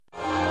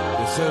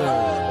Yes, sir.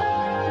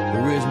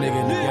 The rich nigga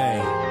in the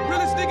game.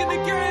 Realest nigga in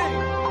the game.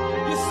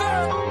 Yes,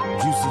 sir.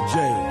 Juicy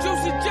J.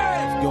 Juicy J.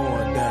 It's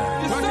going down.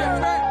 Yes, sir.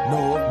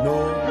 No,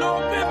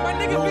 man, my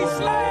nigga be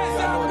sliding.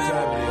 That's what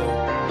time it is.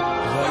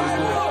 That's how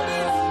it's done.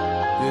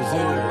 Yes, sir.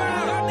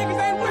 Y'all niggas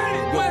ain't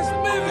ready. West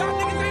Mill, y'all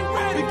niggas ain't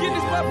ready. We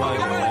getting this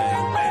motherfucking money.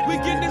 We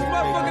getting this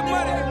motherfucking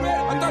money.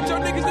 I thought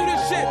y'all niggas knew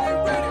this shit.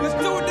 Let's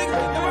do it, nigga.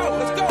 Come on,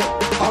 let's go.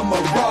 I'ma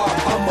rob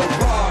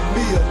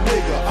me a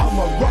nigga.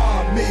 I'ma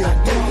rob me a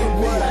nigga.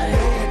 What I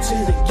am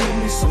till they give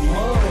me some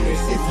money. If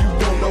you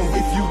don't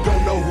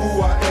know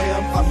who I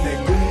am, I'm that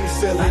goon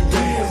selling you.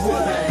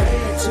 What I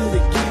am till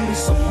they give me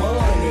some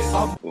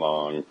money.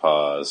 Long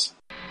pause.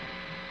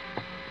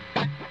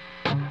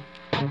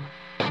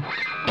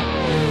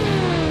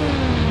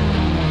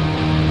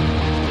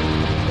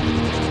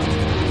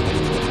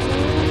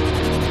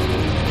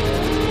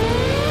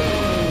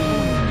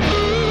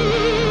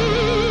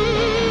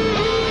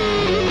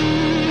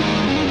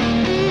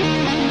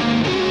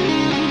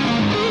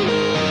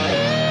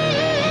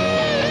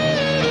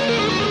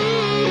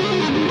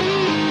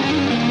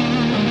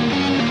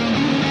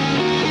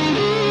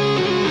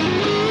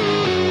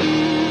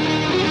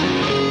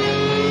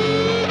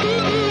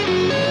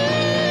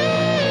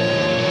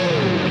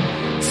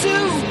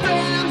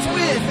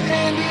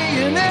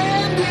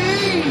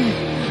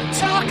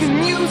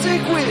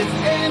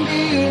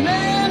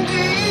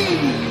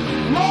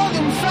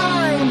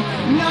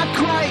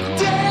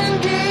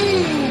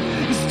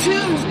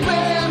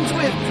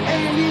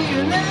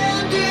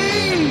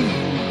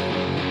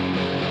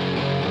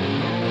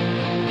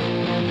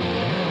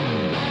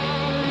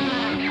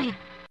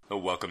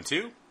 Welcome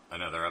to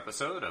another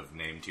episode of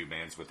Name Two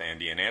Bands with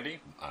Andy and Andy.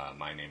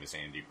 My name is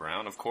Andy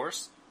Brown, of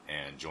course,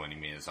 and joining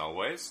me as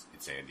always,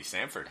 it's Andy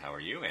Sanford. How are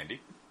you,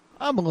 Andy?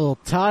 I'm a little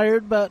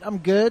tired, but I'm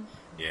good.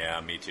 Yeah,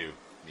 me too.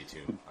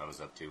 I was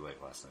up too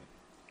late last night,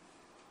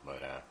 but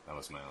that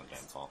was my own damn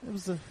fault. It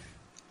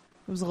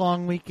was a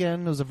long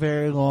weekend. It was a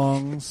very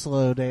long,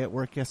 slow day at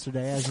work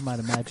yesterday. As you might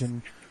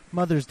imagine,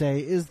 Mother's Day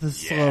is the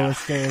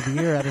slowest day of the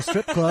year at a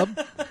strip club.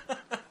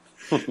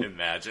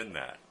 Imagine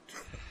that.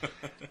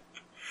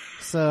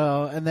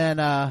 So, and then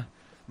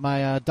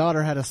my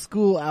daughter had a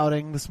school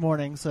outing this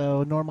morning,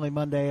 so normally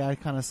Monday I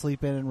kind of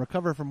sleep in and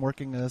recover from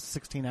working a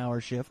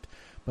 16-hour shift,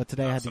 but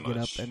today I had to get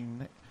up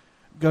and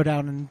go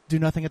down and do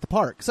nothing at the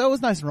park. So it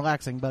was nice and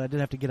relaxing, but I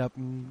did have to get up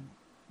and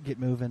get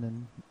moving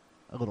and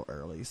a little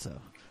early, so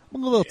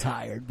I'm a little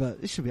tired, but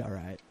it should be all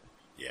right.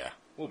 Yeah,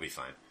 we'll be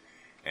fine.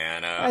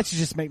 And that should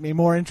just make me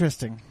more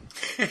interesting.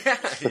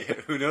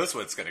 Who knows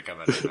what's going to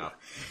come out of your mouth?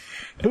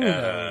 Who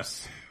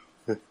knows?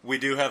 We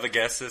do have a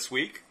guest this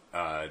week.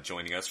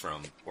 Joining us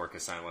from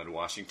Orcas Island,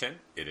 Washington,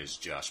 it is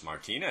Josh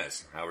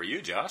Martinez. How are you,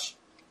 Josh?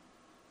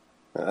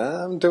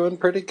 I'm doing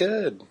pretty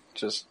good.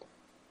 Just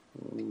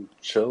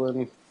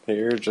chilling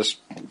here. Just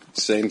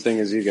same thing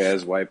as you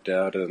guys. Wiped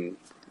out on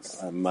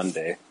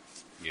Monday.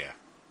 Yeah.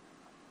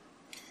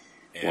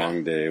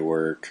 Long day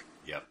work.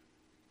 Yep.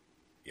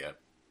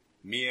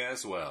 Me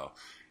as well.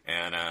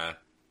 And,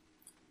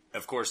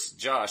 of course,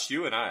 Josh,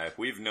 you and I,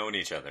 we've known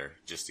each other,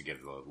 just to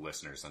give the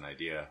listeners an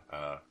idea.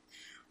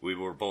 We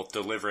were both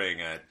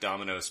delivering at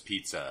Domino's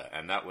Pizza,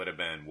 and that would have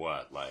been,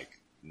 what, like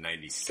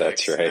 96,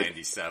 That's right.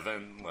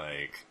 97?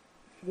 Like,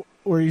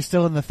 were you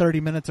still in the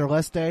 30 minutes or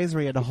less days where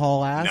you had to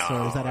haul ass,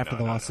 or was that after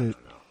the lawsuit?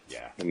 No.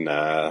 Yeah.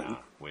 Nah.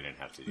 We didn't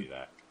have to do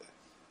that.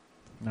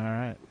 All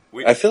right.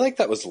 I feel like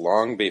that was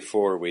long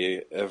before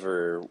we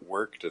ever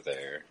worked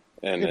there.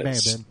 And It may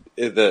have been.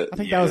 I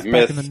think that was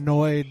back in the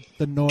Noid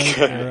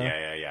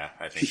era. Yeah,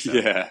 I think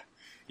so.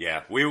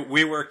 Yeah,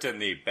 we worked in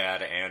the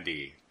Bad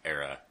Andy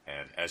era,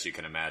 and as you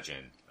can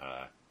imagine,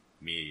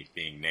 me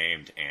being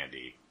named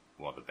Andy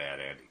while the Bad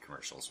Andy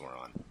commercials were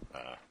on,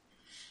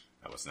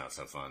 that was not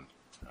so fun.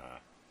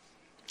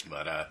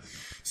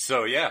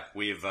 So yeah,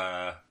 we've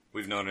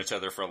known each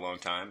other for a long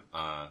time.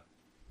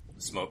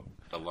 Smoked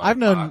a lot.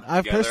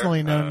 I've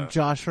personally known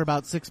Josh for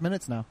about 6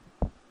 minutes now.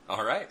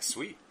 All right,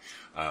 sweet.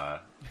 Yeah.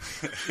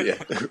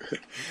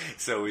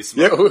 So we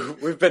smoked. Yeah,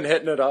 we've been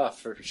hitting it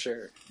off for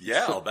sure.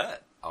 Yeah, I'll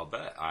bet.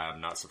 I'm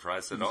not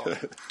surprised at all.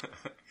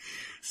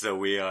 So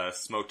we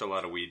smoked a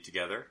lot of weed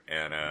together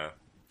and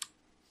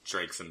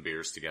drank some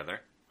beers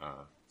together.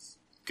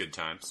 Good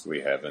times.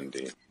 We have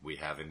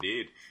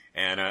indeed.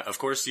 And of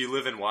course, you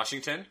live in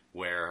Washington,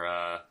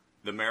 where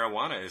the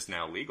marijuana is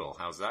now legal.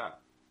 How's that?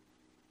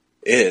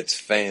 It's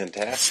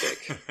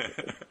fantastic.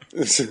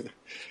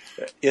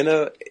 You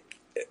know,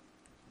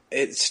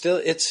 it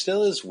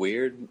still is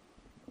weird,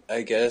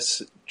 I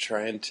guess,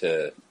 trying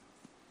to,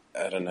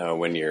 I don't know,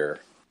 when you're,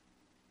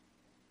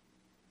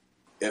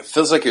 it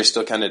feels like you're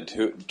still kind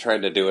of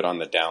trying to do it on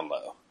the down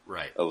low.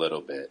 Right. A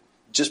little bit.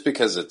 Just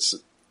because it's,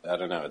 I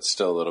don't know, it's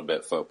still a little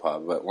bit faux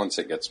pas, but once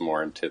it gets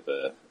more into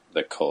the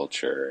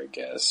culture, I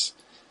guess,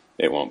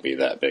 it won't be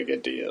that big a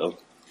deal.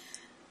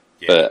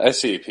 Yeah. But I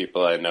see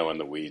people I know in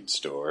the weed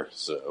store,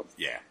 so.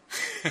 Yeah.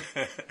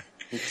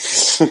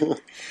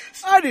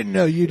 I didn't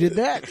know you did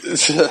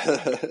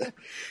that.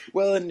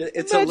 Well, and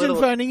it's Imagine a little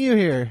finding you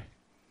here.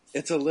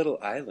 it's a little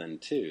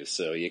island too,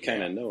 so you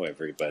kind of know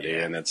everybody,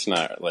 and it's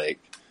not like,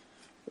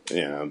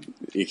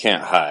 you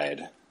can't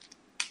hide.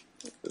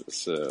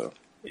 So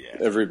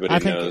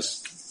everybody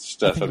knows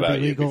stuff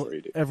about you before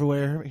you do.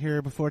 Everywhere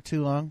here before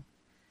too long.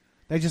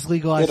 They just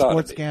legalized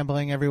sports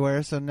gambling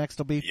everywhere, so next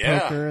will be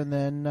poker and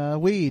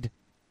then weed.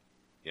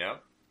 Yeah.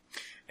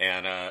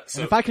 And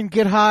so and if I can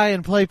get high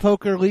and play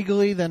poker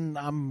legally, then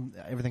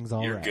everything's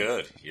all right.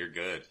 You're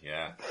good.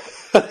 Yeah.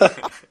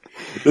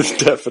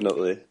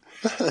 Definitely.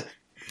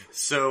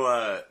 So,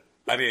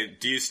 I mean,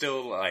 do you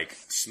still like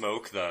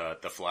smoke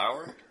the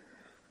flower?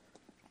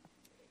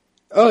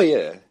 Oh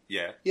yeah.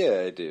 Yeah.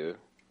 Yeah, I do.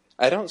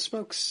 I don't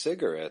smoke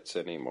cigarettes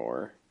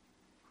anymore.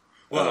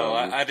 Well,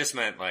 I just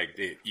meant like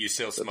you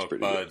still smoke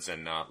buds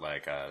and not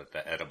like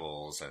the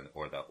edibles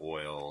or the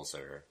oils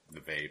or the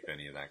vape,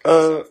 any of that kind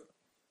of stuff.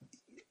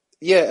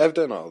 Yeah, I've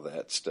done all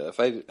that stuff.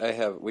 We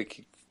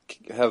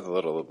have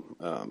little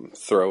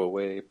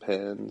throwaway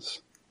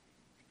pens,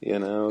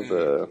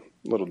 the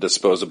little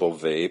disposable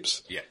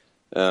vapes. Yeah.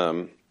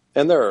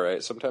 And they're all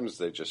right. Sometimes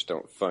they just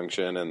don't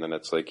function, and then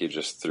it's like you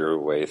just threw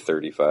away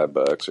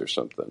 $35 or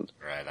something.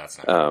 Right, that's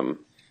not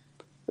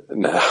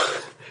no.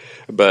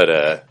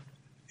 But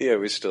yeah,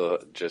 we still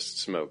just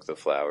smoke the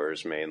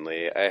flowers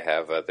mainly. I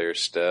have other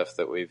stuff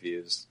that we've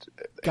used.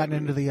 Gotten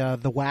into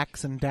the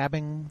wax and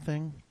dabbing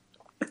thing?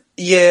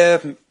 Yeah,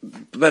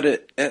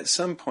 but at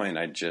some point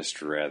I'd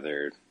just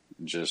rather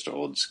just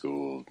old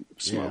school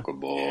smoke a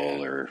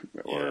bowl or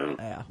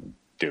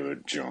do a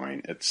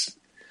joint.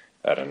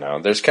 I don't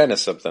know. There's kind of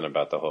something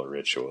about the whole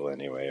ritual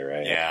anyway,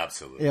 right? Yeah,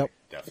 absolutely. Yep.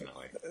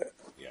 Definitely.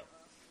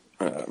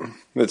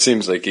 It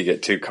seems like you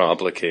get too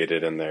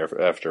complicated in there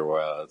after a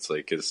while. It's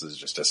like this is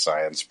just a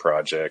science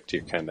project.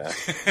 You kind of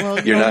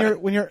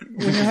when you're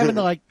having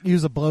to like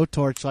use a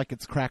blowtorch like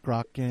it's crack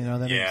rock, then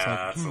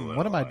it's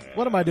like,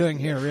 what am I doing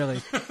here,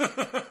 really?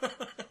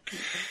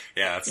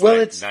 Yeah, it's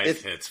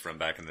knife hits from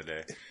back in the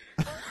day.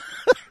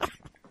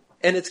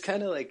 And it's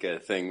kind of like a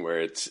thing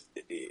where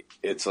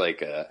it's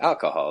like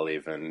alcohol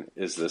even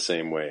is the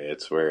same way.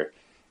 It's where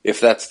if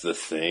that's the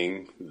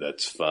thing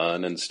that's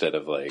fun instead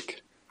of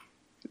like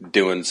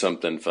doing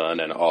something fun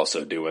and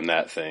also doing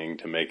that thing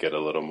to make it a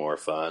little more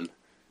fun,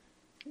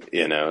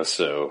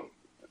 so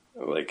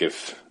like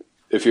if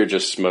you're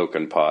just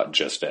smoking pot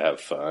just to have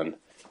fun,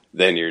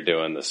 then you're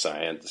doing the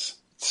science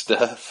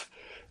stuff.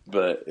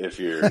 But if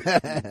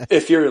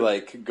you're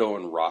like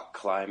going rock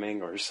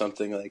climbing or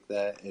something like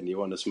that and you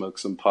want to smoke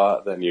some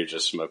pot, then you're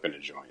just smoking a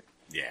joint.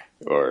 Yeah.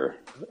 Or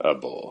a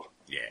bowl.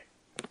 Yeah.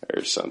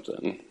 Or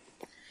something.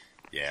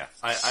 Yeah.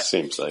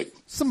 Seems like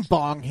some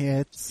bong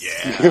hits.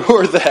 Yeah.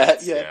 Or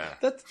that. Yeah.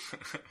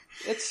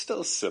 It's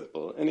still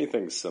simple.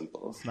 Anything's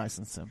simple. It's nice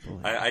and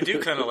simple. I do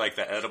kind of like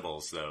the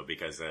edibles though,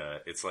 because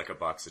it's like a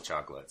box of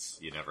chocolates.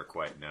 You never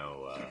quite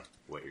know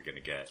what you're going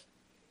to get.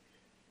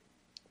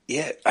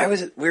 Yeah,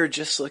 we were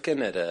just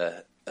looking at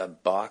a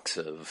box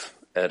of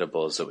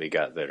edibles that we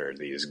got that are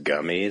these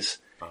gummies,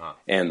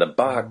 and the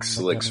box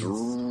looks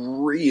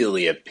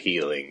really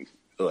appealing.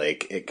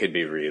 Like it could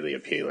be really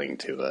appealing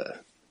to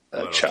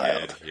a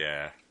child. Kid,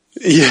 yeah.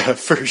 Yeah,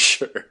 for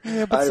sure.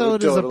 Yeah, but so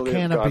it is a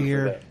can of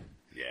beer.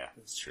 Yeah,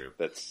 that's true.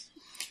 That's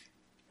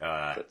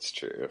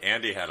true.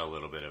 Andy had a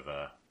little bit of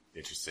a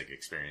interesting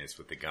experience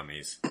with the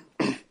gummies.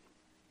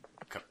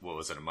 What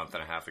was it, a month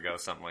and a half ago,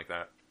 something like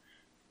that?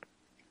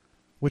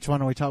 Which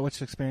one are we talking?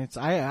 Which experience?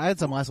 I had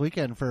some last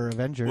weekend for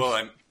Avengers.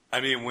 Well,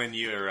 I mean, when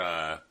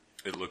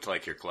it looked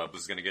like your club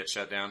was going to get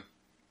shut down,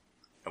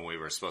 and we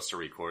were supposed to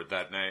record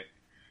that night.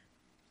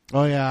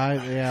 Oh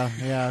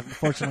yeah.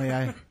 Fortunately,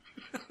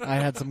 I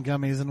had some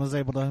gummies and was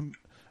able to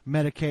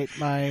medicate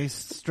my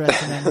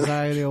stress and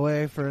anxiety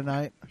away for a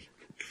night.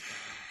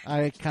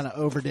 I kind of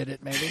overdid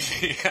it, maybe.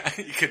 Yeah,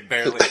 you could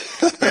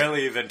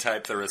barely even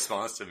type the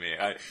response to me.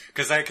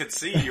 Because I could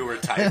see you were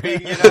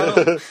typing, and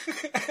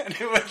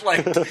it was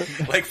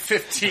like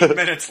 15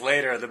 minutes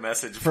later, the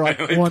message for like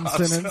one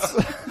sentence,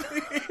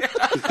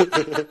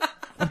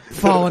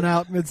 falling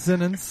out mid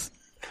sentence.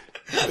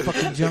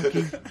 Fucking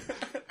junkie.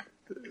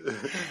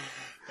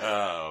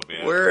 Oh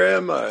man, where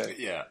am I?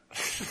 Yeah.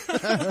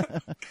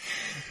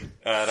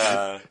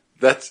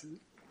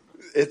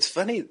 It's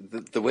funny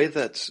the way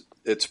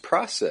it's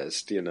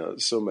processed,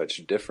 so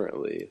much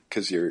differently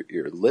because your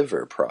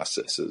liver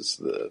processes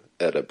the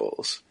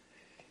edibles,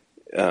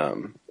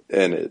 and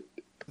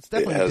it's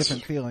definitely a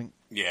different feeling.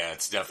 Yeah,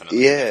 it's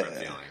definitely a different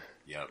feeling.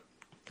 Yep.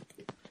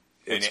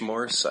 It's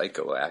more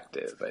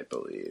psychoactive, I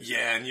believe.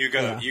 Yeah, and you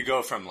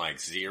go from like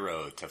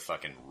 0 to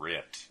fucking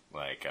ripped,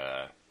 like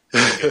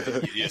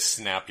you just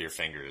snap your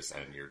fingers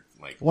and you're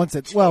like once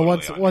it's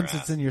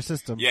in your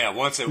system. Yeah,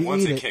 once it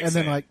kicks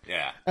and then in.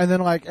 And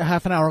then like a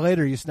half an hour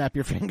later you snap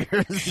your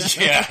fingers.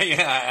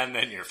 yeah, and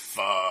then you're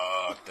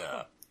fucked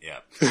up.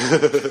 Yeah.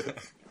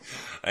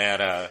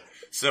 And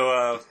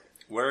so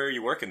where are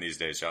you working these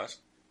days, Josh?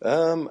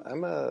 I'm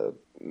a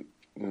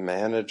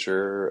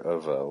manager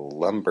of a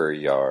lumber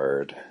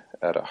yard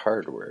at a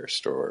hardware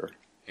store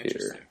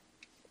here.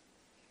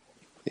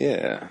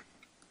 Yeah.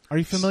 Are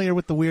you familiar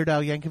with the Weird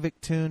Al Yankovic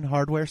tune,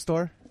 Hardware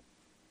Store?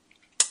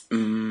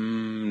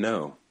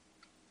 No.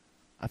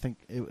 I think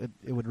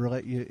it would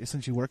relate you,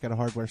 since you work at a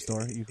hardware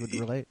store, you could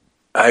relate.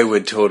 I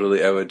would totally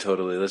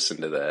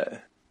listen to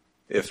that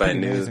if I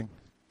knew. Amazing.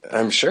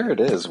 I'm sure it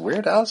is.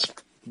 Weird Al's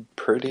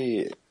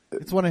pretty.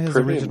 It's one of his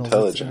pretty originals.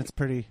 intelligent. It's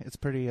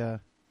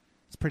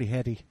pretty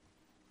heady.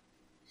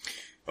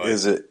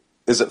 Is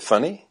it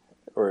funny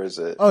or is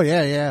it? Oh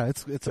yeah,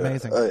 it's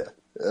amazing. Oh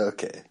yeah.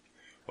 Okay.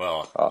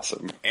 Well,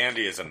 awesome.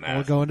 Andy is a massive.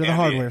 We're going to the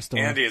hardware store.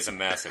 Andy is a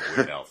massive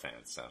Weird Al fan,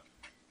 so.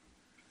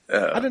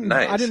 I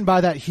Nice. didn't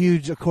buy that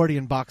huge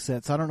accordion box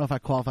set, so I don't know if I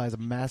qualify as a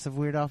massive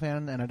Weird Al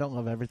fan, and I don't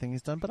love everything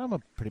he's done, but I'm a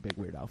pretty big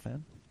Weird Al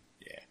fan.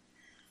 Yeah.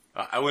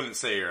 I wouldn't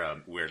say you're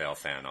a Weird Al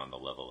fan on the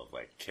level of,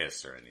 like,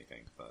 Kiss or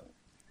anything, but.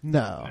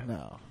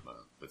 No.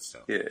 But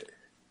still. Yeah.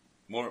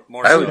 More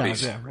I so would than be-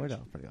 Yeah, average. Weird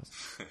Al, pretty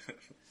awesome.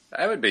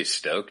 I would be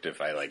stoked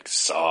if I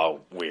saw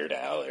Weird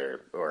Al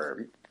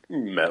or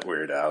met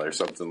Weird Al or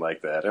something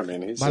like that. I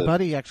mean, he's My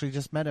buddy actually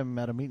just met him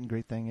at a meet and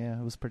greet thing. Yeah,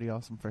 it was pretty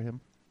awesome for him.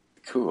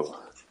 cool.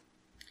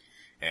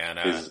 And,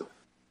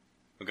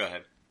 go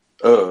ahead.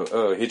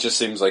 Oh, he just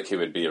seems like he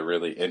would be a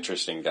really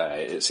interesting guy.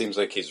 It seems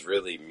like he's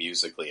really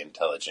musically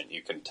intelligent.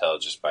 You can tell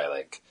just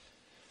by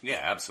Yeah,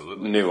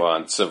 absolutely.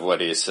 nuance of what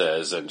he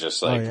says and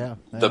just yeah.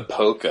 the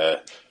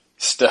polka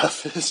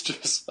stuff is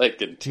just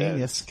intense.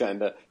 Genius.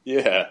 Kind of.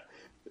 Yeah,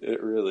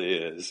 it really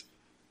is.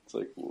 It's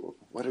like,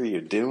 what are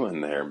you doing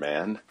there,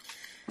 man?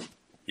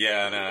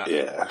 Yeah, and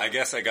Yeah. I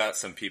guess I got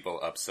some people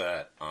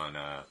upset on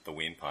the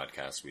Ween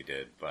podcast we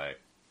did by Yeah,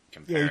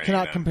 comparing you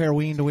cannot them. compare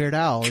Ween to Weird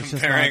Al. It's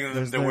Comparing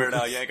just them to Weird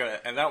Al Yankovic,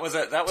 and that was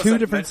two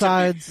different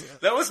sides.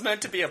 That was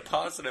meant to be a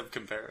positive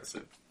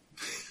comparison.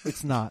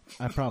 It's not.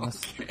 I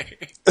promise.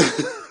 Okay.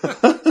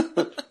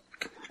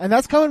 And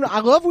that's coming.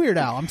 I love Weird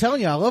Al. I'm telling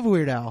you, I love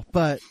Weird Al.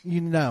 But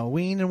Ween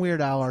and Weird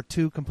Al are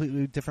two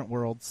completely different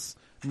worlds.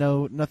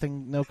 No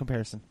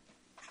comparison.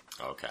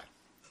 Okay.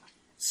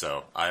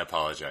 So I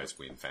apologize,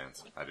 Ween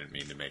fans. I didn't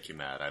mean to make you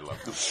mad. I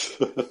love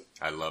them.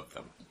 I love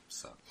them.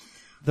 So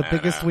The And,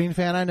 biggest Ween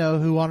fan I know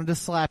who wanted to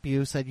slap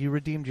you said you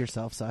redeemed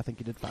yourself. So I think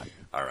you did fine.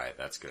 all right,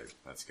 that's good.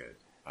 That's good.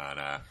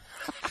 And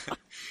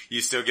you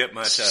still get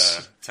much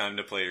time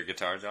to play your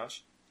guitar,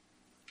 Josh?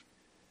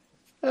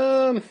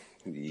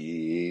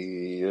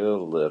 Yeah, a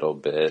little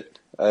bit.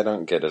 I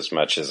don't get as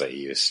much as I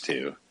used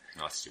to.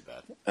 Oh, that's too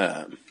bad.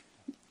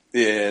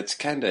 Yeah, it's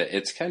kind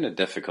of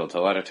difficult. A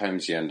lot of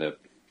times you end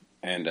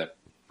up.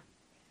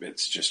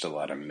 It's just a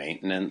lot of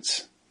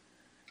maintenance,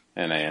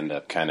 and I end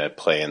up kind of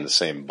playing the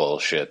same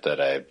bullshit that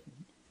I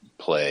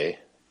play.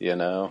 You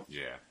know,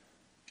 Yeah.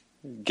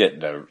 you get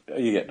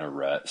in a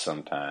rut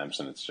sometimes,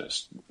 and it's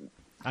just.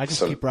 I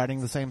just keep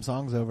writing the same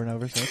songs over and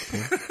over. So that's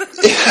cool.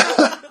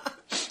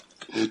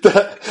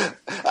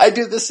 I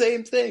do the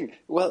same thing.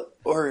 Well,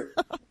 or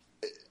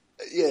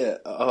yeah,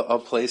 I'll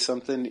play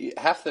something.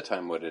 Half the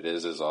time, what it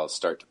is I'll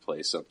start to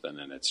play something,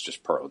 and it's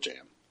just Pearl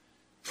Jam.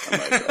 I'm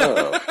like,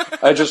 oh,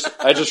 I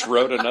just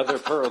wrote another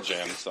Pearl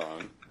Jam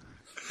song.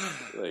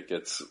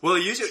 It's Well,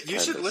 you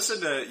should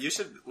listen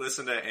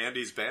to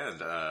Andy's band,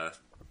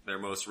 their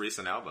most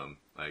recent album.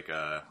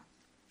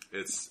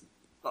 It's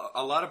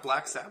a lot of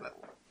Black Sabbath.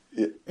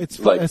 It's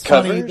like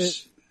funny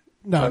covers.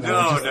 that,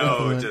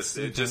 No, influence.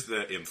 just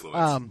the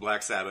influence.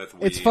 Black Sabbath.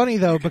 It's funny,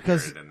 though, you can hear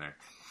because- it in there.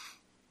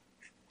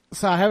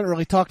 So I haven't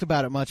really talked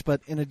about it much,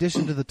 but in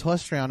addition to the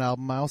Twistround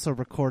album, I also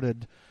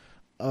recorded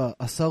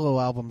a solo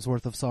album's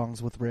worth of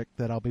songs with Rick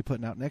that I'll be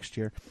putting out next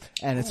year.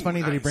 And it's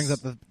funny that he nice. brings up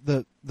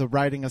the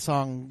writing a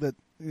song that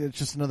it's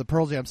just another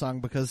Pearl Jam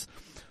song, because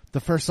the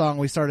first song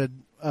we started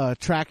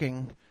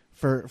tracking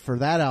for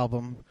that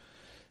album,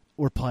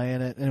 we're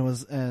playing it, and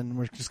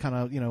we're just kind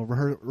of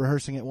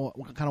rehearsing it,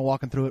 kind of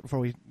walking through it before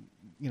we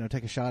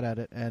take a shot at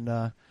it. And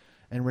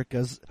Rick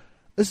goes,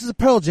 "This is a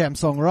Pearl Jam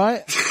song,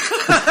 right?"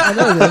 I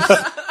know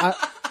this.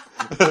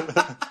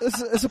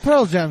 It's a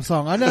Pearl Jam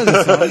song. I know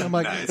this song. I'm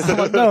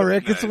like, no,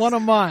 Rick, it's one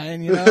of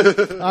mine.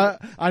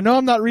 I know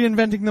I'm not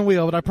reinventing the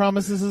wheel, but I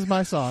promise this is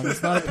my song.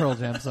 It's not a Pearl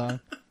Jam song.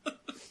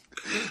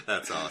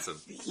 That's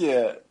awesome.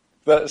 Yeah,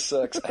 that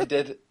sucks.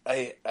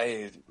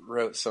 I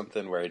wrote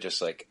something where I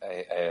just I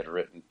had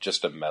written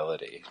just a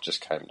melody,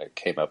 just kind of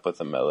came up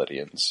with a melody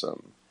and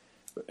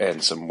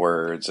some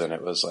words, and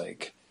it was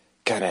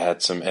kind of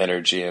had some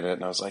energy in it,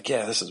 and I was like,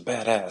 yeah, this is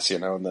badass,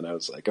 and then I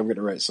was like, I'm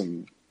gonna write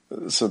some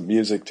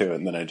music to it,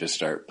 and then I just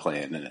start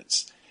playing, and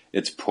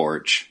it's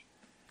Porch.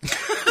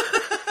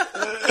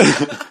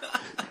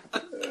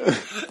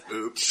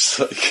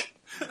 Oops.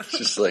 It's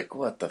just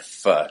what the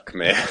fuck,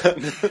 man.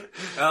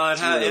 Oh,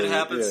 it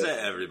happens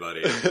to everybody.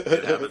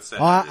 It happens to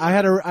everybody.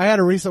 I had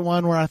a recent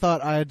one where I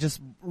thought I had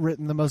just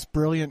written the most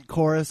brilliant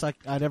chorus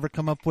I'd ever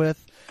come up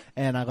with,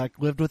 and I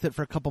lived with it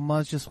for a couple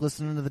months, just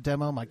listening to the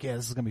demo. I'm like, yeah,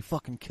 this is gonna be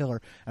fucking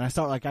killer. And I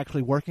start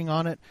actually working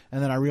on it,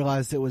 and then I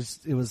realized it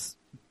was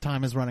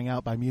Time Is Running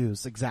Out by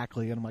Muse,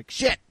 exactly. And I'm like,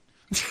 shit.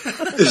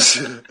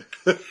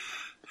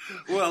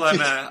 Well,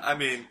 I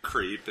mean,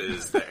 creep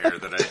is the air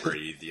that I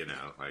breathe, you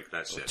know, like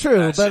that shit. True,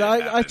 that but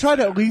shit I try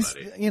to at least,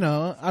 everybody. you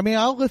know, I mean,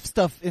 I'll lift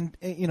stuff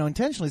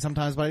intentionally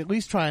sometimes, but I at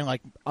least try and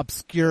like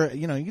obscure,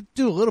 you know, you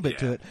do a little bit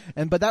to it.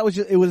 But that was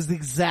it was the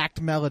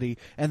exact melody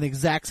and the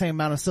exact same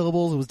amount of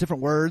syllables. It was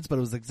different words, but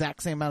it was the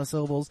exact same amount of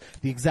syllables,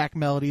 the exact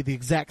melody, the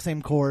exact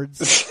same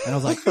chords. And I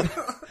was like,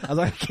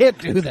 I can't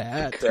do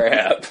that.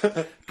 Crap.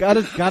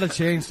 Gotta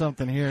change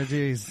something here.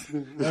 Jeez.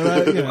 You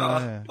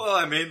know, Well,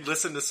 I mean,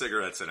 listen to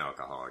Cigarettes and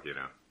Alcohol, you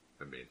know.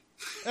 I mean,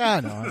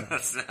 I know.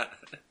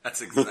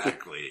 that's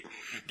exactly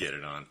get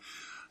it on.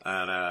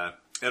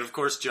 And of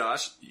course,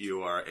 Josh,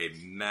 you are a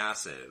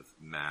massive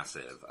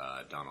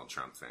Donald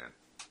Trump fan.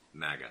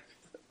 MAGA.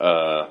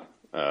 I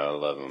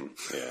love him.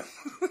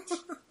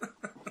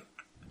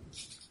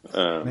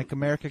 Yeah. Make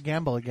America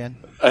gamble again.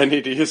 I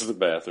need to use the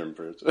bathroom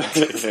first.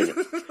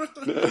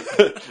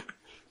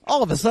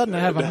 All of a sudden, I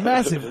have a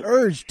massive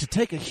urge to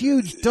take a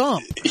huge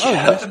dump. Oh,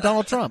 that's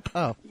Donald Trump.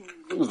 Oh.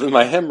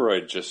 My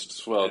hemorrhoid just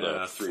swelled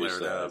up 3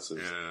 flared up.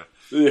 sizes.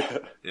 Yeah.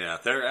 Yeah,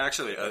 there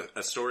actually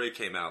a story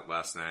came out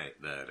last night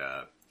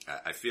that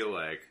I feel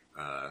like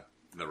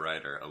the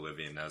writer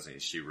Olivia Nuzzi,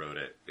 she wrote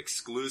it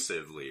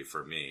exclusively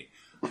for me,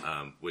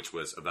 which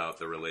was about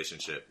the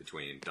relationship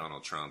between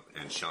Donald Trump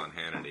and Sean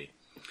Hannity.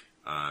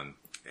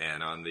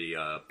 And on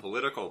the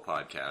political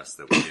podcast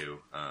that we do,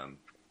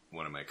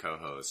 one of my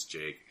co-hosts,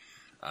 Jake,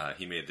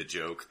 he made the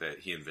joke that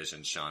he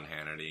envisioned Sean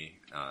Hannity,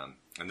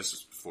 and this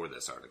was before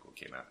this article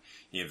came out.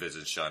 He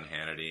envisioned Sean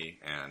Hannity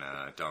and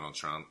Donald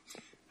Trump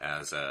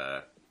as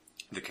the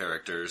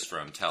characters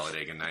from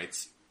Talladega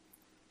Nights,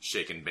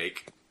 Shake and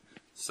Bake.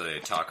 So they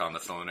talk on the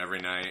phone every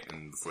night,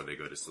 and before they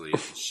go to sleep,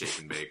 shake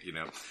and bake, you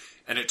know.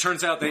 And it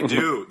turns out they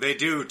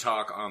do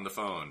talk on the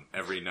phone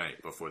every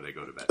night before they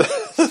go to bed.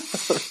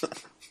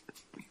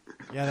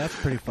 Yeah, that's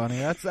pretty funny.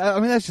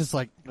 That's just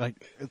like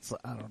it's,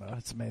 I don't know,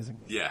 it's amazing.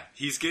 Yeah,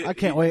 he's good. I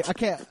can't wait.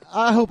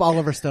 I hope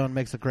Oliver Stone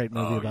makes a great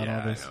movie about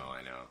all this.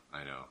 I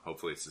know.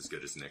 Hopefully it's as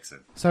good as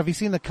Nixon. So have you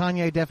seen the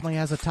Kanye definitely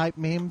has a type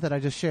meme that I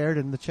just shared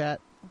in the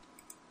chat?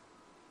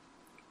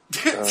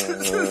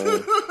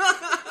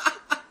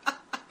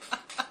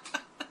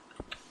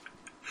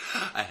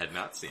 I had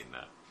not seen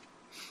that.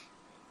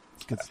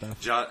 It's good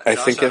stuff. Josh, I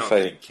think if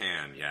I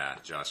can,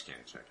 Josh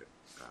can't check it.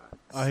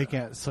 He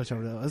can't switch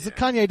over to those.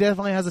 Kanye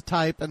definitely has a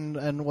type,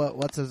 and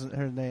what's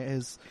her name?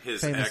 His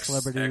famous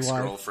celebrity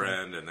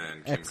ex-girlfriend, wife, and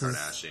then Kim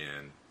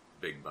Kardashian,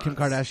 big buzz, Kim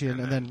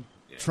Kardashian, and then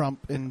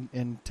Trump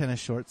in tennis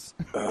shorts.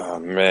 Oh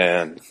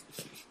man,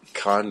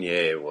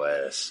 Kanye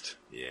West.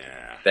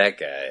 Yeah, that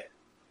guy.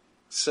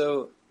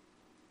 So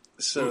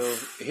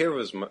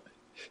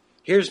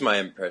here's my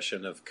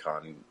impression of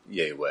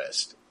Kanye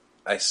West.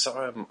 I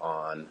saw him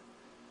on.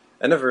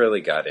 I never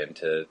really got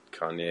into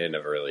Kanye. I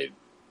never really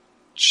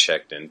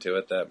checked into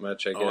it that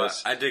much, I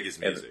guess. I dig his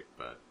music,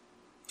 but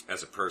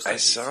as a person,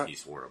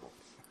 he's horrible.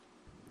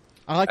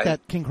 I like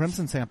that King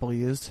Crimson sample he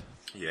used.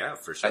 Yeah,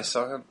 for sure. I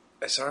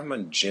saw him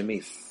on Jimmy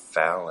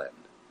Fallon,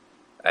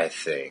 I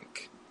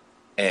think.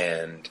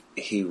 And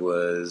there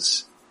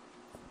was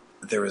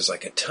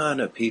like a ton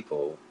of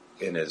people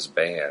in his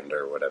band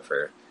or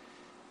whatever.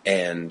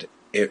 And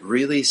it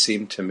really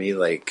seemed to me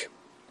like,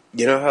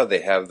 you know how they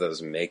have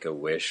those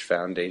Make-A-Wish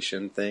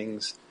Foundation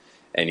things?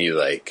 And you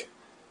like,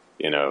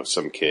 you know,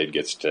 some kid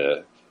gets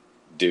to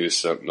do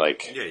something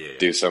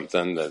do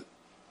something that,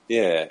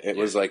 it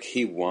was like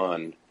he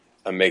won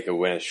a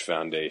Make-A-Wish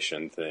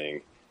Foundation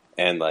thing,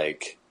 and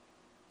like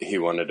he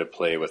wanted to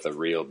play with a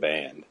real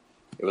band.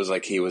 It was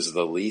like he was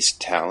the least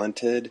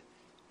talented.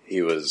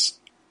 He was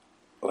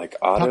like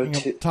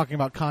talking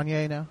about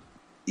Kanye now.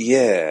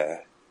 Yeah,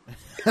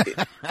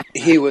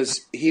 he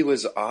was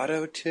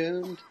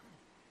auto-tuned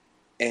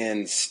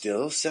and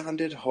still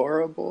sounded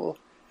horrible.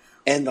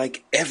 And,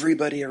 like,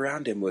 everybody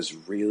around him was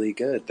really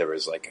good. There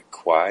was, like, a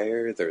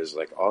choir. There was,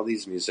 like, all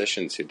these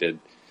musicians who did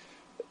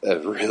a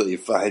really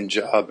fine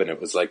job. And it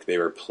was like they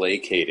were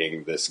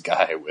placating this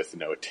guy with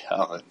no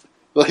talent.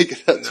 Like,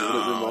 that's what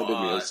it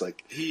reminded me. It's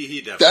like, he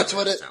definitely that's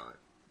what has talent.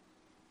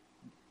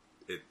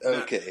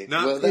 Okay.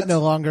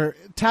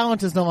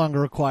 Talent is no longer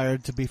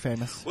required to be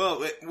famous.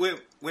 Well,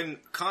 when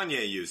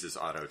Kanye uses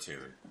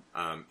auto-tune,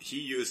 he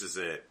uses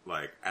it,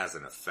 like, as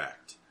an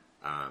effect.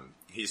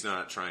 He's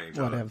not trying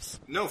to... Whatevs.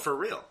 No, for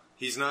real.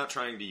 He's not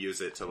trying to use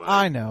it to like...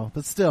 I know,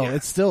 but still,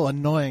 it's still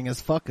annoying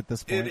as fuck at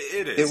this point.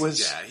 It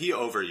is. He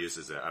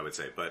overuses it, I would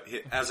say. But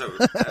as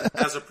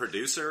a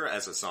producer,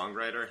 as a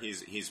songwriter,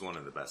 he's one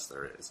of the best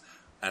there is.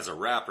 As a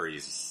rapper,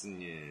 he's...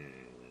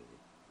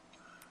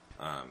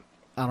 I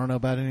don't know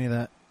about any of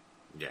that.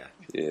 Yeah.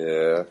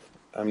 Yeah.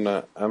 I'm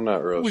not real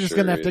sure. We're just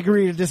going to have to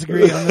agree to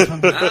disagree on this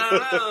one.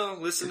 I don't know.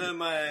 Listen to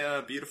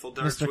my beautiful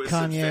Dark Mr. Twisted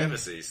Kanye.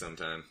 Fantasy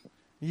sometime.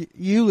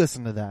 You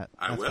listen to that.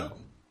 I will. Fine.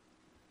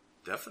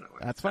 Definitely.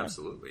 That's fine.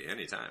 Absolutely.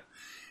 Anytime.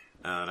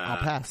 I'll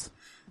pass.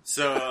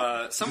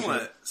 So,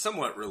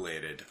 somewhat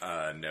related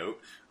note,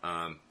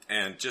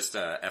 and just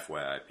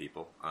FYI,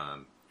 people,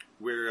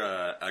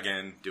 we're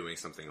again doing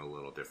something a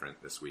little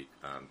different this week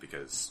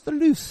because The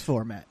loose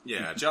format.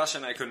 yeah, Josh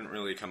and I couldn't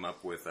really come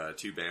up with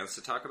two bands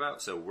to talk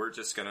about, so we're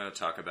just gonna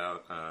talk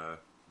about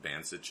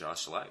bands that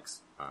Josh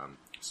likes.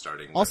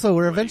 Starting. Also,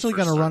 we're when he eventually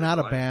first going to run started out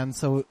of playing. bands,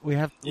 so we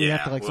have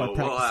to like start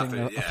practicing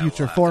a future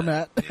we'll have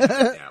format. to-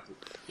 yeah,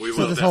 we So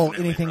will this whole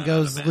definitely anything run out of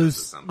goes bands at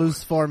loose some point.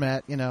 loose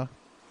format, you know.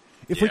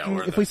 If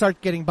Yeah, we start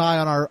getting by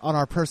on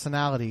our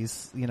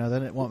personalities, you know,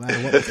 then it won't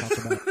matter what we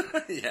talk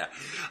about. yeah.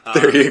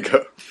 There you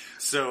go.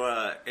 So,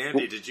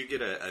 Andy, did you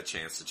get a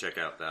chance to check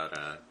out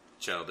that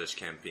Childish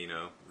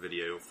Campino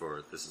video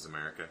for This Is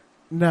America?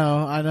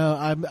 No, I know.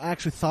 I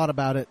actually thought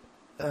about it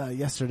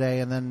yesterday,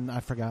 and then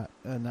I forgot,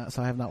 and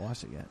so I have not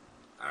watched it yet.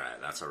 All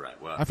right, that's all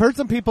right. Well, I've heard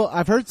some people.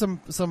 I've heard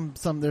some.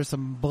 There's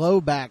some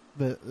blowback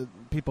that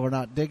people are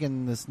not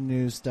digging this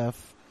new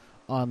stuff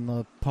on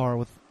the par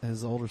with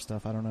his older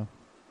stuff. I don't know.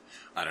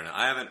 I don't know.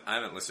 I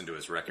haven't listened to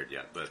his record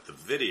yet, but the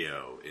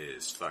video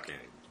is fucking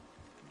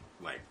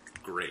like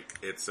great.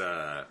 It's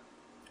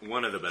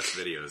one of the best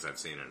videos I've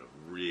seen in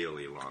a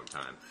really long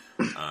time.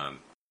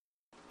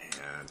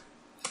 And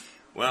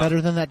well,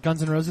 Better than that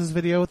Guns N' Roses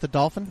video with the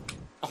dolphin.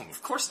 oh,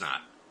 of course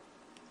not.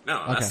 No,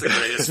 Okay. that's the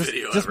greatest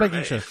video Just ever making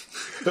made.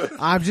 sure.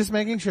 I'm just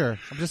making sure.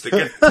 I'm just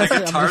The I'm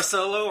guitar just-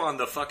 solo on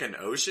the fucking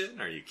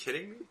ocean? Are you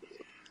kidding me?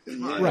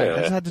 Come on. right.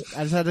 Yeah.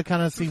 I just had to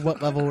kind of see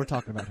what level we're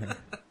talking about here.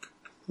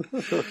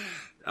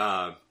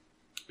 No,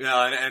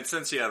 and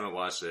since you haven't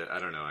watched it, I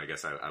don't know. I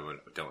guess I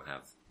don't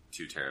have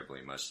too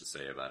terribly much to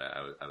say about it.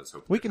 I was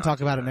hoping We to can talk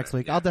to you about it next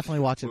week. Yeah. I'll definitely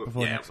watch it Well,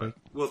 before yeah, next but week.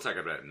 We'll talk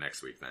about it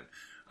next week then.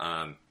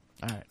 All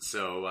right.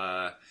 So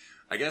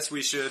I guess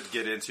we should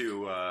get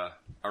into our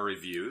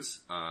reviews.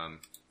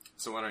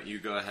 So why don't you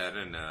go ahead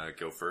and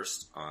go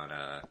first on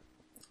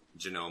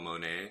Janelle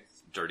Monáe,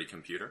 Dirty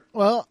Computer?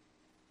 Well,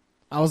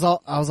 I was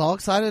all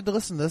excited to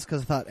listen to this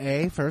because I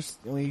thought, first,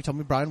 when you told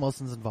me Brian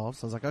Wilson's involved,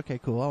 so I was like, okay,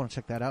 cool, I want to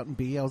check that out. And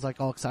B, I was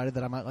like all excited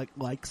that I might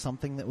like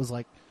something that was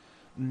like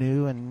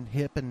new and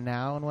hip and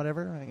now and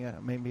whatever. Yeah,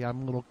 maybe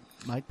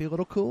might be a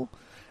little cool.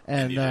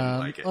 And you didn't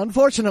like it.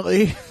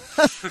 unfortunately,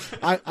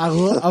 I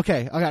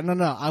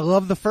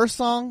love the first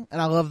song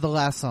and I love the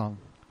last song.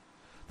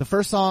 The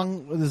first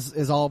song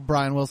is all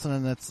Brian Wilson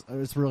and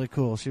it's really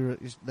cool.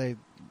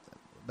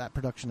 That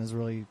production is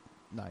really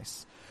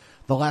nice.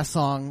 The last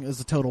song is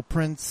a total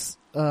Prince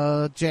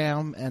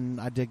jam, and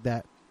I dig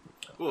that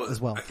as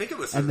well. I think it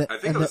was. And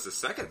The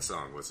second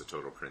song was a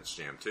total Prince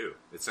jam too.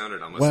 It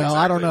sounded almost. Well, exactly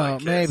I don't know, like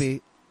Kiss.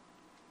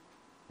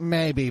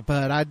 maybe,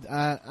 but I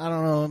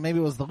don't know. Maybe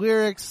it was the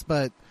lyrics,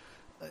 but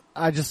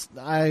I did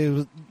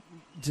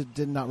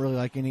not really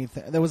like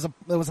anything. There was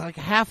like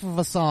half of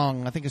a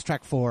song. I think it's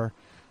track 4.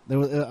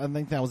 I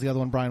think that was the other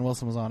one Brian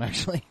Wilson was on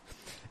actually.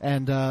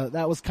 And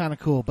that was kind of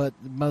cool, but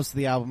most of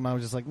the album I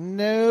was just like,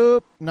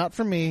 nope, not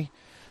for me.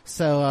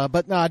 So,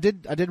 but no, I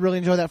did really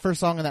enjoy that first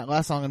song and that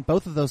last song, and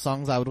both of those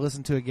songs I would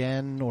listen to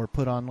again or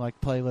put on like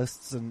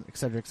playlists and et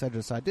cetera, et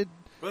cetera. So I did.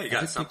 Well, you I got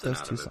did pick something those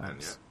out two of it then,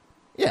 songs.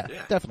 yeah.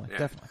 Yeah, definitely.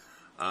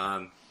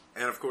 And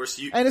of course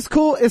you. And it's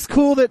cool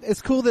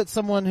that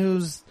someone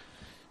who's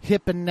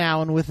hip and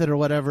now and with it or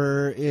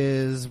whatever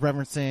is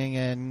referencing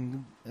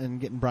and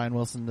getting Brian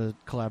Wilson to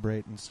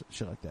collaborate and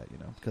shit like that, you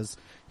know, because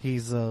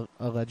he's a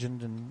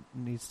legend and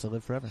needs to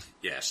live forever.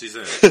 Yeah, she's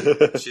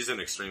an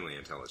extremely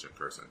intelligent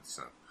person.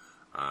 So,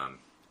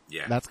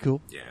 yeah, That's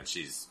cool. Yeah, and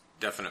she's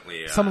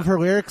definitely Some of her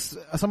lyrics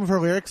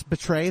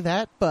betray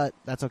that, but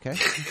that's okay.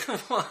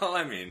 well,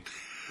 I mean,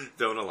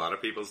 don't a lot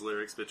of people's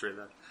lyrics betray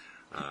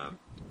that?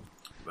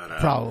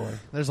 Probably.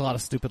 There's a lot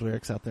of stupid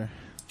lyrics out there.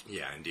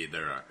 Yeah, indeed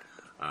there are.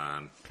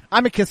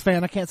 I'm a Kiss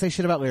fan. I can't say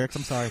shit about lyrics.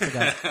 I'm sorry. I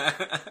forgot.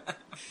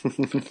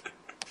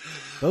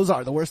 Those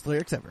are the worst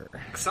lyrics ever.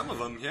 Some of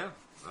them, yeah.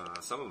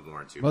 Some of them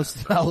aren't too A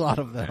bad. lot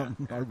of them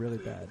are really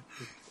bad.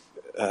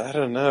 I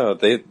don't know.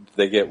 They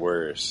get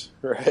worse,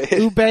 right?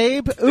 Ooh,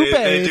 babe. Ooh,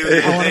 babe.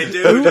 They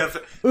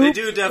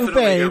do definitely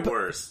babe. get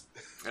worse.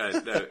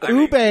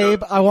 Ooh,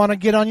 babe, I want to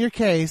get on your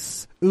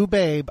case. Ooh,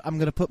 babe, I'm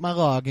going to put my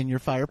log in your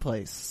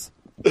fireplace.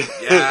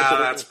 Yeah,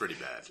 that's pretty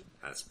bad.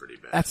 That's pretty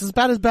bad. That's as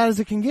bad as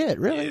it can get,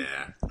 really.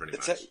 Yeah, pretty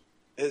much.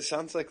 It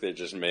sounds like they're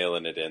just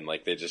mailing it in,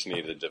 like they just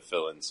needed to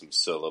fill in some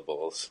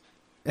syllables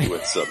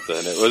with something.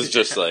 It was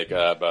just like,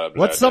 blah, blah,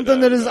 What's blah, something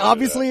blah, that is blah,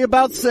 obviously blah.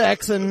 about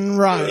sex and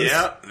rhymes?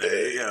 Yeah,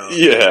 there you go.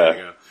 Yeah. There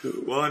you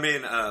go. Well, I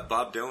mean,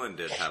 Bob Dylan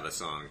did have a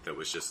song that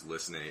was just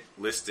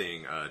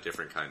listing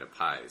different kind of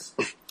pies.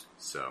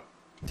 So,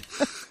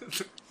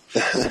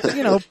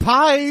 You know,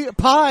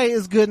 pie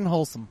is good and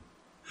wholesome.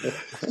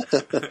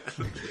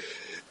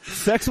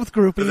 Sex with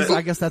groupies,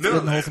 I guess that's good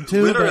and wholesome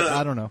too, but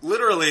I don't know.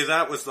 Literally,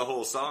 that was the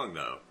whole song,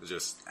 though.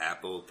 Just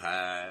apple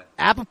pie,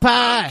 Apple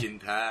pie, pumpkin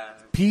pie,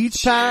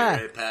 peach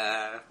cherry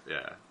pie.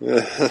 pie.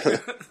 Yeah.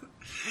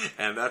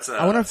 And that's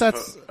I wonder if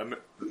that's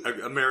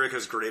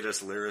America's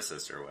greatest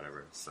lyricist or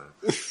whatever. So.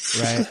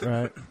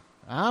 right.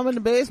 I'm in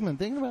the basement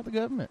thinking about the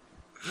government.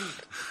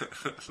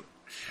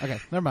 Okay,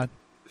 never mind.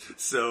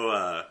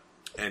 So,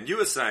 And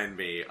you assigned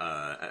me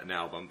an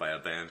album by a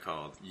band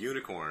called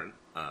Unicorn,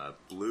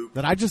 Blue.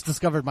 That I just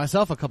discovered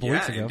myself a couple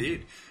weeks ago. Yeah,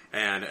 indeed.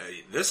 And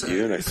this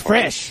it's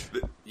fresh.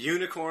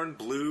 Unicorn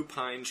Blue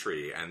Pine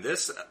Tree. And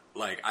this,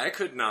 I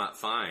could not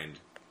find,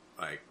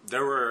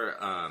 there were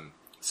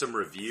some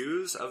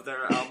reviews of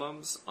their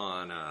albums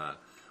on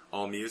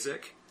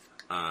AllMusic.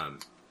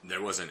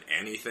 There wasn't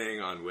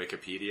anything on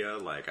Wikipedia.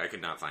 I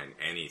could not find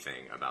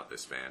anything about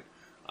this band.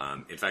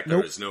 In fact,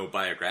 there was no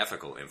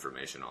biographical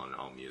information on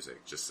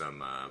AllMusic, just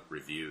some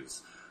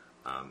reviews.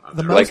 Of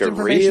The their most Like a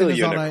information real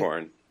is on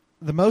unicorn.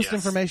 The most Yes.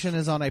 information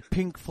is on a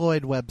Pink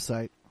Floyd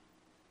website.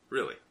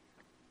 Really?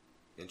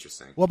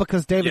 Interesting. Well,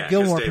 because David Yeah, 'cause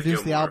Gilmour Dave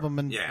produced the Gilmour, album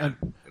and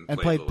and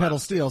played the pedal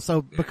last steel. two.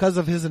 So Yeah. because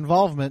of his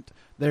involvement,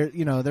 there's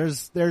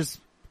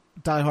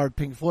diehard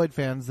Pink Floyd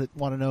fans that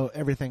want to know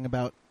everything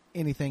about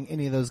anything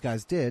any of those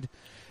guys did.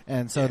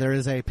 And so there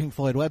is a Pink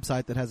Floyd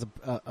website that has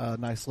a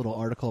nice little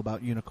article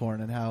about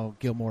Unicorn and how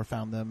Gilmour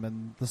found them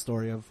and the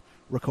story of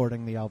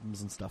recording the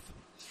albums and stuff.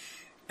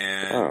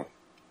 And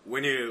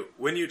when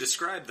you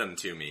described them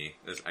to me,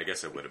 I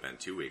guess it would have been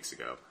 2 weeks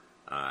ago,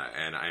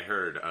 and I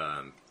heard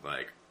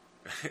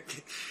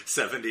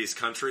 70s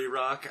country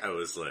rock, I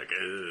was like,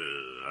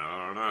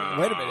 I don't know.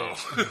 Wait a minute.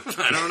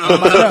 I don't know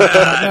about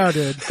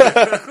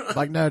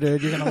that. No,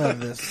 dude, you're gonna love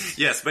this.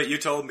 Yes, but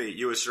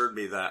you assured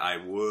me that I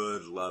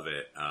would love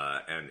it,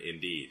 and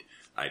indeed,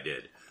 I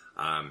did.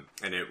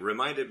 And it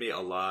reminded me a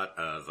lot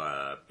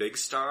of Big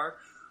Star,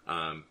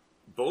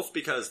 both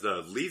because the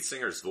lead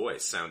singer's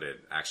voice sounded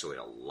actually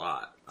a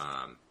lot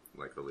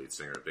like the lead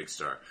singer of Big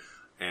Star,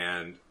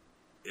 and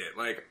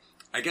I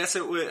guess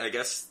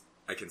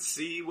I can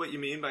see what you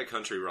mean by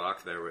country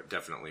rock. There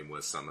definitely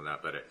was some of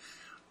that, but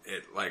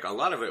it a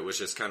lot of it was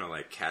just kind of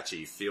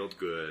catchy, feel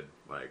good,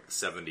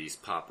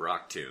 70s pop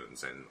rock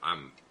tunes, and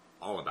I'm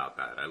all about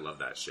that. I love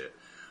that shit.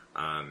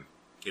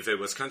 If it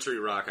was country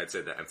rock, I'd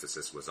say the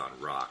emphasis was on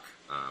rock,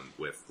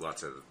 with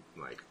lots of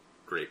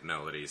great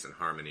melodies and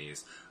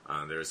harmonies.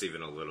 There's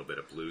even a little bit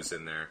of blues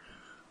in there.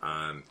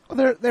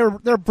 Well,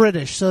 they're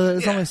British, so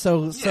there's only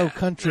so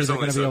country There's they're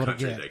only going to be able to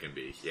country get. they can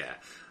be, yeah.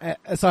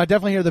 So I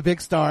definitely hear the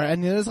Big Star,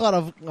 and there's a lot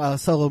of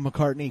solo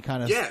McCartney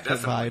kind of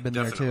vibe in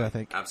there too. I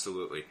think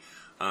Absolutely.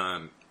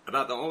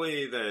 About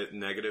the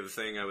negative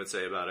thing I would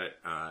say about it,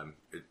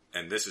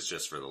 and this is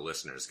just for the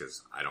listeners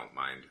because I don't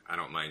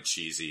mind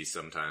cheesy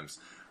sometimes,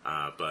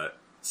 but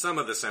some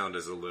of the sound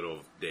is a little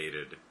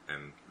dated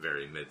and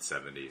very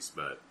mid-70s,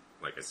 but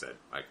like I said,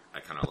 I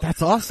kind of like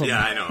that's awesome. Yeah,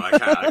 I know.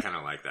 I kind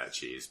of like that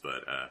cheese,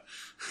 but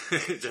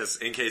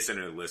just in case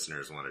any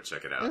listeners want to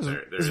check it out,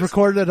 it's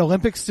recorded at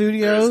Olympic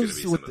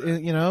Studios with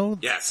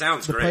yeah, it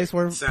sounds the great. place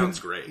where Sounds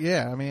great.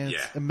 Yeah, I mean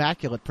it's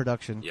immaculate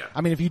production. Yeah. I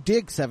mean if you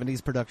dig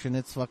 70s production,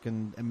 it's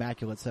fucking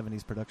immaculate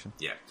 70s production.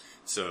 Yeah.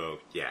 So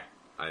yeah,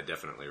 I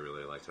definitely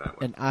really liked that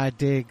one. And I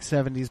dig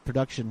 70s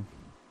production.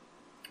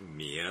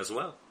 Me as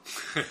well.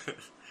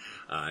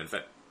 In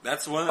fact,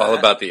 that's one. All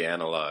about the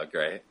analog,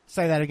 right?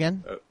 Say that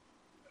again.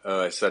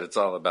 Oh, I said it's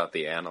all about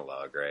the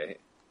analog, right?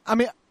 I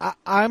mean,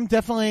 I'm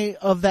definitely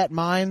of that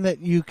mind that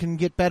you can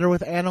get better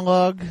with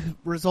analog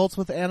results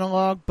with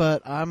analog,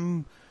 but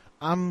I'm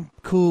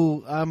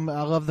cool. I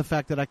love the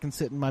fact that I can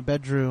sit in my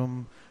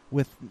bedroom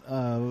with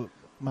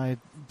my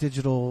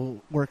digital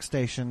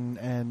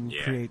workstation and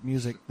create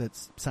music that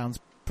sounds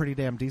pretty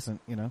damn decent,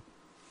 you know?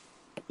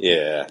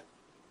 Yeah.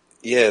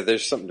 Yeah,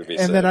 there's something to be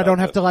said. And then I don't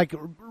have that.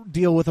 to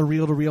deal with a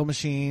reel-to-reel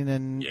machine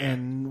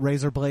and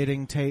razor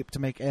blading tape to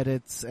make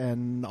edits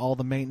and all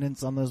the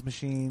maintenance on those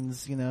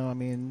machines. You know, I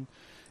mean,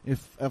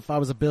 if I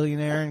was a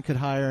billionaire and could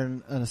hire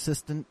an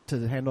assistant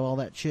to handle all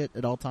that shit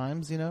at all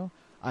times, you know,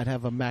 I'd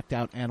have a macked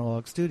out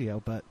analog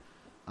studio. But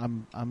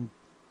I'm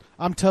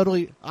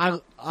totally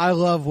I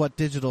love what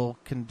digital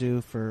can do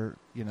for,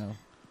 you know.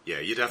 Yeah,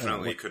 you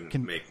definitely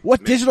couldn't make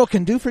digital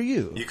can do for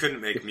you. You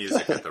couldn't make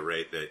music at the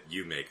rate that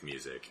you make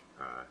music.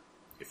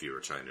 If you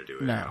were trying to do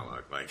it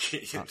analog,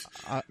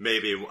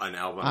 maybe an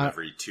album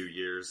every 2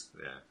 years.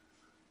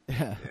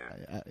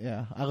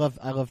 Yeah. I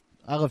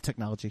love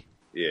technology.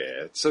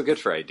 Yeah, it's so good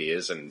for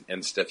ideas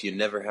and stuff. You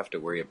never have to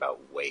worry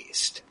about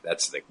waste.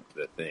 That's the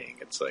thing.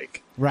 It's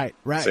like right.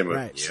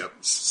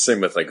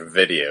 Same with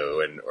video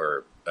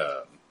or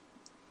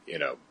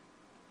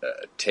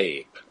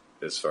tape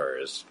as far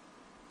as.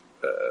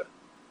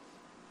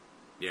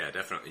 Yeah,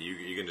 definitely.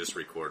 You can just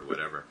record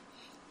whatever.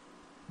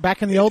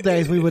 Back in the old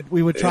days, we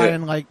would try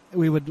and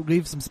we would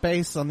leave some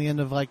space on the end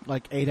of like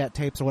 8-at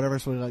tapes or whatever,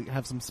 so we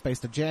have some space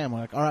to jam. We're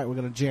like, all right, we're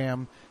going to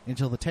jam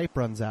until the tape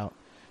runs out.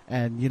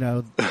 And you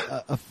know,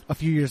 a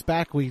few years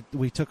back, we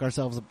took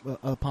ourselves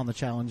upon the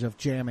challenge of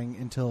jamming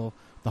until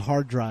the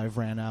hard drive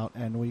ran out,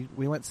 and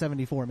we went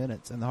 74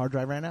 minutes, and the hard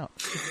drive ran out.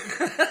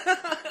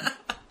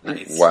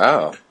 Nice.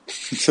 Wow,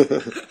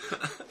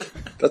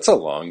 that's a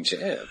long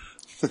jam.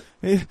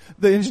 The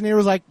engineer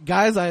was like,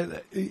 guys,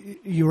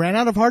 you ran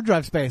out of hard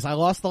drive space. I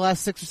lost the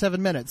last 6 or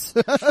 7 minutes.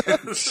 I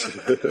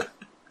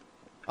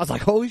was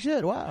like, holy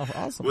shit, wow,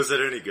 awesome. Was it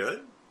any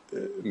good?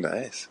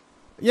 Nice.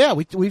 Yeah,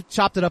 we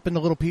chopped it up into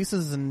little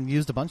pieces and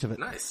used a bunch of it.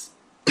 Nice.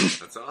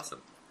 That's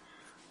awesome.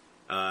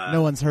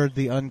 No one's heard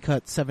the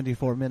uncut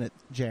 74-minute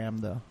jam,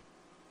 though.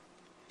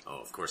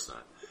 Oh, of course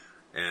not.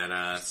 And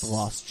The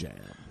Lost Jam.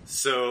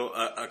 So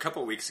a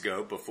couple weeks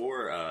ago,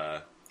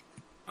 before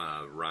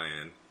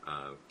Ryan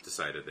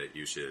decided that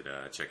you should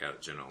check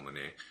out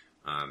Genolmane,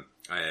 I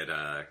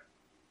had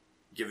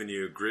given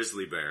you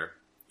Grizzly Bear,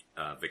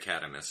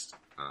 Vicatimist.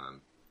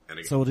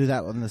 And So we'll do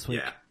that one this week.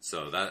 yeah,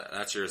 so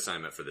that's your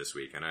assignment for this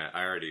week, and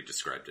I already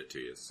described it to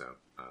you, so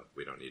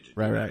we don't need to do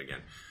Right, that right.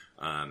 again.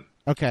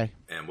 Okay.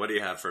 And what do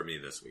you have for me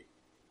this week?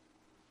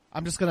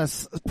 I'm just going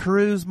to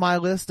peruse my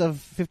list of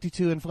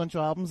 52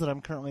 influential albums that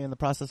I'm currently in the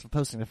process of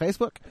posting to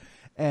Facebook,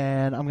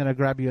 and I'm going to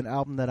grab you an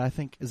album that I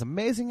think is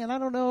amazing, and I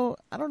don't know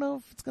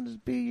if it's going to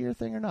be your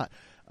thing or not.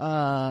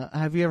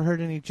 Have you ever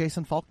heard any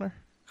Jason Faulkner?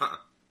 Huh.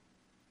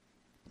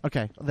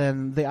 Okay,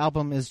 then the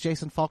album is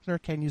Jason Faulkner,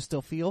 Can You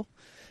Still Feel?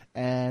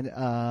 And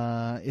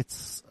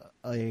it's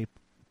a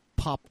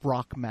pop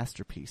rock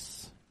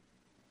masterpiece.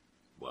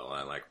 Well,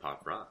 I like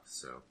pop rock,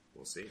 so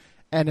we'll see.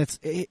 And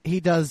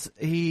he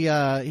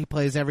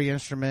plays every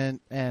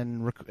instrument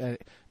and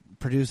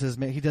produces.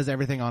 He does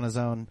everything on his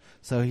own.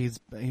 So he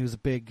was a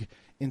big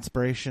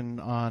inspiration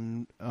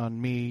on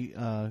me,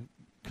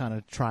 kind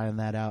of trying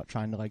that out,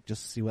 trying to like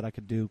just see what I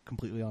could do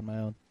completely on my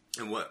own.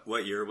 And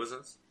what year was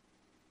this?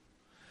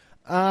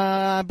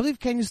 I believe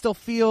Can You Still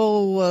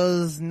Feel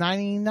was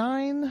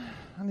 99.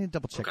 I need to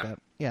double check Okay. that.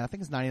 Yeah, I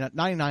think it's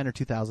 99 or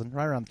 2000,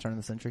 right around the turn of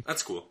the century.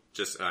 That's cool.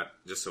 Just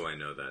so I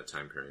know that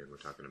time period we're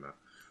talking about.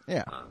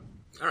 Yeah.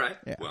 All right.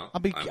 Yeah. Well, I'll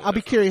be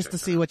definitely curious check to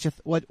that see out.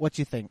 what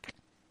you think.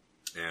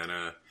 And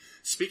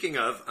speaking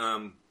of,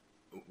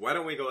 why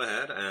don't we go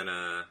ahead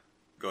and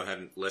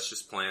let's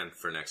just plan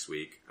for next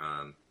week.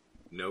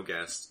 No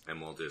guest,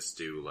 and we'll just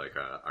do like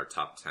our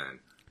top 10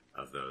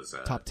 of those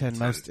Top 10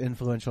 most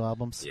influential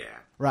albums. Yeah.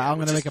 Right. Yeah, I'm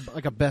going to which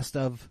make a best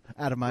of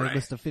out of my Right,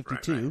 list of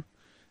 52. right.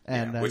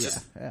 And which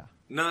is yeah.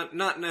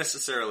 not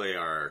necessarily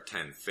our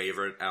 10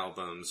 favorite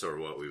albums or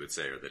what we would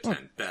say are the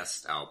 10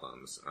 best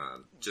albums.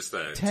 Just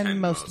the 10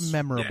 most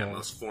memorable. yeah,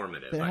 most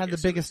formative. That I had the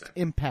guess you would biggest say.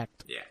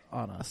 impact Yeah.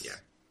 on us. Yeah,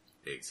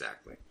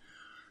 exactly.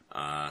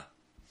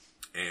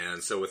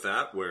 And so with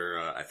that,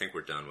 I think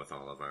we're done with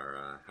all of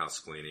our house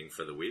cleaning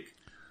for the week.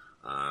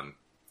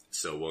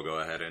 So we'll go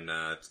ahead and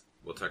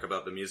we'll talk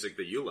about the music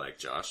that you like,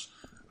 Josh.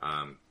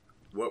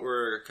 What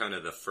were kind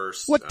of the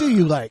first? What do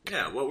you like?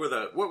 Yeah, what were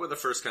the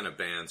first kind of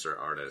bands or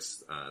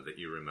artists that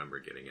you remember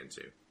getting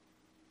into?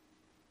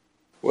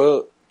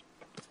 Well,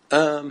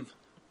 let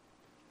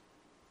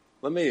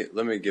me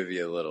give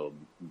you a little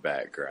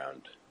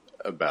background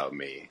about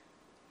me,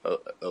 a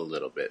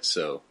little bit.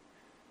 So,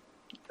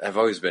 I've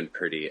always been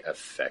pretty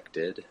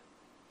affected,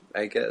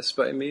 I guess,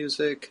 by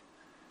music.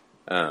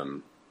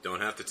 Don't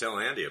have to tell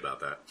Andy about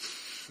that.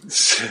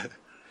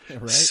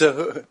 Right?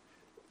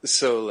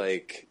 So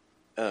like,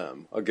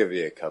 I'll give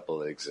you a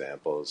couple of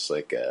examples.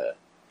 Like,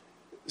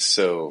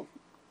 so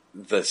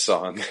the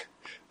song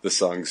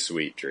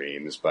 "Sweet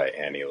Dreams" by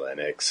Annie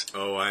Lennox.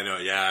 Oh, I know.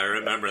 Yeah, I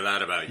remember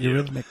that about you.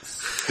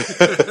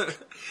 Eurythmics.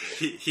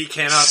 He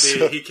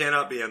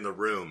cannot be in the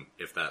room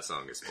if that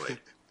song is played.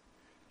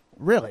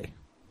 Really?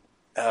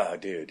 Oh,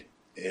 dude,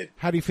 it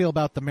How do you feel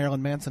about the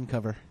Marilyn Manson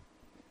cover?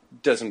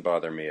 doesn't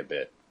bother me a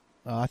bit.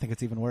 Oh, I think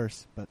it's even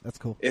worse, but that's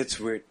cool. It's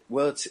weird.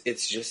 Well,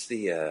 it's just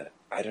the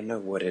I don't know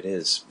what it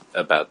is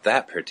about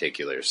that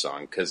particular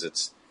song, because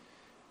it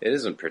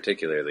isn't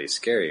particularly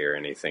scary or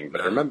anything. But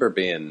I remember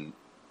being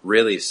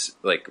really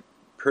like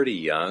pretty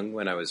young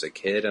when I was a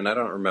kid, and I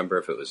don't remember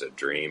if it was a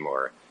dream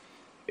or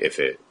if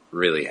it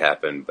really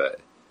happened. But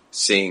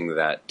seeing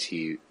that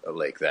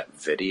that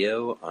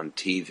video on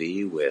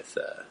TV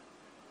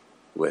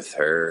with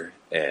her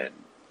and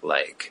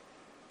like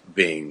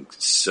being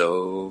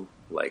so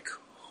like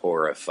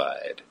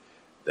horrified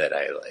that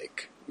I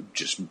like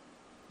just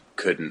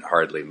couldn't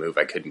hardly move.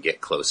 I couldn't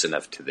get close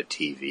enough to the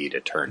TV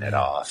to turn it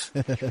off.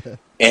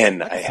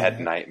 And I had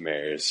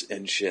nightmares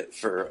and shit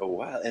for a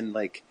while. And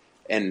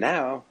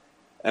now,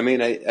 I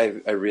mean,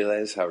 I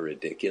realize how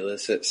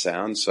ridiculous it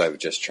sounds. So I've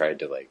just tried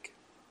to like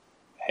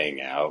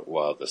hang out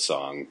while the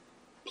song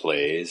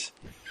plays.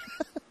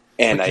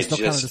 And But I you're still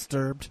kind of just,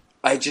 disturbed.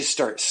 I just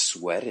start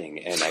sweating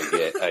and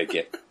I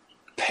get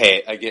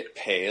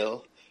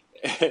pale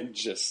and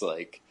just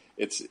like,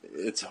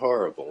 it's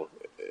horrible.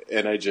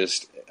 And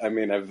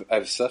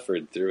I've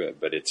suffered through it,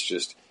 but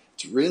it's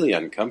really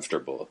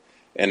uncomfortable.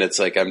 And it's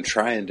like, I'm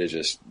trying to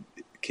just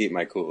keep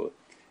my cool.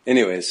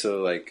 Anyway,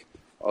 so like,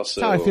 also.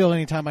 That's how I feel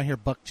anytime I hear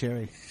Buck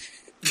Cherry.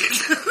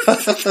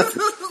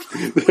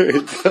 There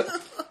you go.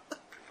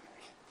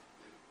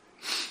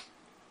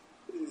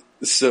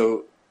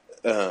 So,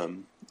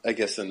 I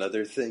guess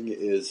another thing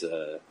is,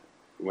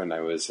 when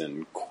I was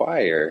in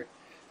choir,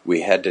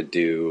 we had to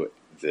do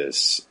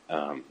this,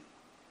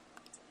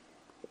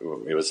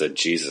 it was a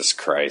Jesus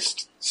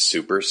Christ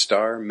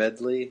Superstar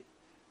medley,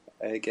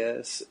 I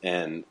guess.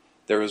 And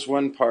there was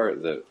one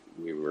part that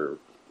we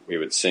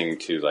would sing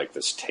to like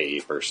this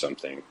tape or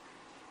something.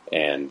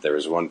 And there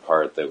was one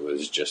part that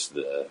was just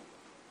I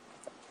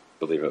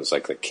believe it was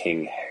like the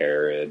King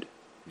Herod.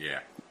 Yeah.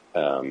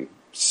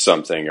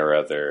 Something or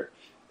other.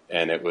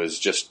 and it was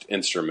just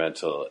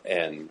instrumental.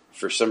 And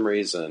for some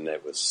reason,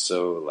 it was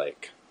so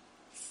like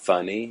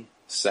funny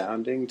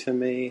sounding to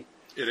me.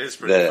 It is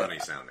pretty funny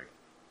sounding.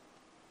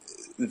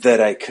 That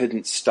I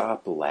couldn't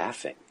stop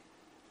laughing.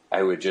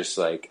 I would just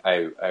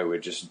I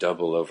would just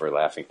double over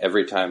laughing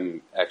every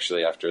time.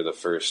 Actually, after the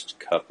first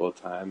couple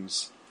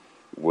times,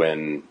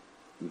 when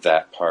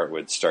that part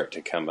would start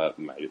to come up,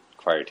 my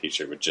choir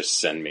teacher would just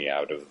send me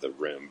out of the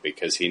room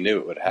because he knew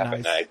it would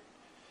happen. Nice.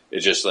 I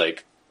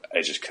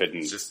just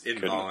couldn't, just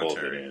couldn't hold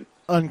it in.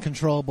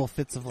 Uncontrollable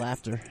fits of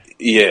laughter.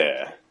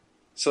 Yeah.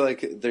 So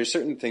like, there's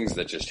certain things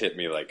that just hit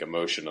me like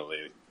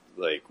emotionally,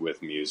 like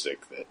with music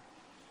that,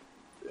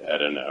 I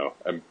don't know,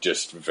 I'm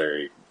just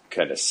very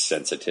kind of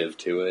sensitive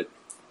to it.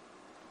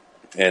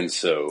 And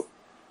so,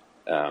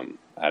 I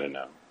don't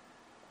know,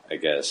 I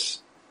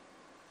guess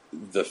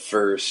the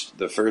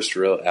first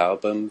real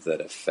album that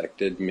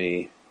affected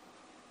me,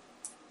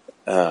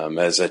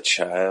 as a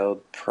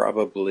child,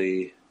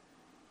 probably,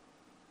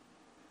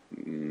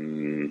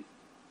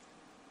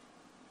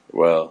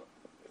 well,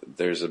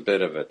 there's a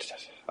bit of a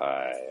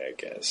tie, I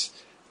guess.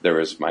 There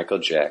was Michael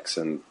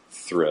Jackson,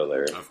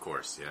 Thriller. Of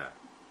course, yeah.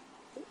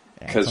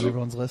 It's on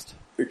everyone's list.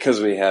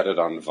 Because we had it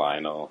on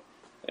vinyl,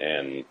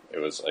 and it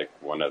was like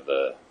one of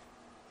the,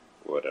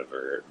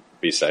 whatever,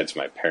 besides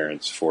my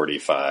parents'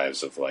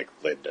 45s of like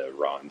Linda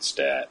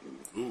Ronstadt and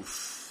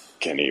Oof.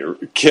 Kenny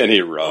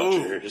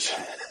Rogers.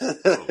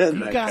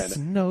 You got to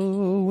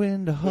know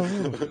when to hold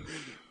 'em.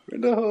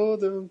 When to hold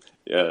them.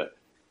 Yeah.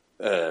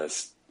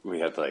 We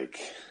had like,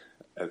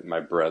 my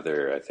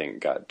brother, I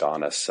think, got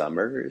Donna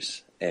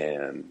Summers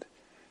and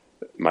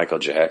Michael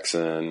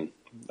Jackson.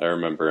 I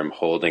remember him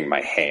holding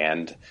my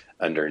hand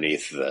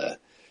underneath the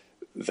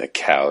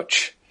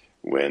couch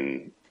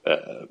when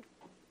the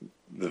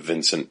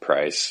Vincent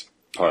Price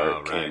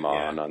part came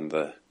on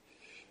the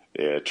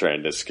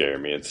trying to scare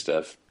me and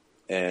stuff.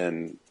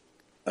 And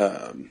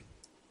I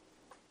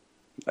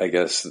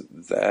guess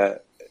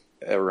that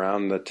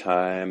around the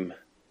time,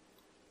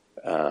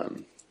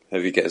 have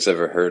you guys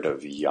ever heard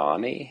of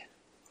Yanni?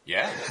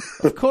 Yeah,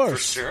 Of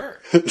course. for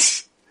sure.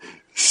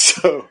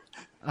 So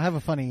I have a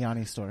funny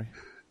Yanni story.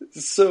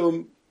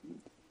 So,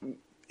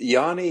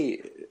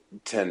 Yanni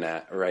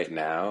right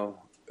now,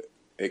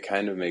 it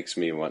kind of makes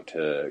me want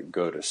to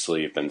go to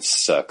sleep and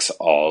sucks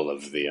all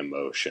of the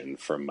emotion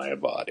from my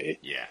body.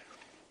 Yeah.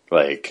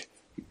 Like,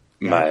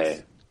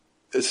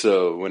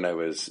 so when I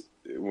was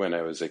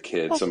a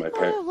kid, so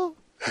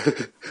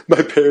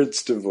my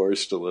parents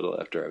divorced a little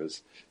after I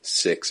was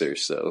 6 or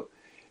so,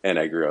 and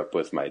I grew up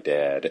with my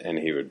dad, and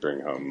he would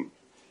bring home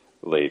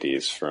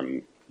ladies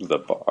from the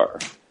bar.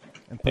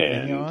 And put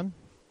Yanni on?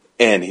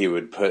 And he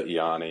would put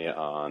Yanni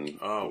on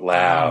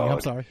loud.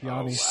 I'm sorry,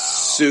 Yanni.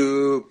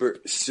 Super,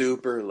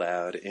 super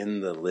loud in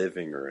the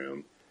living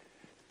room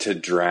to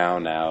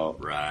drown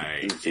out.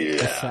 Right. Yeah.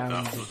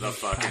 The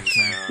fucking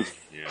sound.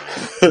 Yeah.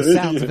 The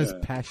sounds of his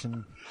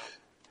passion.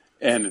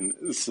 And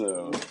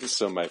so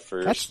my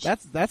first.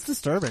 That's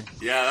disturbing.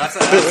 Yeah,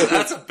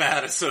 that's a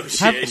bad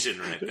association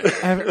right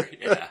there.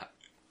 Yeah.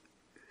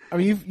 I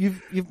mean,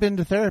 you've been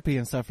to therapy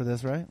and stuff for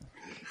this, right?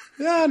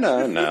 No.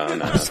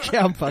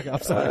 Yeah, I'm fucking.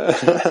 I'm sorry.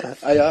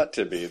 I ought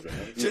to be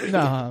though.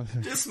 No,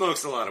 Just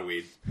smokes a lot of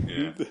weed.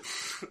 Yeah.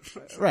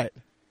 right.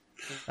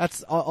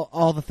 That's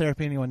all the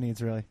therapy anyone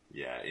needs, really.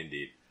 Yeah,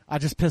 indeed. I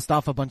just pissed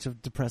off a bunch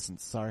of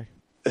depressants. Sorry.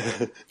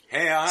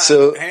 Hey,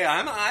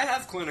 I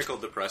have clinical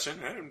depression.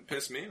 That didn't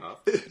piss me off.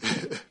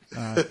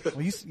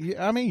 Well,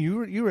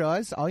 you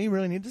realize all you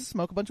really need is to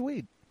smoke a bunch of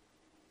weed,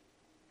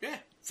 Yeah,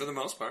 for the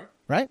most part.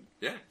 right?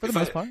 Yeah, For the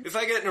most part. If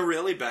I get in a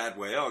really bad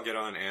way, I'll get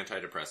on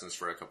antidepressants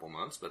for a couple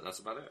months, but that's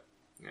about it.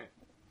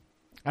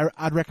 Yeah.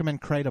 I'd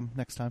recommend Kratom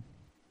next time.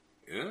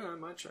 Yeah, I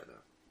might try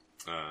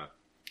that.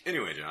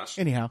 Anyway, Josh.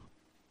 Anyhow,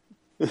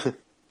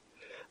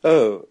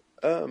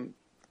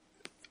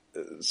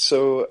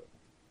 So,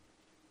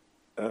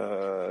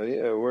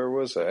 where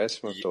was I? I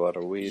smoked a lot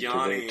of weed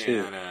Yanni today too.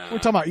 and we're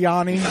talking about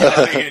Yanni.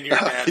 Yanni and your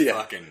dad Yeah.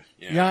 fucking.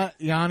 Yeah.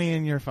 Yanni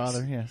and your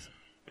father. Yes.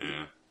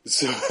 Yeah.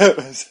 So,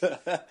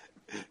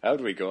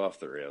 how'd we go off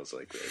the rails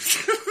like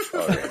this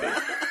already?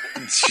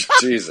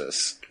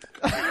 Jesus.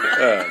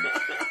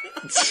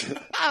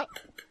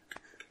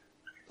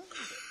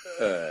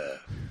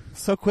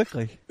 So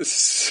quickly.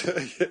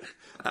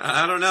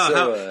 I don't know.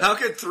 So, how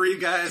could three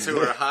guys who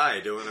are high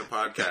doing a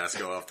podcast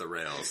go off the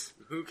rails?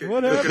 Who can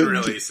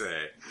really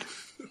say?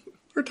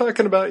 We're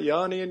talking about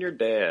Yanni and your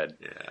dad.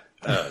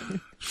 Yeah.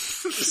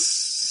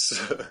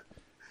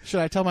 Should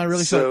I tell my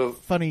really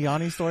funny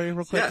Yanni story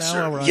real quick Yeah, now?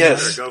 sure. while we're on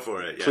Yes. Sure, go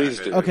for it. Yeah, Please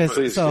do. Okay,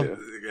 Please so- do.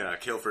 Yeah,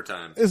 kill for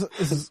time. This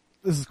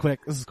is quick.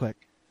 This is quick.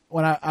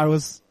 When I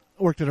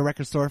worked at a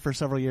record store for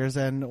several years,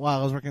 and while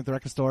I was working at the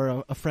record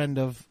store, a friend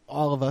of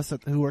all of us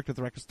who worked at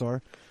the record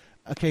store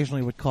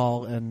occasionally would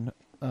call and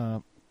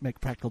make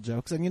practical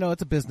jokes. And,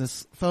 it's a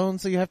business phone,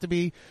 so you have to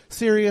be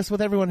serious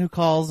with everyone who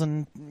calls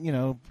and,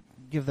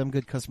 give them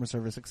good customer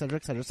service, et cetera,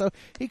 et cetera. So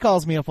he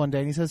calls me up one day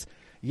and he says,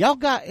 "Y'all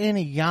got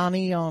any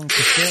Yanni on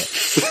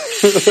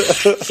cassette?"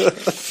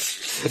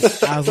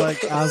 I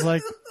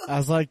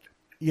was like,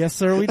 Yes,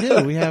 sir, we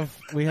do. We have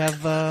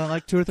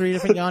like 2 or 3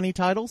 different Yanni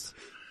titles.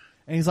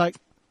 And he's like,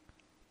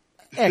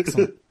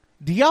 excellent.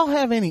 Do y'all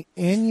have any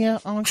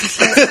Enya on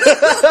cassette?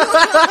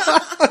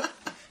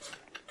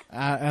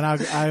 And I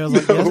was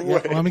like,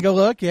 yes, let me go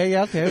look.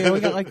 Yeah, okay. Yeah, we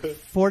got like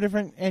 4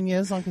 different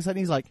Enyas on cassette. And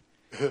he's like,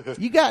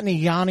 you got any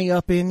Yanni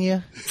up in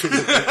you?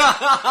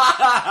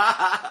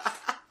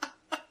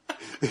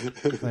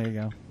 There you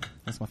go.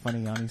 That's my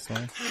funny Yanni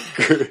story.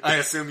 I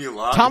assume you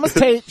lost. Thomas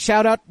Tate,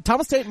 shout out.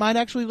 Thomas Tate might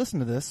actually listen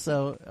to this,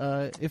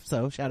 so if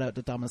so, shout out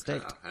to Thomas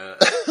Tate.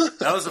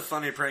 That was a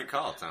funny prank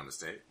call, Thomas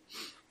Tate.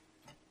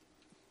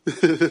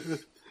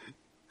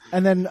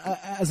 And then,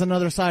 as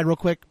another side, real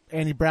quick,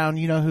 Andy Brown,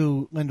 you know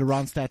who Linda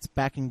Ronstadt's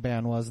backing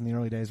band was in the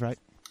early days, right?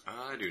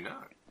 I do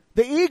not.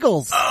 The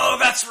Eagles! Oh,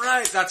 that's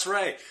right.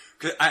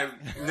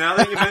 Now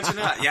that you mention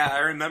that, yeah, I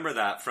remember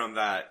that from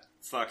that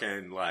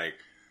fucking,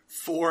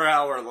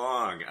 4-hour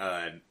long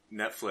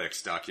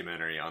Netflix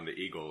documentary on the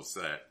Eagles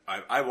that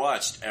I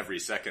watched every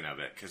second of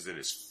it because it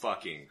is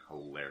fucking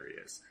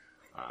hilarious.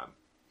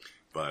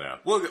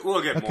 But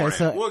we'll get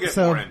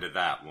more into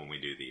that when we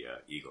do the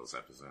Eagles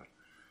episode.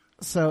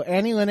 So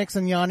Annie Lennox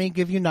and Yanni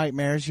give you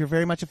nightmares. You're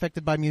very much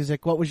affected by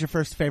music. What was your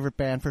first favorite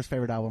band, first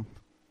favorite album?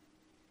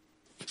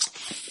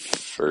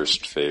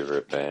 First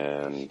favorite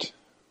band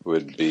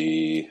would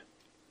be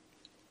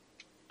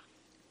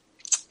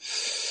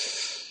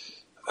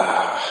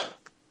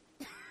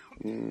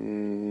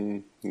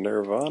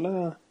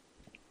Nirvana?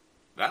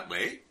 That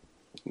late?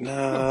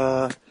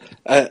 Nah.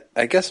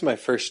 I guess my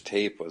first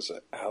tape was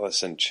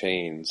Alice in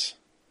Chains.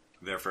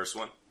 Their first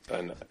one?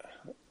 And,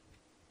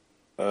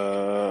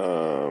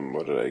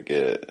 what did I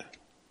get?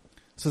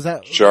 So is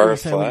that Jar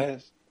of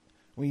Flies?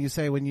 Would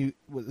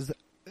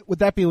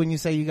that be when you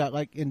say you got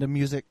into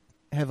music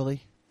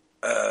heavily?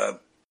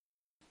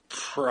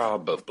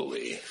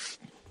 Probably.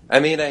 I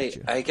mean,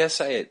 I guess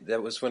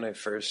that was when I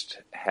first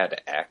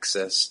had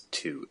access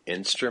to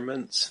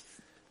instruments.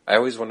 I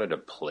always wanted to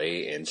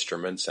play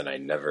instruments, and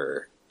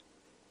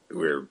we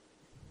were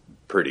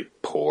pretty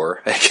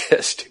poor, I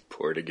guess, too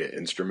poor to get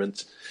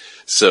instruments.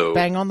 So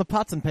bang on the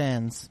pots and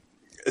pans.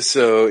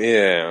 So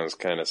yeah, it was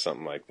kind of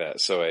something like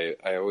that. So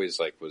I always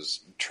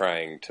was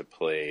trying to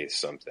play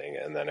something,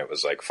 and then it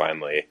was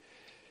finally,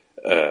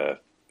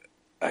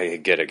 I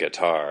get a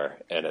guitar,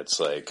 and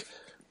it's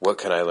what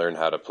can I learn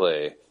how to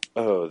play?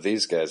 Oh,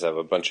 these guys have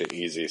a bunch of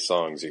easy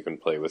songs you can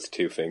play with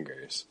 2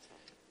 fingers.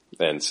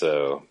 And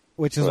so...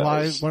 Which is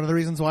one of the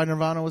reasons why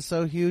Nirvana was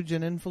so huge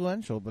and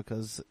influential,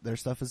 because their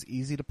stuff is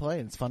easy to play,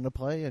 and it's fun to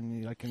play,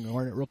 and I can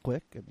learn it real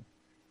quick.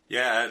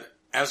 Yeah,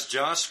 as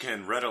Josh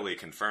can readily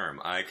confirm,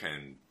 I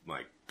can,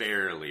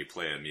 barely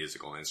play a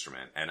musical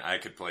instrument, and I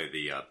could play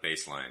the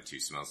bass line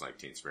to Smells Like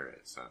Teen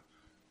Spirit, so...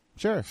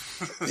 Sure.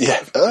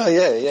 Yeah. Oh,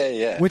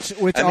 yeah. Which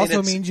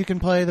also means you can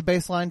play the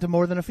bass line to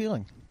More Than a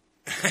Feeling.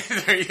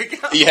 There you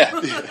go. Yeah.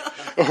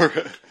 Or,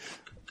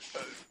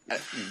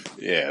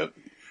 yeah.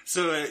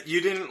 So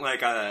you didn't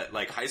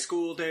high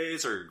school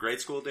days or grade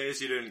school days?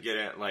 You didn't get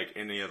at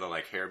any of the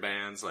hair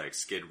bands like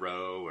Skid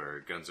Row or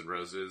Guns N'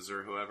 Roses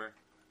or whoever?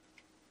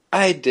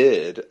 I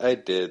did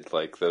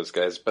like those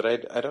guys, but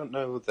I don't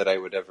know that I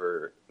would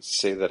ever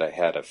say that I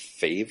had a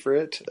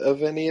favorite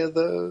of any of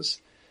those.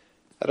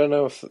 I don't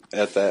know if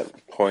at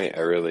that point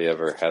I really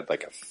ever had a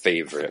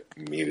favorite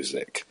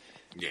music.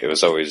 Yeah. It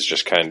was always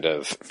just kind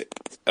of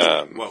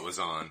what was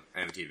on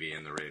MTV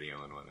and the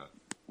radio and whatnot.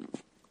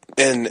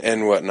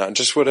 And whatnot.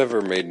 Just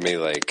whatever made me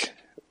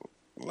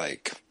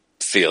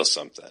feel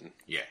something.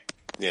 Yeah.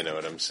 You know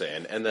what I'm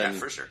saying? And then yeah,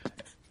 for sure.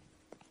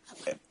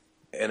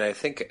 And I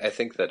think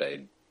that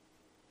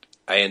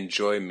I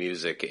enjoy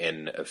music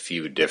in a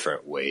few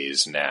different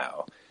ways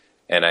now.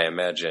 And I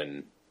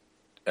imagine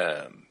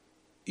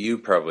you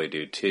probably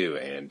do too,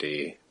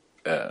 Andy.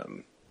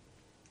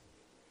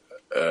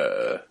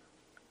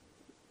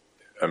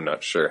 I'm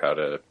not sure how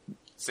to...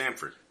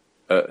 Samford.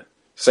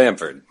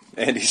 Samford.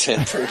 Andy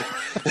Samford.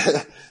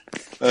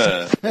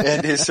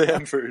 Andy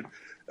Samford.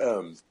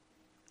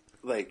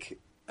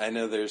 I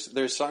know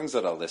there's songs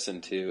that I'll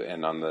listen to,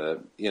 and on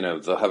the,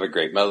 they'll have a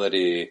great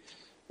melody,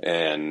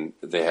 and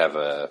they have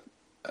a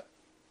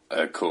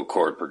cool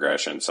chord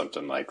progression,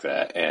 something like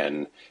that,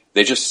 and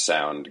they just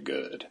sound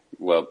good,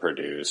 well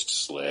produced,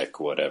 slick,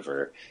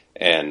 whatever,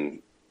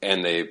 and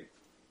they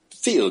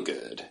feel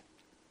good.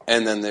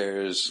 And then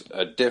there's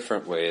a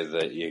different way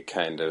that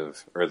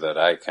that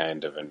I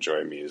kind of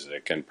enjoy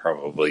music, and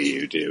probably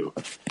you do,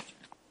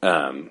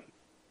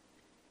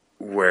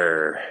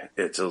 where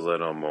it's a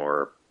little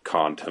more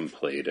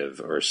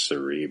contemplative or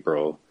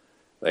cerebral.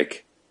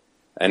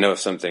 I know if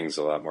something's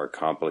a lot more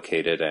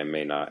complicated, I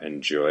may not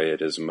enjoy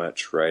it as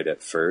much right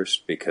at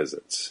first, because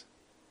it's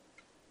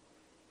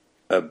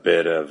a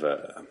bit of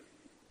a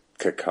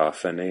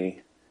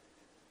cacophony.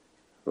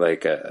 I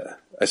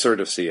sort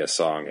of see a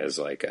song as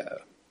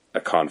a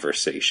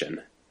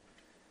conversation,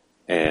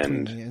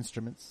 and between the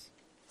instruments.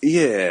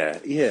 Yeah,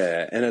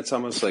 and it's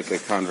almost like a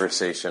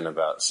conversation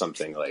about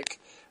something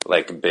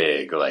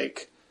big,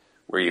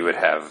 where you would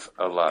have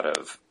a lot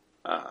of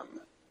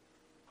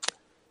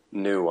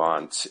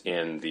nuance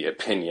in the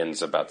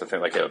opinions about the thing,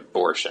 like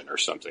abortion or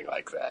something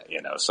like that,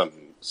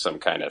 some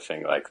kind of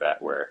thing like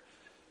that, where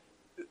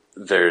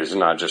there's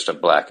not just a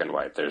black and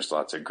white, there's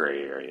lots of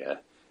gray area.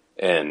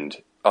 And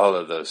all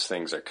of those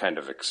things are kind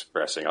of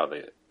expressing, all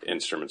the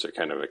instruments are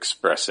kind of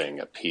expressing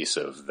a piece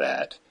of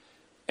that.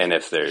 And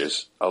if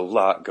there's a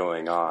lot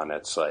going on,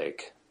 it's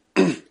like,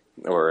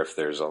 or if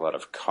there's a lot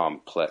of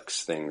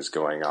complex things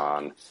going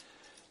on,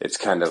 it's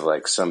kind of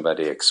like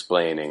somebody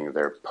explaining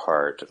their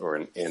part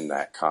or in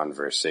that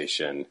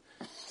conversation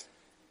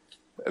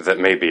that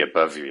may be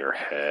above your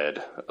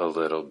head a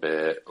little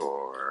bit,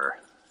 or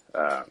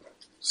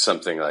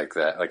something like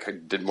that, like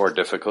more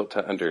difficult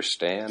to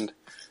understand,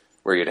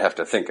 where you'd have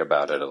to think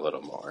about it a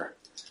little more,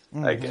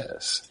 I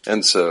guess.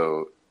 And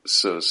so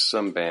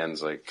some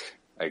bands, like,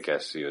 I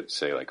guess you would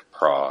say like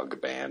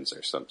prog bands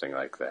or something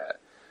like that,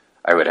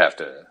 I would have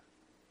to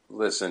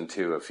listen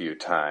to a few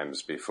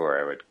times before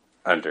I would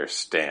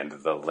understand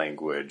the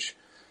language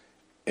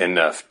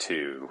enough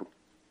to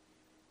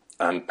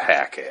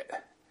unpack it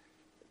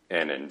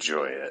and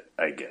enjoy it,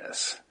 I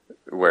guess.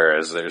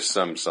 Whereas there's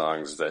some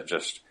songs that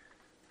just,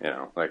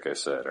 like I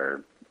said,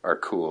 are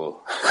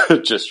cool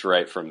just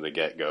right from the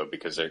get-go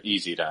because they're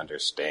easy to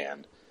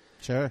understand.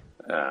 Sure.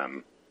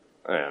 And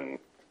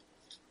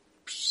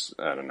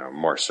I don't know,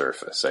 more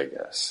surface, I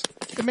guess.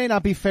 It may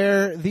not be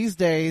fair these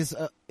days,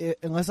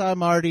 unless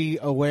I'm already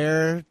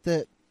aware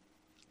that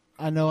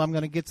I know I'm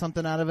going to get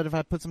something out of it if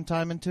I put some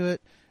time into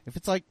it. If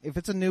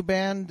it's a new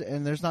band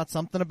and there's not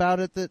something about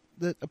it that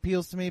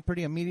appeals to me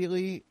pretty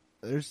immediately,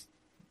 there's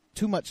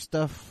too much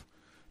stuff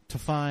to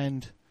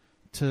find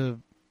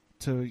to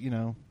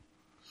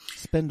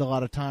spend a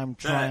lot of time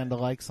trying to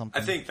like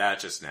something. I think that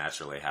just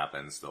naturally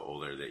happens the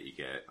older that you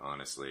get,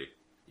 honestly.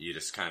 You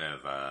just kind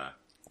of,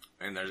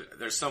 and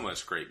there's so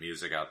much great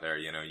music out there,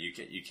 you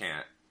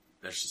can't,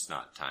 there's just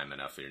not time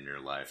enough in your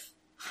life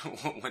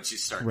once you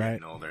start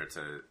getting older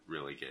to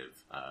really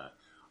give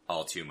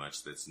all too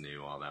much that's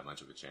new all that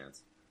much of a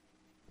chance.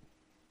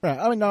 Right.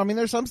 I mean,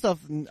 there's some stuff.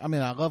 I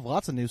mean, I love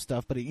lots of new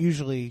stuff, but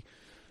usually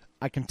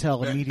I can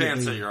tell immediately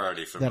bands that you're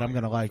already familiar that I'm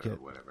going to like with it.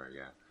 Or whatever,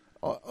 yeah.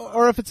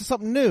 Or if it's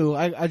something new,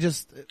 I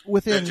just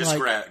within that just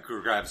like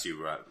grabs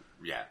you,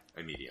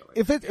 immediately.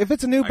 If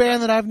it's a new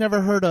band that I've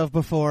never heard of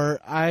before,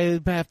 I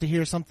have to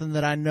hear something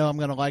that I know I'm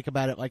going to like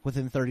about it, like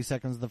within 30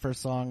 seconds of the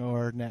first song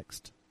or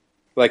next.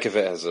 Like if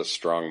it has a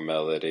strong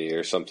melody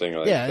or something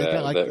like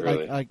that.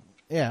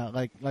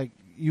 Like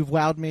you've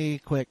wowed me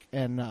quick,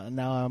 and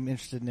now I'm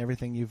interested in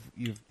everything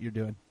you're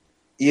doing.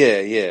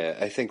 Yeah.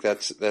 I think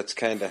that's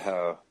kind of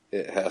how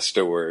it has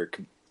to work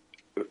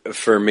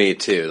for me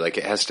too. Like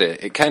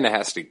it kind of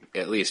has to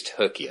at least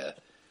hook you.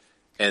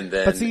 And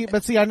then,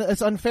 but see,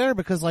 it's unfair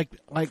because like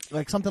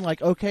something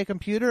like OK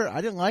Computer, I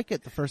didn't like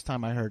it the first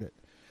time I heard it.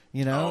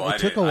 It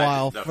took a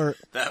while for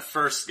that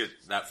first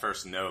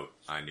note.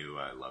 I knew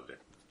I loved it.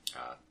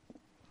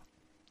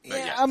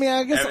 I mean,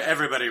 I guess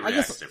everybody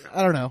reacts differently.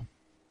 I don't know.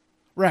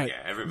 Right.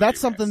 Yeah, that's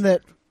something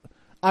that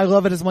I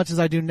love it as much as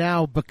I do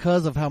now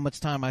because of how much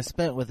time I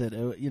spent with it.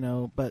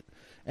 But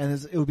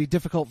it would be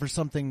difficult for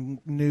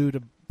something new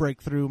to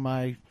break through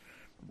my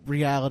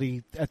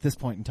reality at this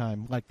point in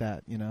time like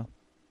that.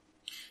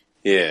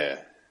 Yeah.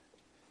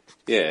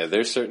 Yeah,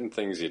 there's certain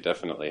things you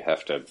definitely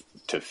have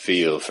to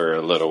feel for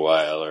a little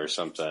while or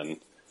something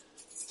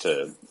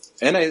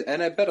and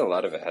I bet a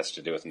lot of it has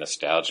to do with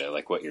nostalgia,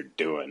 like what you're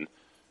doing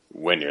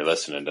when you're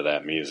listening to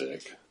that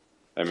music.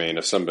 I mean,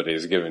 if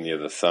somebody's giving you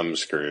the thumb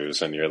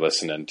screws and you're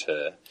listening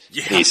to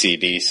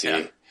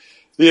AC/DC,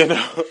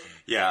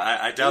 Yeah,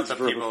 I doubt the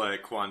people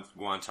at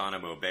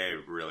Guantanamo Bay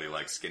really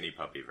like Skinny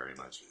Puppy very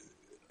much.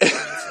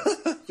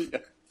 Yeah.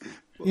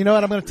 You know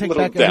what? I'm going to take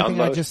back everything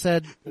I just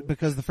said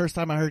because the first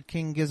time I heard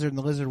King Gizzard and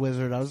the Lizard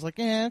Wizard, I was like,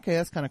 yeah, okay,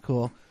 that's kind of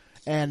cool.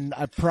 And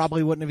I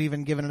probably wouldn't have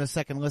even given it a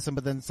second listen,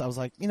 but then I was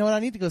like, you know what? I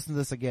need to go listen to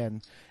this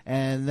again.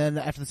 And then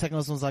after the second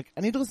listen, I was like,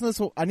 I need to listen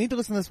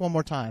to this one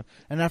more time.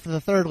 And after the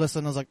third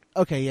listen, I was like,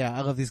 okay, yeah,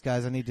 I love these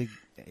guys. I need to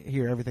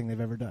hear everything they've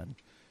ever done.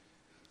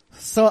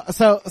 So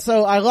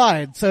I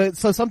lied. So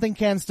something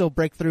can still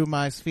break through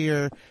my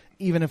sphere,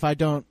 even if I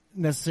don't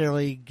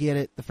necessarily get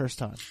it the first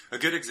time. A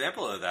good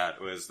example of that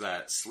was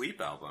that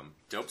Sleep album,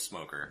 Dope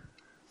Smoker.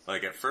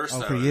 Like at first,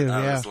 I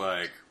was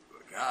like,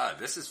 God,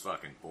 this is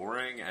fucking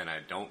boring, and I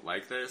don't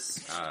like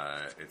this.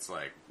 It's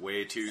like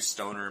way too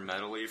stoner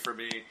metal-y for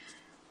me.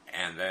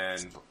 And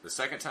then the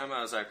second time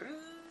I was like,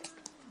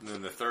 and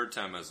then the third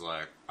time I was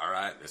like, all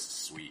right, this is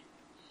sweet.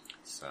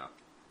 So,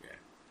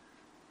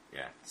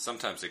 yeah.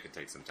 Sometimes it could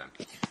take some time,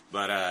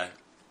 but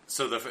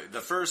so the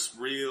first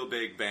real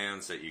big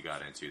bands that you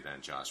got into then,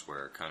 Josh,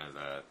 were kind of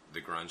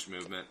the grunge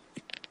movement.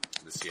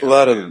 A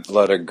lot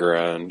of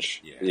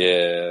grunge.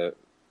 Yeah.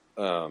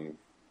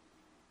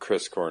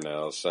 Chris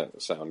Cornell,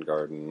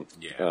 Soundgarden.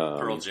 Yeah.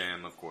 Pearl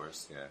Jam, of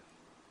course. Yeah.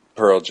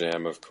 Pearl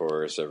Jam, of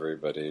course.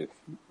 Everybody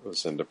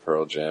was into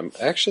Pearl Jam.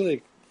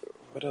 Actually,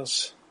 what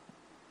else?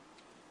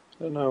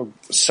 I don't know.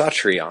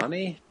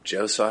 Satriani?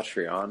 Joe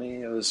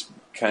Satriani. I was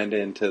kind of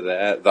into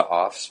that. The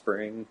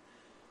Offspring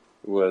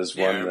was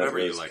one that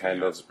was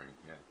kind of...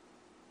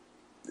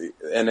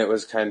 and it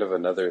was kind of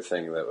another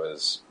thing that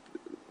was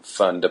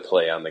fun to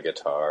play on the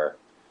guitar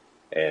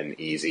and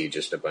easy,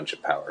 just a bunch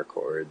of power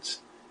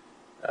chords.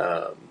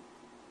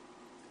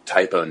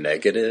 Typo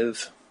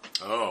Negative.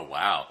 Oh,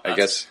 wow. I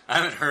guess I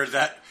haven't heard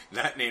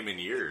that name in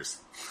years.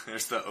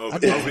 There's the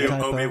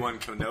Obi-Wan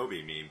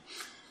Kenobi meme.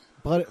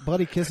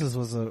 Bloody Kisses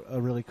was a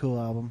really cool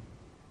album.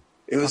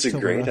 it was October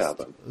a great Rust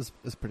album.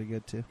 was pretty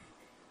good too.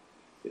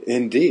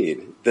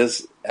 Indeed.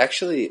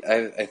 Actually,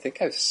 I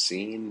think I've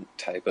seen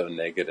Typo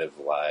Negative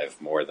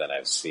live more than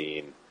I've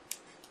seen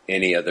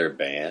any other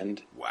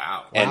band.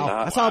 Wow. And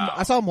Wow.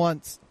 I saw him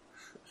once.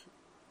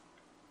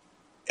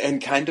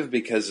 And kind of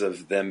because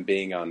of them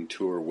being on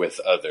tour with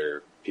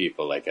other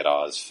people, like at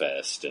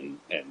Ozfest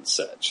and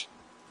such.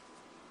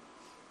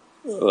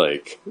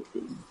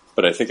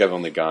 But I think I've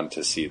only gone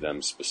to see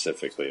them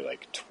specifically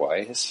like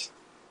twice.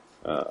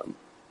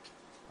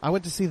 I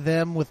went to see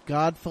them with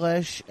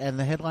Godflesh, and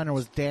the headliner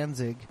was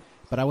Danzig,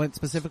 but I went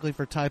specifically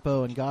for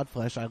Typo and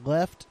Godflesh. I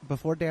left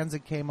before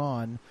Danzig came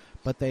on,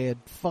 but they had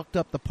fucked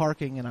up the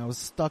parking, and I was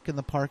stuck in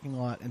the parking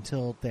lot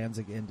until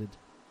Danzig ended.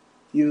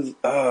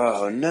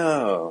 Oh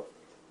no.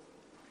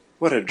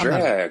 What a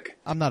drag.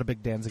 I'm not a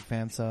big Danzig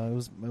fan, so it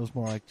was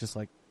more like just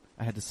like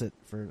I had to sit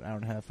for an hour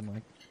and a half and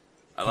like.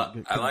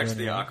 I liked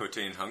the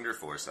Aquitaine Hunger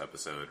Force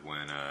episode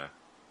when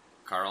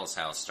Carl's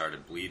house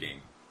started bleeding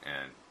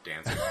and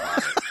Danzig bought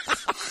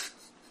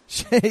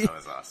it. That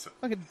was awesome.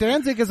 Okay,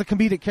 Danzig as a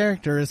comedic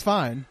character is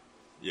fine.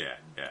 Yeah.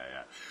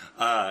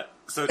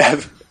 So,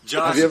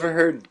 Josh, have you ever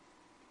heard?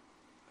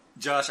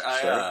 Josh, Sure.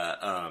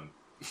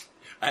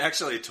 I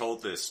actually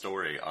told this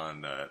story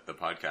on the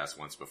podcast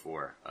once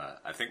before.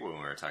 I think when we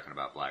were talking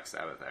about Black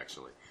Sabbath,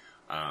 actually.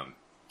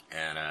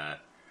 And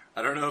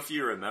I don't know if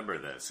you remember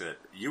this.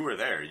 You were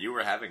there. You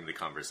were having the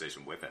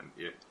conversation with him.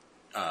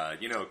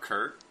 You know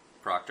Kurt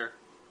Proctor?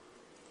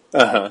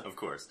 Uh-huh. Of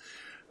course.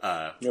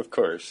 Of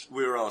course.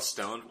 We were all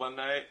stoned one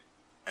night,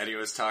 and he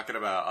was talking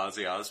about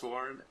Ozzy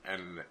Osbourne,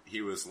 and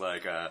he was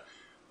like,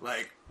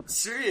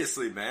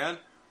 seriously, man,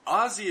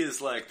 Ozzy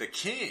is like the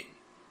king.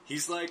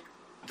 He's like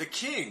the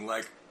king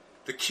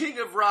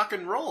of rock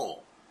and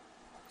roll.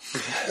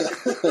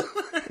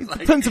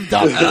 Like, Prince of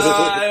Darkness.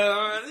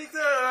 I think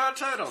that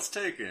title's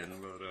taken,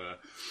 but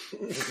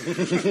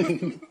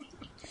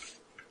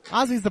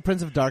Ozzy's the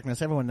Prince of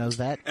Darkness. Everyone knows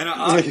that. And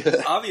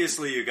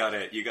obviously you got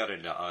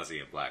into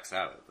Ozzy and Black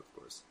Sabbath, of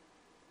course.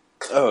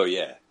 Oh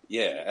yeah,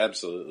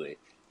 absolutely.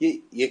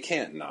 You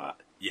can't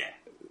not. Yeah.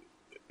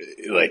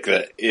 Like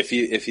if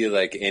you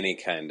like any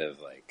kind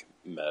of like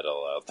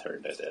metal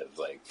alternative,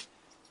 like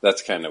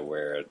that's kind of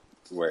where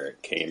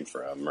it came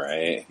from,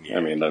 right? Yeah.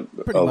 I mean, a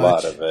much.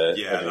 lot of it.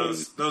 Yeah, I mean,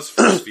 those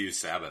first few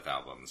Sabbath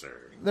albums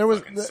are There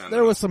fucking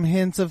was some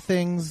hints of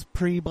things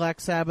pre Black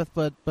Sabbath,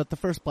 but the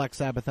first Black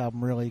Sabbath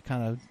album really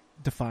kind of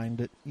defined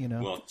it, you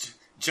know. Well,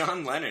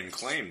 John Lennon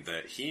claimed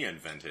that he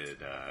invented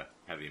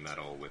heavy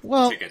metal with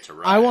Ticket to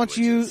Ride, I Want which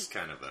You, is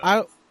kind of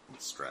a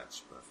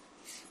stretch. But.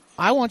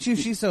 I Want You,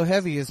 She's So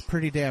Heavy is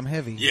pretty damn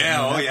heavy.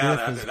 Yeah, you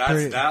know,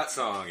 that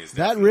song is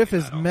that riff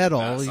is metal,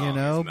 metal, you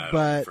know,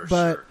 but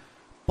sure.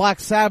 Black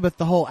Sabbath,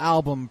 the whole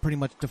album pretty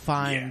much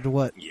defined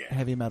what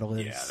heavy metal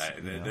is.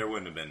 Yeah, there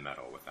wouldn't have been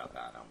metal without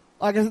that album.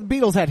 Like the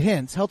Beatles had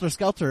hints. Helter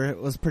Skelter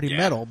was pretty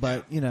metal,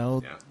 but you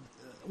know,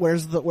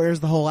 where's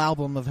the whole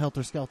album of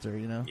Helter Skelter?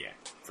 You know, yeah,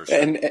 for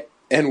sure.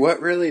 And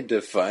what really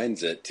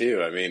defines it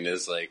too? I mean,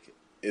 is like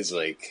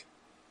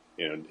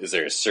you know, is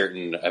there a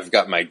certain? I've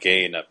got my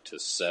gain up to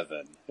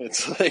 7.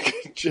 It's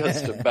like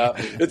just about.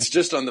 It's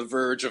just on the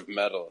verge of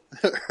metal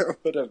or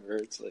whatever.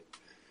 It's like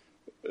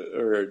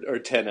or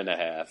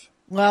 10.5.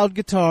 Loud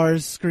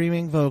guitars,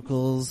 screaming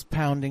vocals,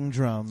 pounding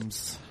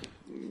drums.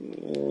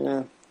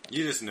 Yeah.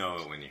 You just know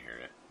it when you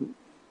hear it.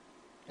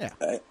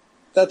 Yeah.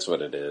 That's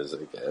what it is,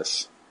 I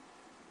guess.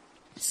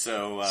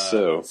 So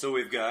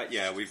we've got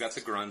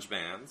the grunge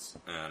bands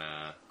and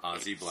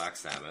Ozzy, Black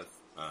Sabbath.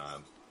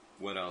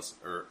 What else?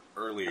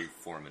 Early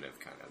formative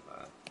kind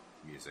of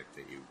music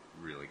that you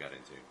really got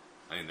into.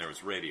 I mean, there was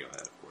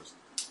Radiohead, of course.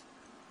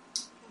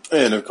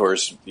 And of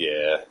course,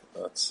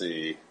 let's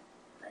see.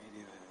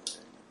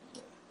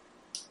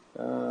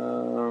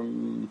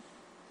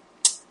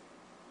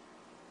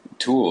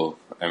 Tool.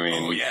 I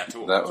mean,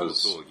 Tool. That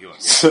was Tool.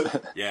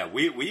 Yeah,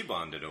 we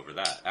bonded over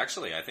that.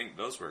 Actually, I think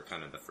those were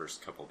kind of the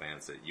first couple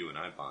bands that you and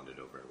I bonded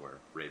over were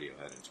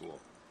Radiohead and Tool.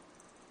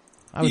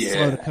 I was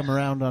slow to come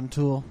around on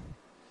Tool.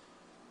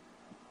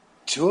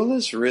 Tool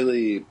is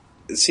really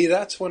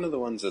that's one of the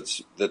ones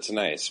that's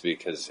nice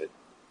because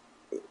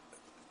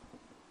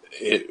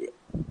it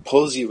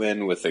pulls you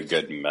in with a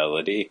good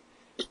melody.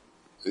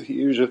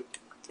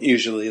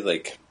 Usually,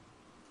 like,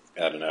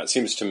 I don't know. It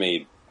seems to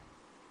me,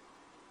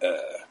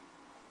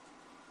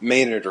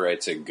 Maynard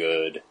writes a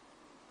good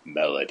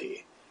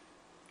melody,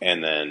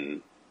 and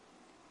then,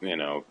 you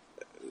know,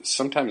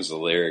 sometimes the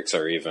lyrics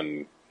are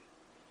even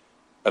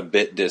a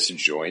bit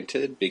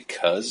disjointed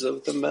because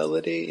of the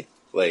melody.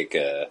 Like,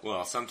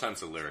 well,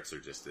 sometimes the lyrics are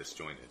just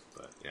disjointed,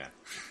 but yeah.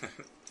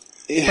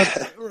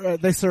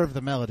 But they serve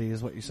the melody,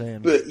 is what you're saying.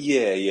 But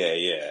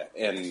yeah,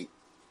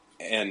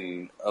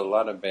 And a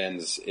lot of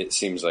bands, it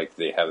seems like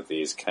they have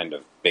these kind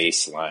of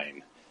bass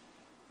line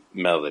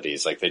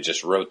melodies. Like they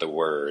just wrote the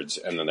words,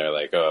 and then they're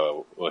like,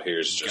 "Oh, well,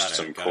 here's just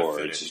some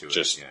chords."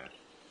 Just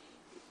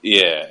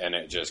yeah, and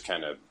it just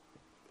kind of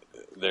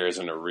there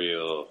isn't a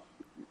real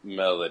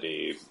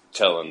melody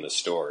telling the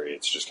story.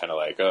 It's just kind of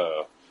like,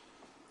 oh,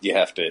 you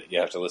have to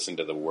listen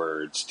to the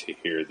words to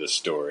hear the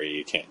story.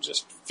 You can't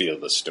just feel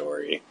the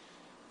story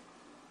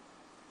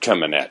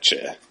coming at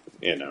you,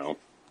 you know.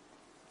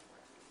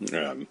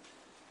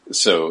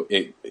 So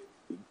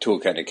Tool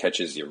kind of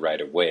catches you right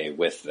away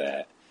with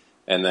that,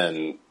 and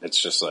then it's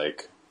just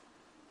like,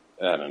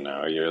 I don't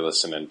know, you're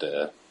listening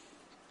to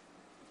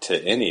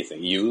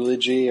anything,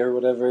 Eulogy or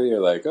whatever.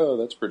 You're like, oh,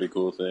 that's a pretty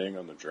cool thing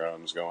on the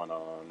drums going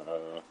on.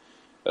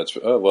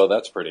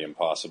 That's pretty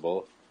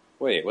impossible.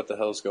 Wait, what the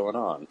hell's going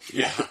on?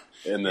 Yeah,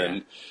 and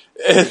then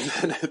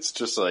it's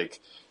just like,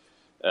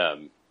 I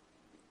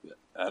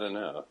don't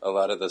know. A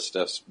lot of the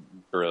stuff's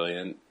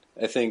brilliant.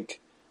 I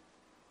think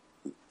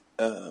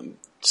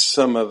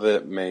some of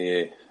it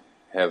may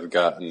have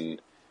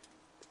gotten,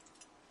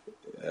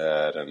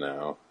 I don't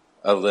know,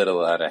 a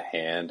little out of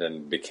hand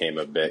and became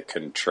a bit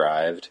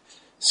contrived.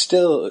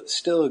 Still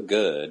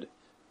good,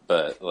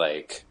 but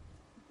like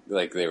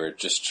they were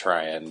just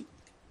trying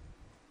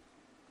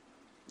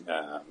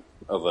a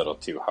little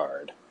too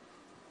hard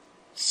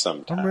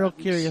sometimes. I'm real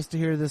curious to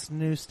hear this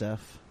new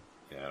stuff.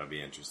 Yeah, it'll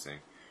be interesting.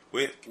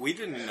 We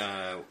didn't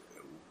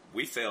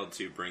we failed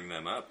to bring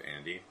them up,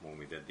 Andy, when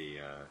we did the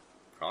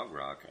prog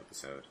rock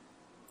episode.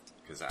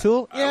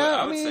 Tool?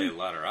 I would say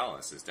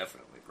Lateralis is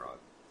definitely prog.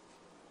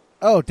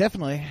 Oh,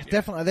 definitely.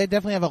 Definitely. They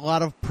definitely have a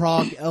lot of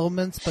prog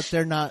elements, but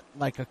they're not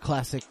like a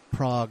classic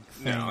prog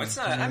thing. No, it's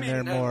not.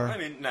 They're more...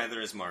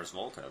 neither is Mars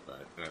Volta,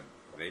 but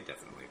they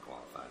definitely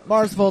qualify.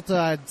 Mars Volta,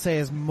 I'd say,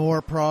 is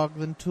more prog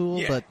than Tool,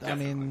 Yeah, but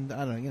definitely. I mean,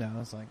 I don't know,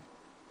 it's like...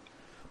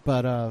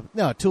 But,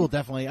 no, Tool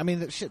definitely. I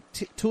mean,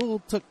 Tool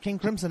took King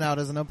Crimson out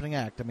as an opening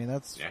act. I mean,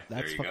 that's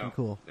fucking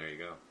cool. There you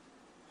go.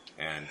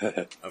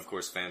 And, of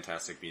course,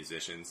 fantastic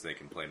musicians. They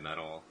can play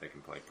metal. They can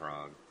play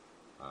prog.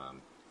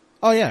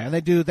 Oh yeah, and they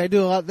do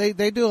a lot.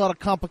 They do a lot of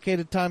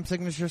complicated time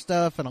signature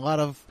stuff and a lot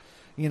of,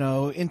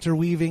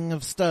 interweaving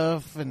of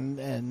stuff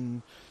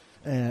and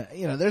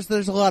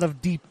there's a lot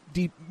of deep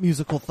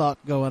musical thought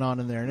going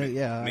on in there.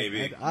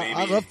 And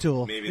I love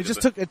Tool.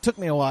 It took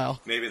me a while.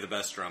 Maybe the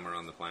best drummer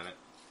on the planet.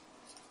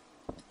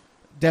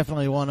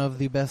 Definitely one of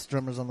the best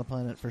drummers on the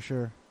planet for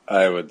sure.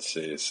 I would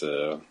say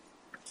so.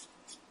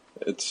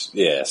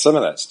 Some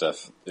of that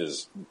stuff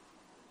is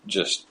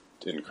just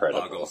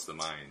incredible. Boggles the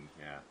mind,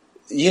 yeah.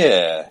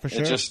 Yeah, for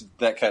sure. It's just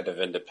that kind of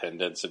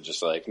independence of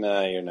just like,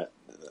 nah, you're not,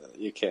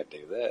 you can't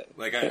do that.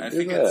 Like I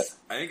think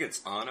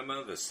it's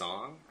Anima, the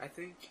song. I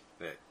think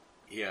that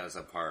he has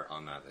a part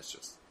on that that's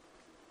just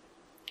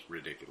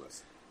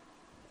ridiculous.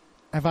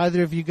 Have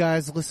either of you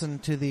guys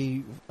listened to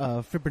the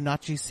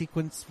Fibonacci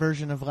sequence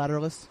version of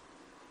Lateralis?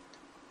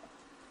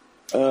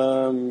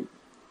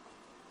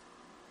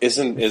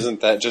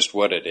 Isn't that just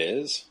what it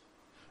is?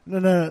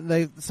 No.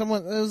 There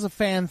was a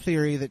fan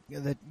theory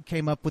that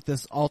came up with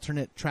this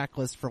alternate track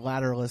list for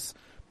Lateralis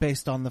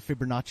based on the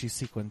Fibonacci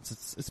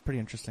sequence. It's pretty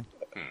interesting.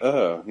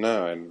 Oh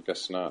no, I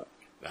guess not.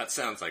 That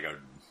sounds like a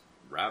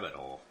rabbit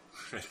hole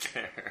right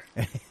there.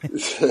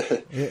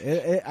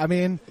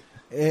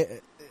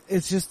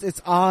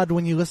 It's odd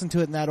when you listen to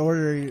it in that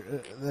order.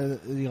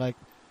 You're like,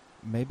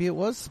 maybe it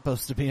was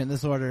supposed to be in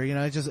this order.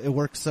 It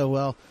works so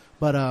well.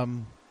 But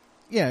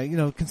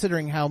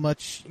considering how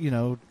much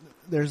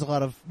there's a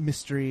lot of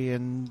mystery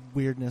and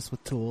weirdness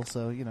with Tool,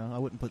 so I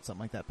wouldn't put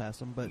something like that past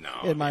them. But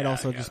it might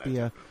also just be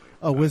a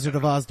Wizard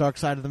of Oz, Dark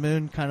Side of the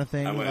Moon kind of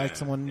thing. Like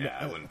someone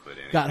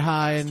got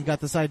high and got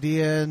this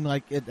idea, and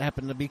like it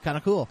happened to be kind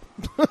of cool.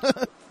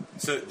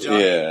 So,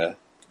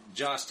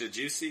 Josh, did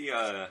you see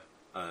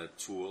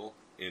Tool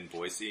in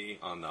Boise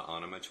on the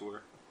Anima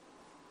tour?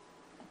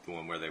 The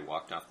one where they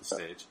walked off the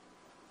stage?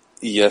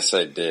 Yes,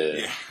 I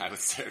did. Yeah, I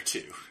was there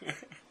too.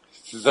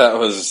 That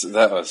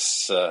was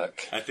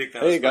suck. I think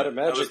that was got a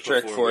magic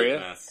trick for you.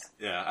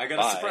 Yeah, I got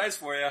a surprise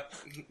for you.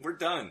 We're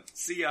done.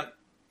 See ya.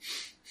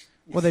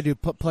 What they do?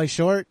 Play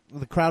short?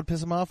 The crowd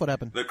piss them off? What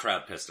happened? The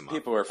crowd pissed them off.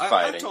 People were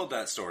fighting. I've told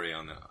that story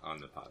on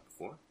the pod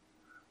before.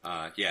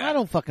 Yeah. I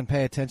don't fucking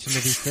pay attention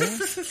to these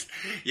things.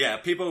 Yeah,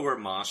 people were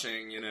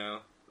moshing,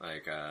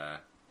 like.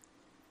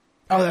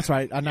 Oh, that's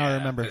right. I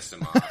remember. Pissed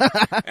them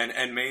off.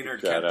 and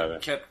Maynard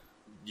kept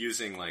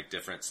using like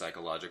different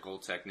psychological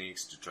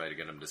techniques to try to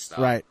get him to stop.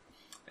 Right.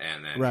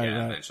 And then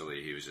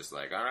eventually he was just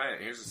like, "All right,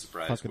 here's a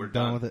surprise. Fucking We're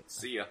done with it.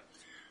 See ya."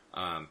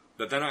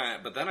 But then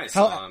I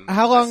saw him.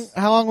 How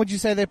long would you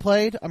say they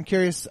played? I'm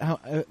curious. How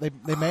they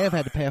may have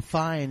had to pay a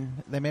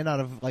fine. They may not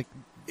have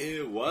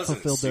it wasn't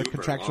fulfilled their super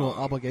contractual long.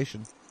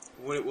 obligation.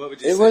 What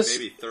would you say?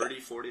 Maybe 30,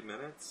 40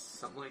 minutes,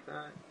 something like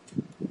that.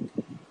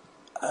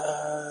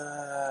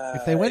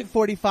 If they went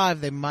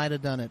 45, they might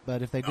have done it.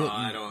 But if they didn't,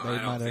 I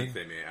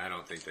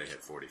don't think they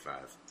hit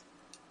 45.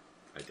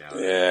 I doubt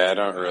it. Yeah, I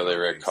don't really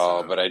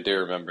recall, but I do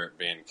remember it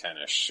being kind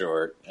of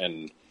short,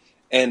 and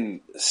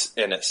And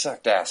it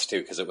sucked ass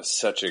too because it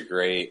was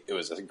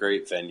a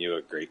great venue,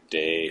 a great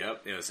day.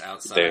 Yep, it was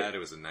outside. It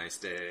was a nice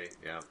day.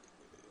 Yep.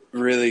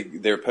 Really,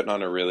 they were putting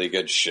on a really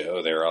good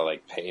show. They were all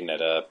like painting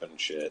it up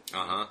and shit.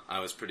 I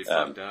was pretty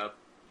fucked up.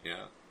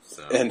 Yeah.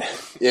 So. And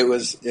it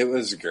was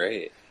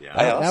great.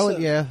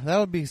 Yeah. That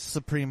would be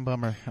supreme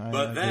bummer.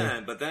 But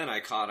then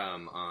I caught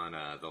him on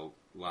the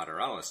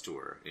Lateralis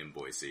tour in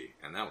Boise,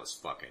 and that was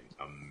fucking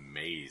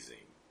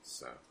amazing.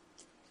 So.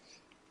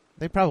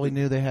 They probably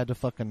knew they had to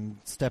fucking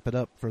step it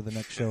up for the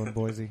next show in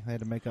Boise. They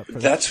had to make up for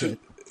that shit.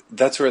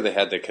 That's where they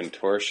had the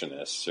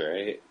contortionists,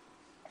 right?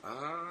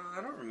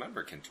 I don't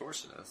remember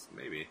contortionists.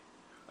 Maybe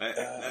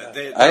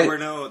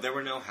there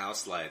were no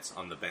house lights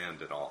on the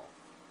band at all.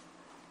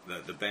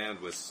 The band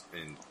was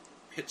in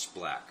pitch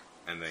black,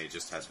 and they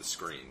just had the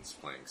screens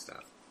playing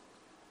stuff.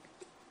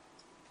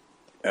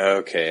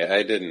 Okay,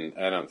 I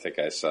don't think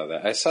I saw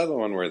that. I saw the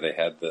one where they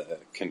had the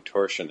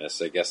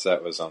contortionists. I guess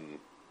that was on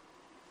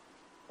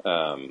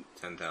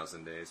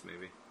 10,000 Days,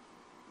 maybe.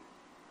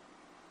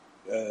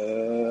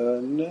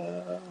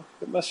 No,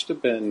 it must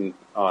have been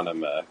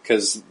Anima,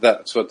 because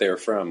that's what they were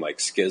from, like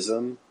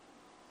Schism.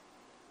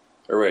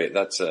 Or wait,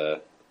 that's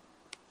a...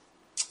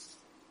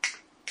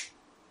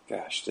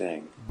 Gosh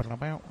dang.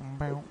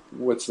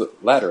 What's the...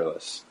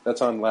 Lateralis.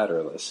 That's on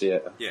Lateralis, yeah.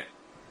 Yeah.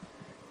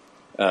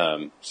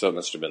 So it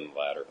must have been the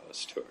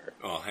Lateralis tour.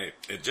 Oh, hey,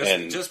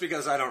 just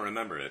because I don't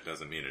remember it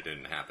doesn't mean it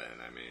didn't happen.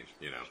 I mean,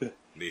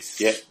 these...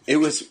 Yeah, it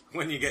was...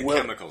 when you get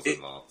chemicals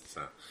involved,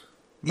 so...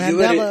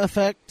 Mandela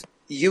effect...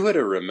 You would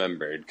have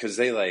remembered, because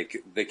they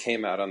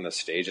came out on the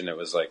stage and it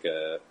was like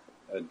a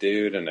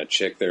dude and a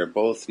chick. They were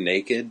both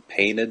naked,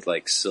 painted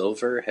like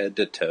silver, head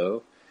to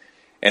toe.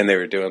 And they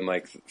were doing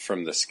like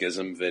from the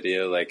Schism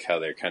video, like how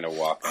they're kind of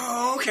walking.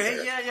 Oh,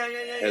 okay. Yeah.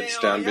 Heads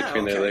down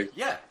between their legs.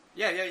 Yeah.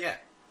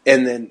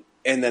 And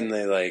then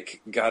they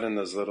like got in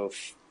those little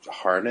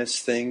harness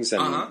things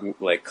and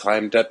like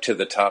climbed up to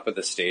the top of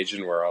the stage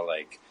and were all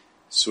like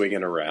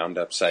swinging around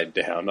upside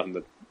down on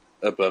the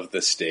above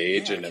the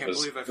stage, and it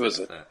was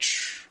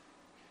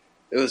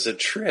a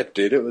trip,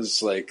 dude. It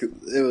was like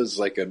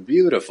a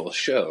beautiful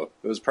show.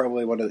 It was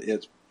probably one of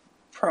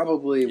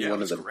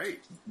the great.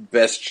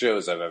 best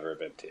shows I've ever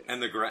been to.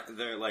 And the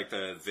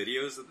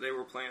videos that they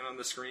were playing on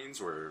the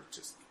screens were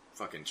just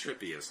fucking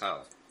trippy as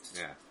hell.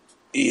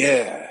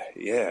 Yeah.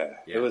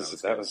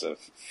 That was a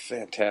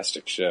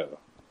fantastic show.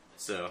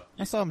 So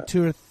I saw them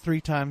 2 or 3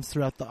 times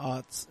throughout the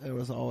aughts. It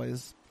was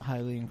always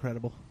highly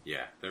incredible.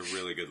 Yeah, they're a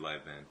really good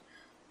live band.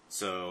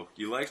 So,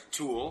 you liked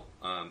Tool.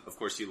 Of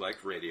course, you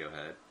liked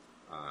Radiohead.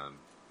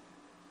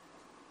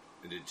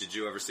 Did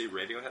you ever see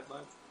Radiohead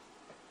live?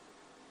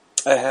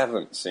 I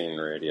haven't seen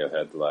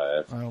Radiohead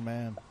live. Oh,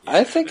 man. Yeah,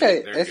 I think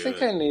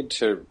I need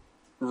to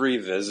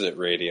revisit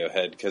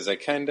Radiohead, because I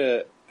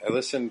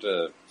listened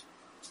to,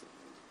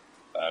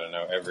 I don't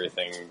know,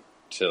 everything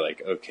to,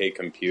 like, OK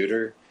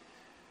Computer.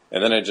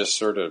 And then I just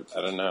sort of,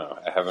 I don't know,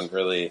 I haven't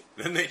really...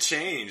 Then they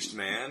changed,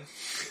 man.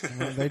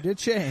 Well, they did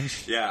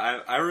change. Yeah,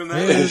 I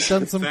remember... They've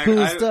done some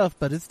cool stuff,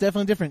 but it's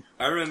definitely different.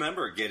 I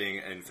remember getting,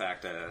 in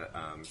fact,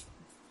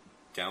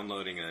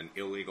 downloading an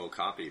illegal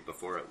copy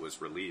before it was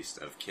released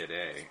of Kid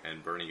A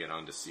and burning it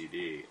onto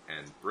CD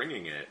and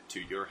bringing it to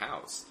your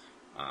house.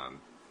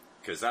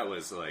 Because that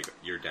was like,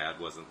 your dad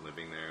wasn't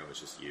living there, it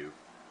was just you.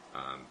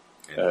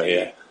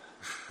 Yeah.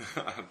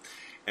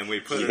 And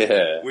we put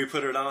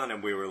it on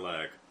and we were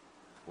like,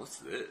 what's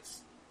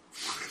this?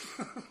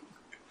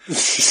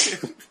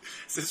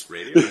 Is this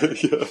radio?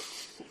 Yeah.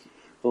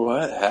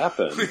 What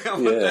happened? What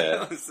the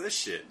hell is this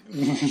shit?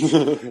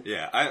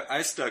 Yeah,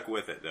 I stuck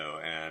with it though,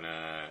 and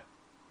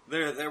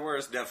there were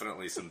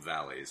definitely some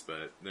valleys,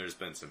 but there's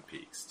been some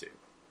peaks too. In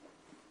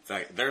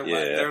fact,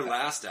 their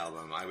last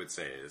album, I would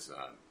say, is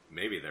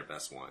maybe their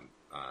best one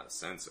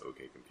since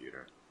OK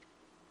Computer.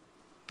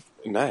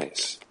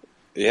 Nice.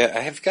 Yeah,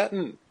 I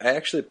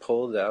actually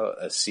pulled out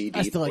a CD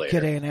player. I still like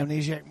Kid A and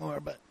Amnesiac more,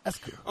 but that's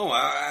cool. Oh,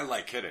 I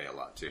like Kid A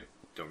lot too.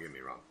 Don't get me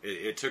wrong.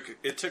 It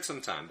took some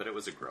time, but it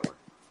was a grower.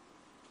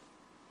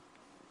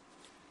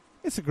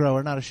 It's a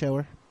grower, not a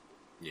shower.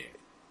 Yeah.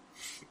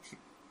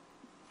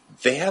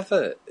 They have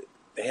a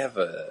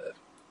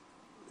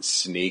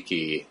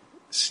sneaky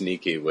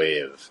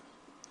way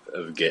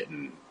of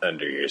getting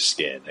under your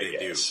skin, I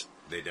guess.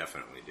 They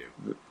definitely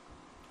do.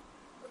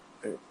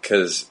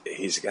 Because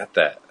he's got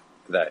that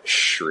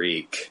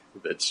shriek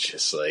that's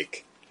just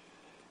like,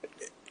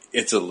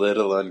 it's a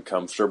little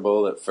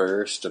uncomfortable at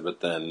first,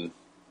 but then,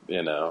 he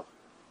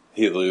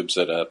lubes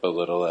it up a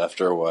little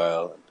after a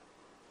while.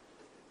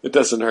 It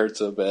doesn't hurt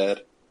so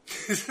bad.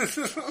 It's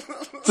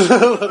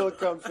a little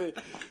comfy.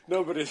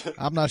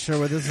 I'm not sure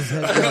where this is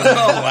heading.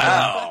 Oh,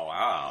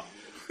 wow.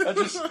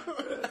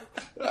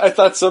 I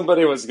thought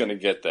somebody was going to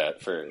get that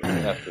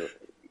after.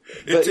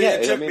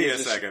 It took me a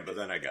second, but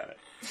then I got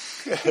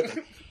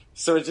it.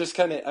 So it just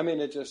kind of,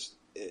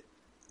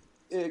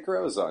 it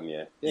grows on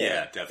you.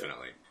 Yeah,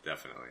 definitely.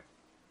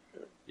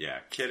 Yeah,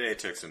 Kid A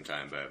took some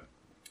time, but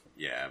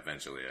yeah,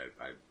 eventually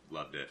I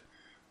loved it.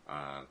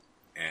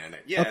 And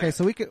yeah. Okay,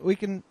 so we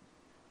can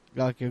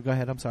Okay, go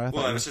ahead. I'm sorry.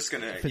 Well, I was just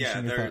gonna.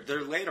 Yeah,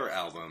 their later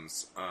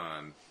albums.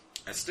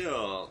 I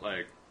still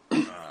like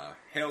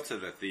 "Hail to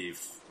the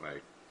Thief."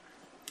 Like,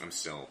 I'm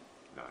still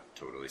not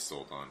totally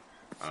sold on.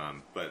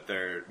 But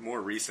their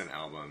more recent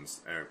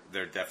albums,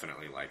 they're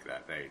definitely like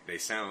that. They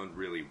sound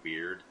really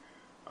weird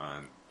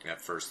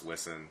at first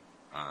listen.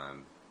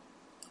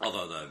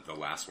 Although the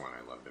last one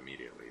I loved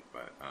immediately,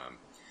 but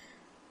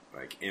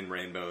like "In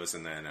Rainbows,"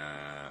 and then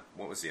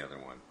what was the other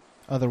one?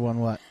 Other one,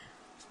 what?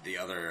 The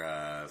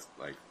other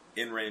like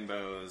 "In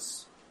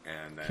Rainbows"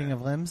 and then, King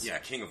of Limbs. Yeah,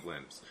 "King of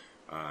Limbs."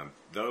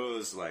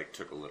 Those like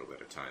took a little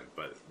bit of time,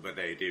 but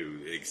they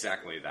do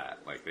exactly that.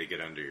 Like they get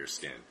under your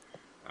skin,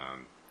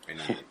 and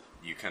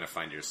you kind of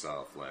find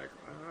yourself like,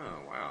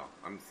 oh wow,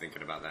 I'm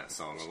thinking about that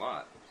song a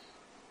lot.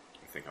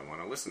 I think I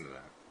want to listen to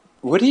that.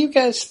 What do you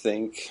guys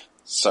think?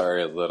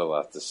 Sorry, a little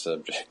off the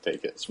subject, I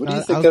guess. What do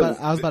you think of?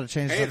 I was about to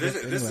change. Hey, this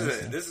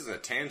is a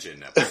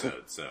tangent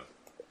episode, so.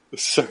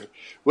 Sorry.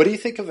 What do you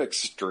think of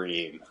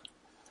Extreme?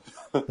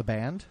 The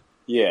band?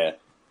 Yeah.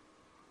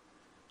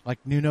 Like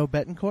Nuno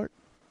Betancourt?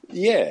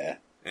 Yeah.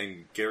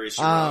 And Gary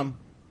Sharon.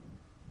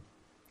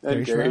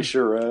 And Gary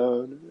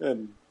Sharon.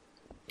 And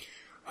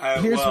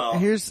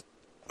here's.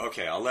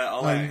 Okay, I'll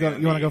let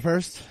you want to go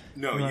first?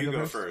 No, you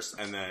go first,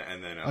 and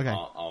then okay.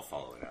 I'll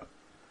follow it up.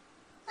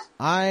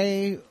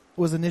 I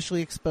was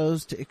initially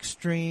exposed to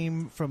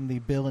Extreme from the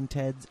Bill and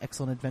Ted's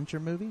Excellent Adventure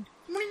movie,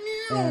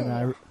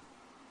 and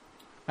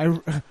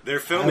they're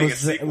filming a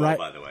sequel,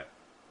 by the way.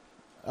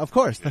 Of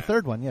course, the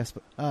third one, yes.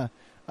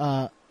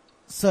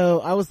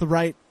 So I was the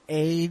right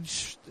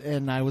age,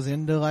 and I was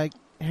into like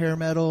hair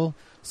metal.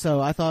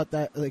 So I thought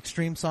that the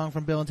Extreme song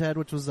from Bill and Ted,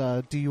 which was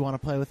 "Do You Want to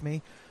Play with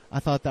Me," I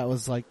thought that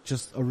was like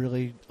just a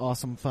really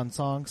awesome, fun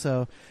song.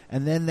 So,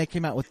 and then they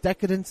came out with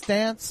 "Decadence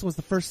Dance" was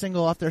the first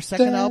single off their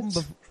second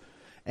album.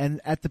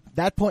 And at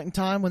that point in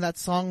time when that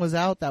song was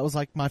out, that was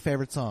like my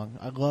favorite song.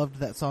 I loved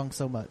that song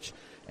so much.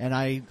 And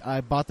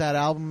I bought that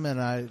album, and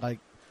I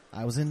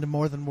was into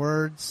More Than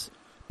Words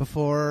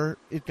before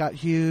it got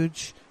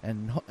huge.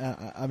 And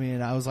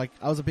I was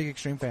a big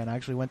Extreme fan. I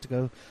actually went to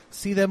go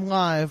see them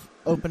live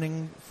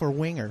opening for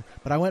Winger,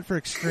 but I went for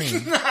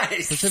Extreme.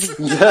 Nice.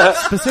 Specifically to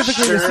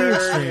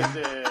see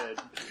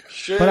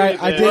Extreme. But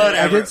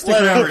I did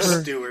stick around for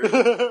Stuart.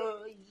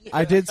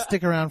 I did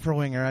stick around for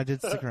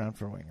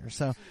Winger.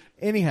 So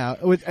anyhow,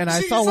 and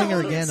I saw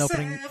Winger again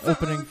opening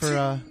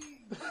for.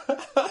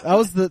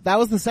 That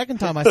was the second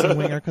time I saw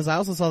Winger, because I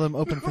also saw them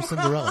open for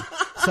Cinderella.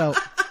 So,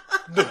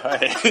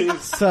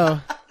 nice. So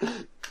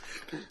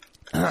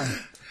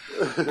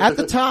at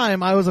the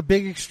time, I was a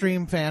big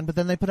Extreme fan, but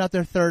then they put out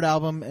their third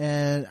album,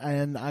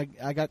 and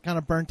I got kind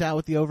of burnt out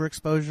with the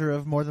overexposure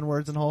of More Than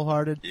Words and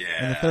Wholehearted. Yeah,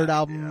 and the third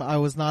album I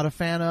was not a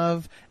fan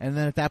of, and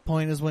then at that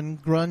point is when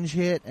grunge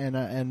hit,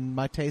 and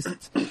my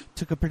tastes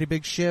took a pretty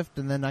big shift,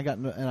 and then I got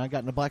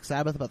into Black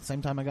Sabbath about the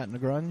same time I got into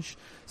grunge.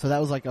 So that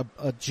was like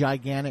a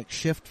gigantic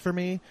shift for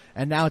me.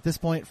 And now at this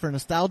point, for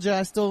nostalgia,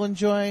 I still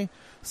enjoy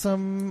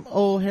some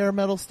old hair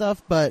metal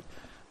stuff, but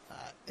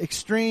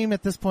Extreme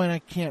at this point I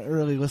can't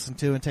really listen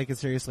to and take it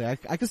seriously. I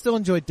can still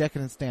enjoy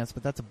Decadence Dance,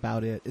 but that's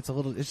about it. It's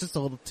just a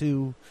little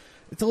too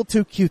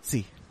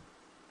cutesy.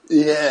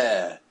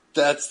 Yeah,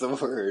 that's the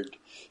word.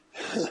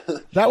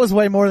 That was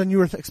way more than you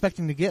were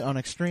expecting to get on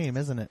Extreme,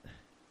 isn't it?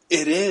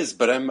 It is,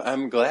 but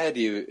I'm glad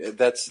you.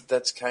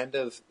 That's kind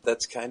of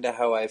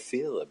how I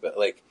feel about,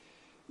 like,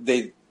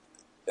 I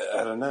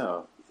don't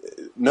know.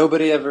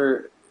 Nobody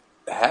ever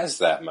has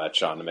that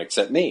much on them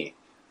except me.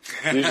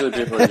 Usually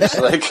people are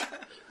just like.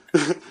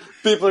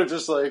 People are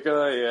just like,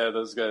 oh yeah,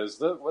 those guys.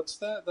 What's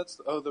that? That's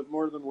the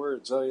More Than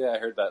Words. Oh yeah, I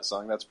heard that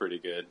song. That's pretty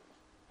good.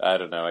 I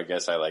don't know. I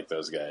guess I like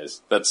those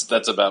guys.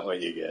 That's about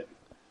what you get.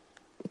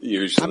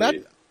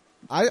 Usually,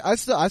 I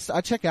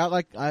check out,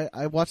 like,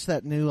 I watched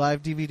that new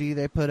live DVD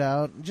they put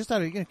out just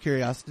out of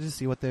curiosity to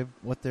see what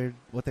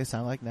they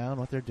sound like now and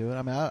what they're doing.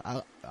 I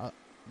mean,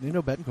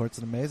 Nuno Betancourt's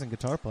an amazing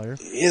guitar player.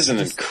 He is an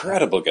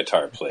incredible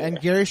guitar player,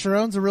 and Gary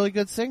Sharon's a really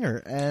good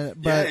singer.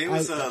 But he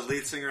was a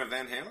lead singer of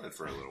Van Halen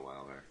for a little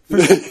while there.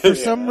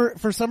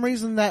 For some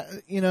reason that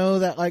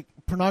that like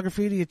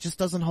Pornography, it just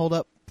doesn't hold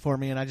up for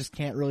me, and I just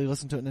can't really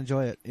listen to it and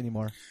enjoy it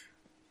anymore.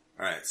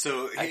 All right,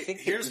 so I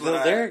think here's the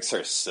lyrics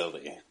are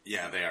silly.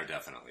 Yeah, they are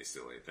definitely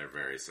silly. They're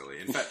very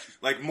silly. In fact,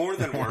 like More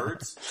Than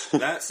Words,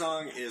 that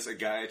song is a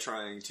guy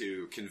trying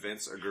to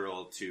convince a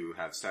girl to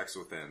have sex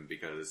with him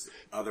because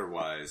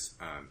otherwise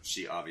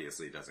she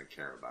obviously doesn't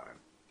care about him.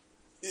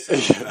 So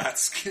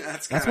that's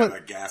kind of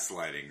a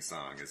gaslighting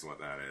song, is what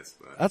that is.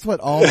 But. That's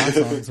what all my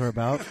songs are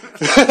about.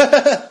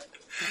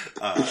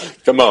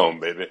 Come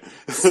on, baby.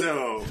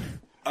 So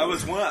I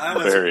was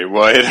Barry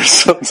White or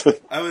something.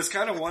 I was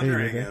kind of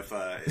wondering if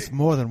it's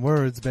More Than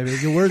Words, baby.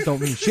 Your words don't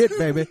mean shit,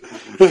 baby.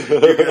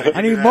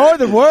 I need more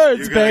than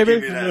words, baby.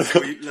 Give me that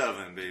sweet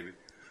loving, baby.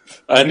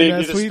 I need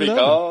you to speak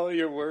all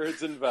your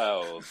words and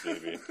vowels,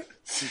 baby.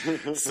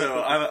 So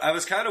I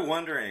was kind of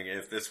wondering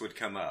if this would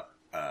come up.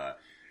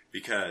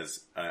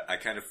 Because I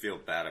kind of feel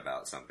bad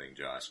about something,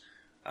 Josh.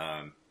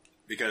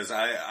 Because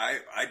I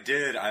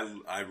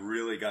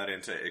really got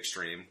into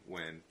Extreme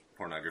when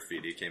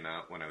Pornography came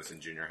out when I was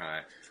in junior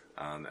high.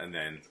 And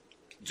then,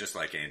 just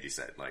like Andy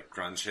said, like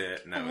grunge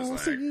hit, and I was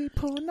like,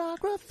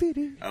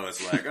 Pornography. I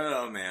was like,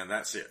 oh man,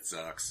 that shit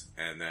sucks.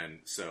 And then,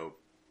 so,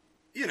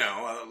 you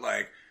know,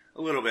 like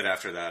a little bit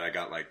after that, I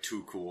got like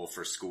too cool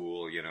for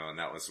school, you know, and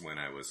that was when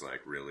I was like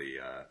really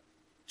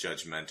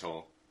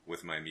judgmental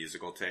with my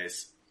musical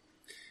tastes.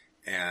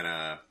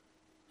 And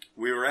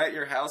we were at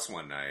your house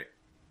one night,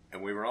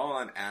 and we were all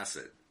on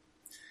acid.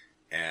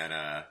 And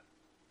I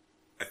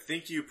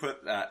think you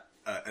put that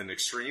an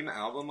Extreme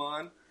album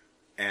on.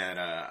 And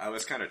I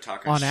was kind of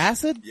talking on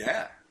acid.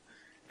 Yeah,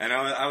 and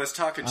I was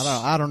talking.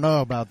 I don't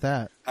know about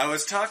that. I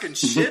was talking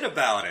shit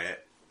about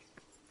it,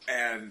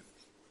 and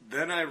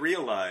then I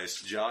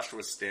realized Josh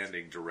was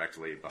standing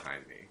directly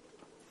behind me,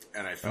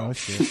 and I felt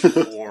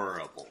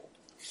horrible.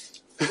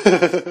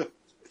 Some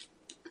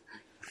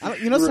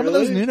of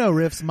those Nuno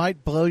riffs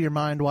might blow your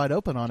mind wide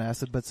open on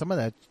acid, but some of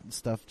that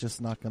stuff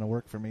just not going to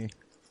work for me.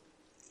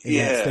 In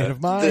that state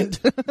of mind.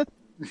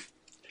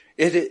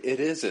 It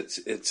is.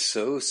 It's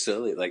so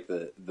silly. Like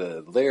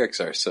the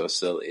lyrics are so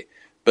silly,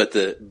 but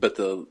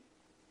the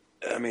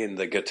I mean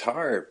the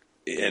guitar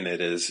in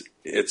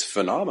it's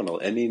phenomenal.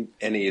 And he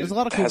there's a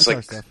lot of cool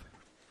guitar stuff.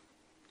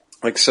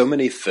 Like so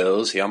many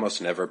fills, he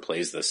almost never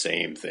plays the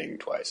same thing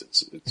twice.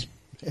 It's.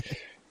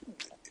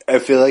 I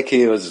feel like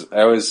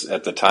I was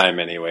at the time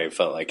anyway.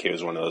 Felt like he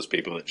was one of those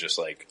people that just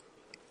like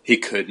he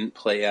couldn't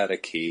play out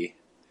of key,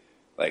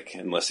 like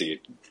unless he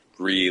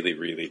really,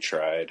 really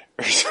tried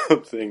or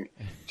something.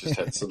 Just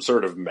had some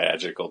sort of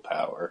magical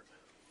power.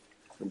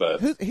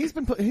 But he's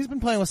been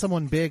playing with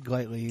someone big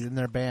lately in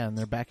their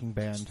backing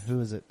band.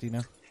 Who is it? Do you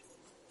know?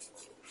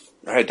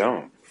 I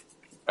don't.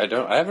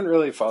 I haven't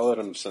really followed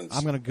him since.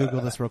 I'm going to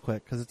Google this real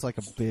quick because it's like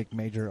a big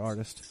major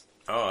artist.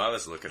 Oh, I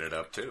was looking it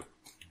up too.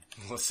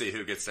 Let's see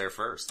who gets there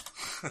first.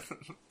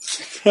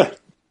 Let's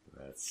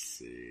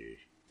see.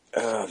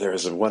 There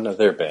was one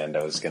other band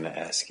I was going to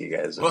ask you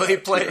guys about. Well, he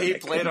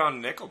played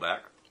on Nickelback.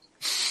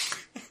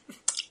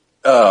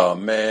 Oh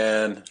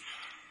man,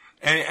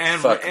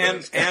 and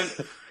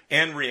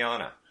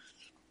Rihanna.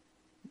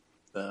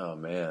 Oh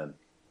man,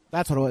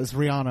 that's what it was.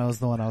 Rihanna was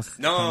the one I was.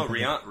 No,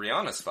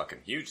 Rihanna's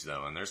fucking huge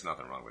though, and there's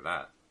nothing wrong with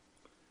that.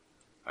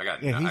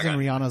 He's in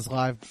Rihanna's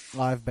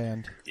live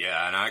band.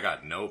 Yeah, and I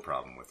got no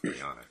problem with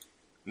Rihanna.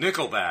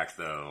 Nickelback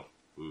though,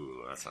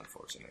 ooh, that's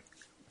unfortunate.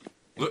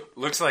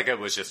 Looks like it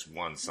was just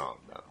one song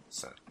though.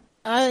 So.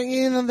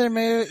 He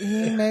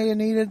may have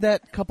needed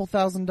that couple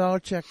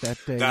 $1,000 check that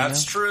day.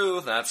 That's true.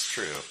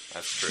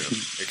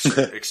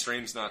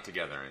 Extreme's not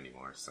together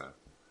anymore, so.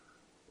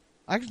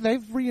 Actually,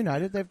 they've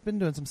reunited. They've been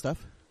doing some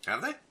stuff.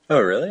 Have they? Oh,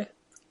 really?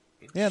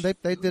 Yeah,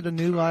 they did a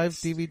new live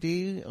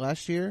DVD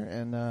last year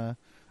and a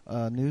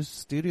new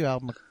studio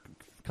album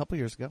a couple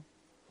years ago.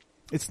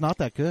 It's not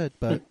that good,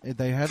 but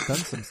they have done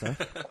some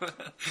stuff.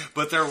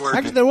 But they're working.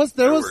 Actually,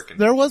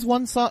 there was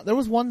one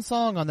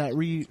song on that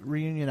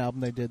reunion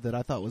album they did that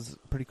I thought was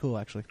pretty cool.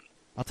 Actually,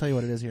 I'll tell you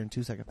what it is here in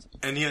 2 seconds.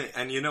 And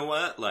you know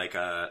what? Like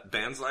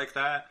bands like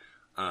that,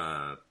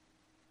 I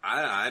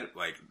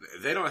like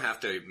they don't have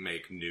to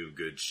make new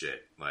good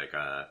shit. Like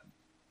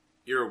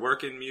you're a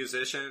working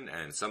musician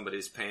and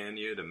somebody's paying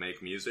you to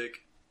make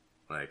music.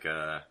 Like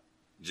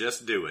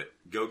just do it.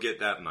 Go get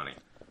that money.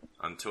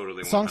 I'm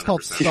totally 100% the song's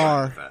called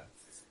Star. with that.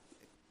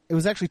 It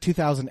was actually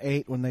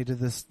 2008 when they did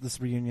this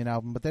reunion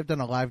album, but they've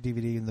done a live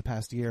DVD in the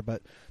past year.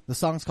 But the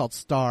song's called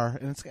Star,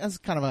 and it's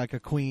kind of like a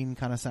Queen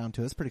kind of sound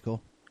to it. It's pretty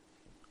cool.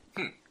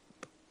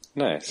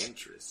 Nice.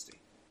 Interesting.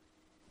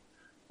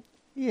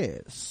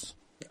 Yes.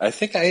 I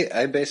think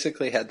I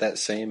basically had that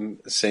same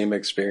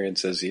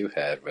experience as you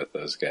had with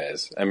those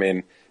guys. I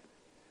mean,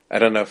 I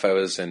don't know if I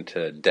was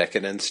into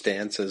Decadence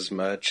Dance as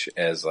much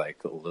as like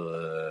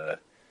Little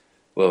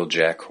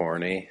Jack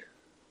Horny.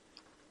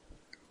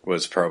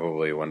 Was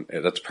probably one.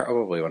 That's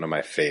probably one of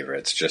my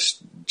favorites.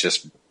 Just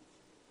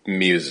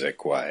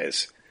music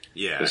wise,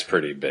 yeah, it's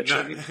pretty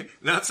bitchin'.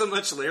 Not so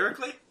much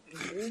lyrically.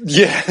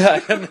 Yeah,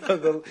 I know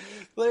the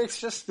lyrics.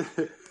 Just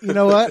you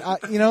know what?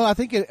 I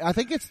think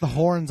it's the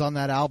horns on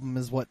that album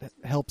is what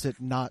helps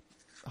it not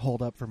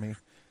hold up for me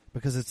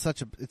because it's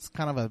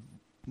kind of a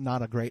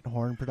not a great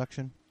horn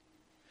production,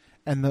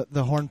 and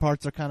the horn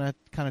parts are kind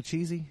of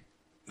cheesy.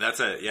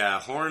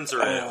 Horns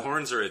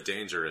are a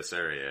dangerous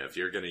area if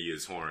you're going to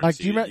use horns. Like,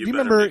 you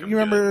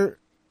remember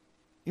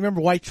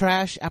White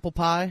Trash, Apple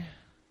Pie?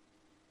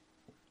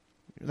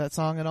 That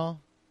song at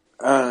all?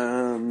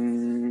 That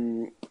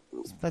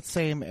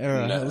same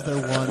era. No. That was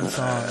their one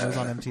song. It was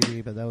on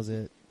MTV, but that was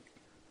it.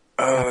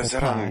 Oh, Apple is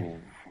that Pie.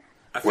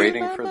 on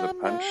Waiting for the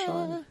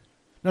Punchline?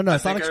 No,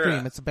 it's not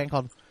Extreme. It's a band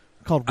called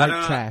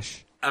White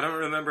Trash. I don't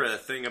remember a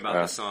thing about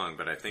the song,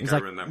 but I think I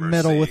remember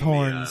metal seeing with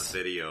horns. The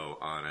video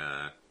on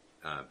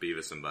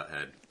Beavis and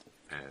Butthead,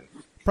 and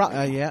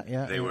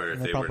yeah. They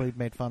probably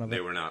made fun of it. They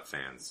were not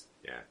fans.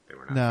 Yeah, they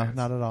were not. No, fans.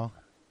 not at all.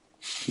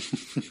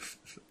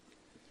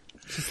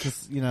 Just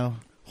because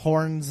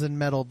horns and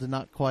metal did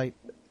not quite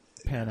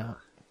pan out.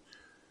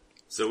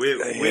 So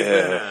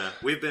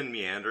we've been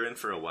meandering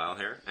for a while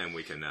here, and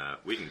we can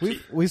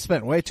we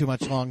spent way too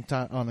much long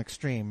time on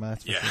Extreme.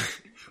 That's for yeah.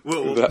 sure.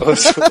 Well, That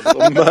was a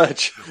little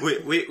much.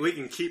 we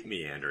can keep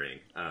meandering,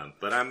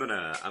 but I'm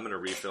gonna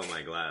refill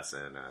my glass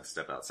and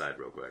step outside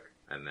real quick,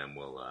 and then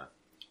we'll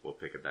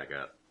pick it back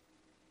up.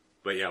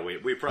 But yeah, we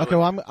probably Okay,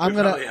 well, I'm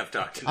gonna probably have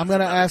talked enough I'm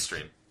gonna about ask.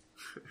 Extreme.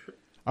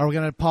 Are we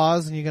gonna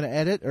pause and you're gonna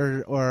edit,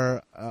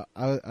 or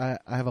I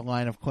have a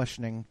line of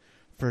questioning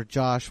for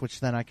Josh, which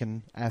then I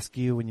can ask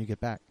you when you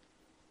get back.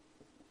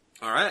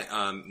 All right.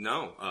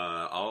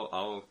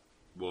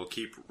 We'll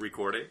keep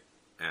recording,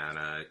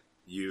 and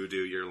you do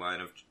your line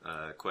of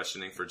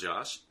questioning for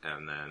Josh,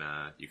 and then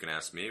you can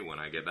ask me when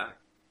I get back.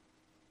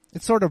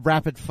 It's sort of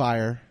rapid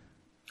fire.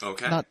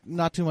 Okay.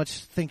 Not too much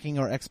thinking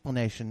or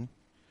explanation.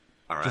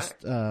 All right.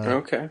 Just,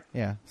 Okay.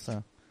 Yeah.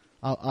 So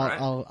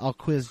right. I'll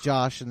quiz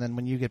Josh, and then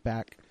when you get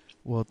back,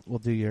 we'll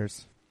do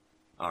yours.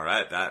 All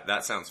right.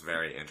 That sounds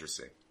very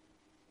interesting.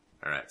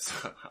 All right.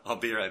 So I'll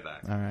be right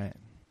back. All right.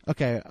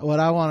 Okay. What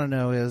I want to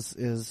know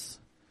is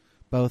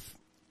both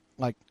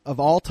like of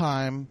all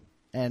time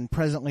and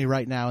presently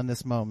right now in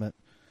this moment,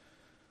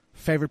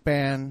 favorite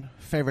band,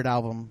 favorite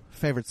album,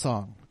 favorite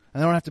song.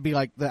 And they don't have to be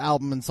like the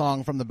album and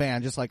song from the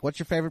band. Just like, what's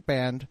your favorite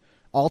band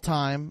all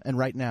time and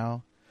right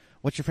now?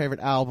 What's your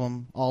favorite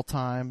album all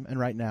time and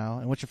right now?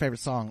 And what's your favorite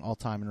song all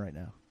time and right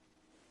now?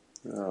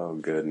 Oh,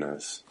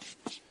 goodness.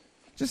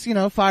 Just,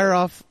 fire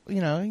off, you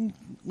can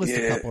list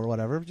a couple or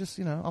whatever. Just,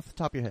 off the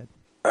top of your head.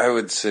 I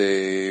would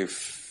say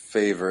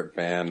favorite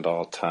band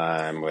all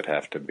time would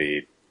have to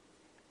be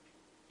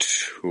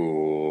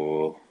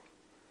Tool.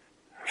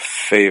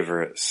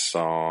 Favorite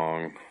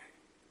song,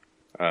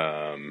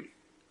 all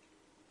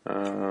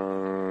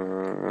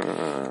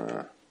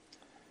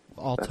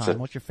time.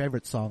 What's your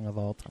favorite song of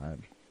all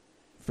time?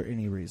 For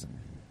any reason.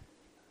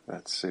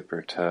 That's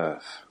super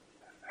tough.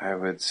 I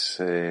would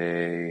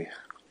say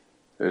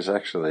there's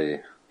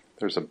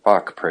a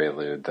Bach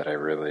prelude that I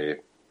really,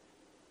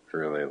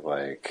 really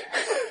like.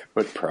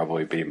 Would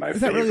probably be my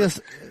favorite.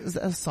 Is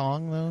that a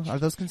song though? Are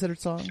those considered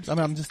songs? I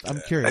mean,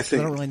 I'm curious. I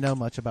don't really know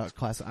much about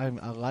classic. I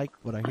like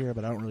what I hear,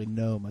 but I don't really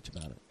know much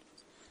about it.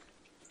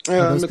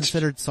 Are those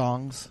considered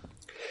songs?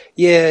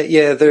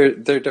 Yeah,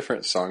 they're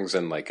different songs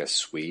in like a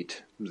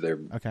suite. They're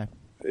okay.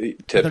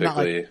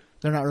 Typically,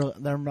 they're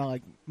not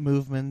like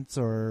movements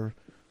or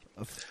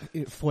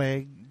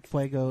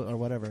fuego or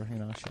whatever.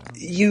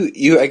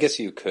 You I guess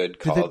you could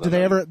call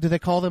them. Do they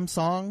call them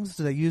songs?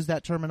 Do they use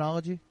that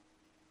terminology?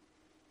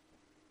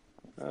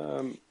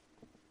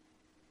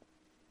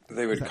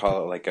 They would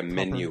call it like a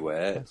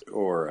minuet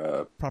or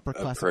a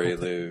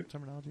prelude.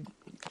 Terminology.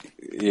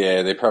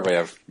 Yeah, they probably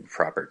have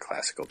proper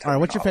classical terminology. All right,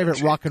 what's your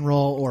favorite rock and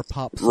roll or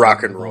pop song?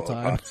 Rock and roll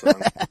pop song.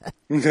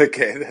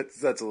 Okay,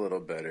 that's a little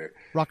better.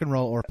 Rock and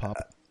roll or pop?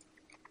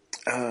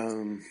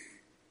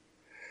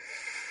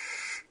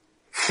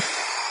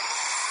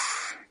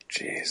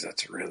 Jeez,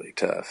 that's really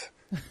tough.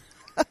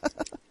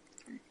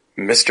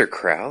 Mr.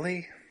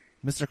 Crowley?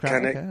 Mr.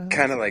 Crowley?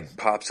 Kind of like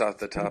pops off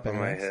the top of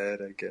my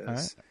head, I guess. All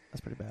right.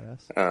 That's pretty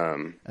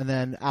badass. And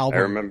then album.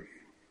 I remember.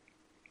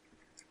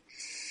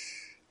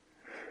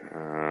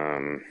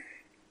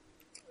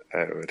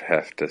 I would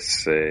have to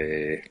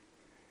say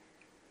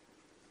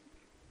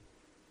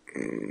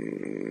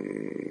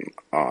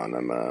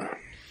Anima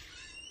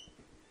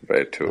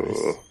by Tool.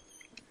 Nice.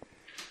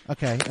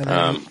 Okay, and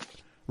then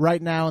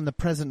right now in the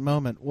present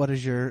moment, what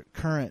is your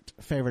current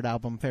favorite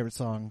album, favorite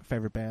song,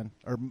 favorite band,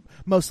 or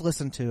most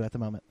listened to at the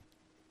moment?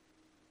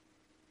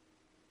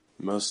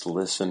 Most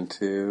listened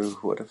to?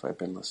 What have I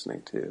been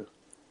listening to?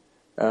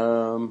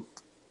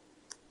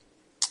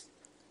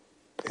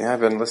 Yeah,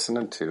 I've been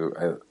listening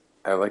to,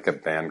 I like a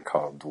band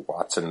called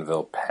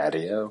Watsonville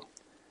Patio.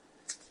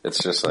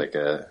 It's just like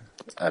I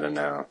don't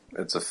know,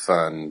 it's a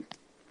fun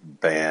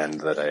band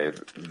that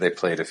they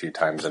played a few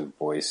times in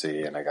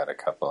Boise, and I got a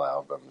couple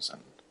albums,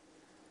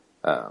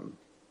 and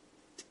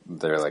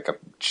they're like a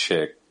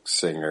chick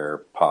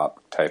singer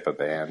pop type of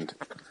band.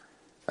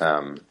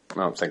 I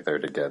don't think they're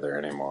together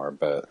anymore,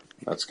 but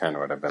that's kind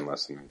of what I've been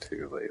listening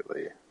to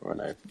lately when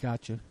I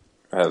gotcha.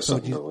 have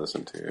something to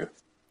listen to.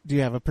 Do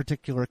you have a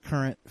particular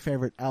current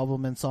favorite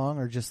album and song,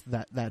 or just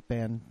that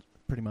band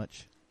pretty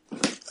much?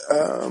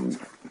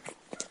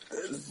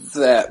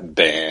 That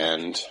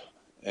band,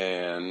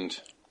 and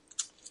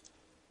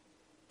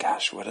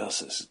gosh, what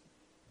else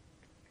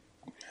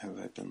have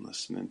I been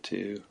listening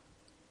to?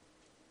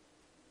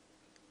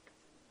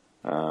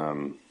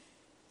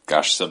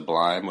 Gosh,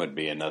 Sublime would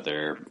be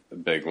another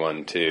big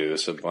one too.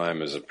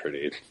 Sublime is a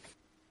pretty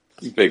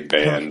big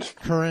band.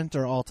 Current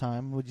or all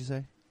time, would you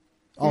say?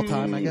 All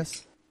time, I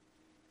guess?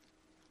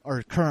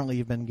 Or currently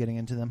you've been getting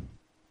into them?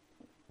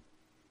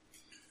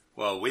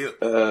 Well, we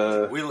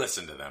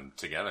listened to them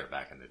together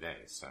back in the day,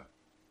 so.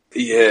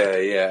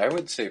 Yeah, I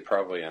would say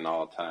probably an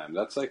all time.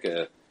 That's like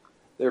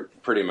they're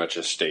pretty much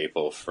a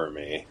staple for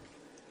me.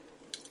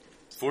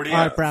 40. All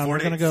right, Brown, we're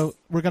gonna go.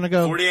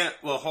 40.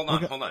 Well, hold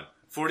on.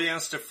 40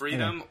 Ounce to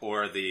Freedom,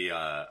 or the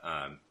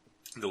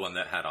one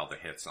that had all the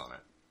hits on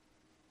it.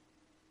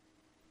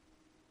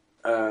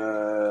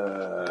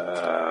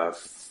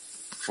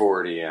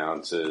 40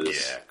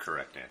 ounces. Yeah,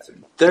 correct answer.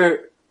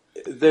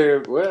 They're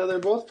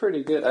both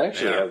pretty good. I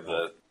actually have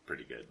the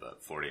pretty good,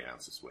 but 40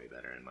 ounces is way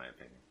better in my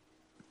opinion.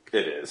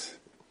 It is.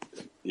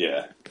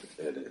 Yeah,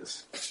 it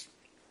is.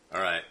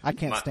 All right. I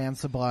can't stand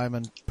Sublime,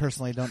 and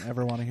personally don't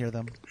ever want to hear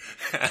them.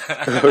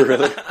 Oh,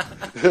 really?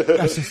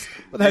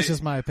 That's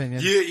just my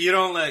opinion. You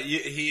don't let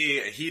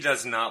he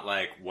does not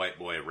like white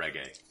boy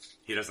reggae.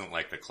 He doesn't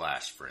like the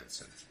Clash, for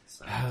instance.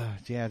 So.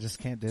 Yeah, I just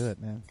can't do it,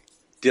 man.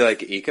 Do you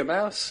like Ika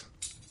Mouse?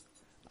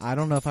 I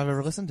don't know if I've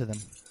ever listened to them.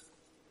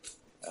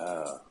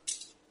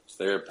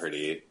 They're a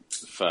pretty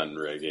fun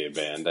reggae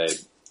band.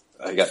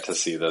 I got to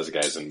see those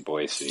guys in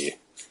Boise.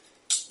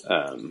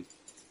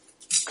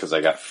 Because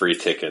I got free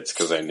tickets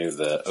because I knew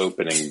the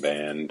opening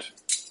band,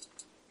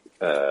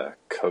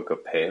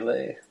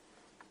 Kokopele.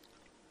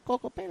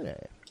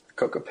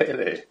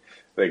 Kokopele.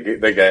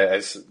 The guy, I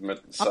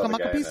saw the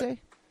guy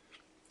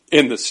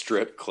in the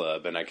strip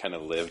club, and I kind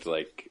of lived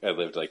like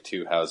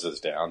 2 houses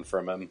down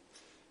from him,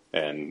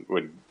 and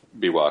would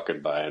be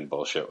walking by and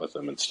bullshit with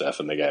him and stuff.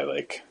 And the guy,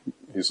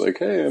 he's like,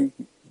 "Hey, I'm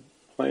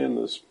playing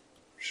this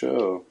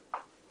show.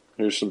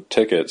 Here's some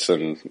tickets,"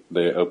 and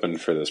they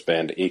opened for this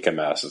band, Ika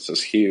Mouse. It's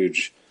this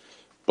huge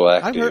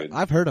black dude.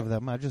 I've heard of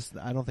them. I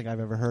don't think I've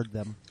ever heard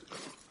them.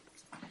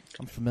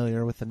 I'm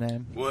familiar with the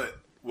name. What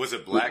was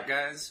it? Black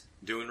guys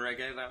doing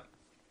reggae though?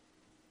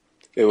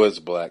 It was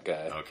a black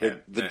guy. Okay,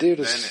 the dude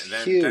is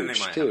huge then they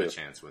might too. have a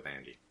chance with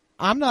Andy.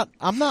 I'm not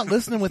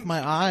listening with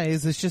my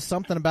eyes. It's just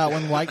something about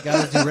when white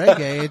guys do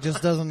reggae. It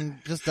just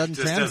doesn't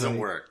translate. Doesn't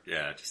work.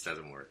 Yeah, it just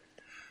doesn't work.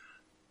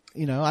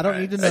 You know, I don't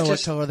need to know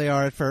what color they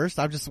are at first.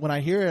 When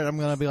I hear it, I'm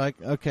going to be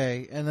like,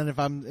 okay. And then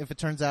if it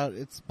turns out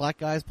it's black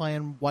guys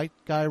playing white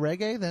guy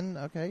reggae, then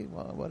okay,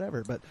 well,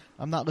 whatever. But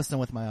I'm not listening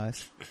with my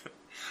eyes.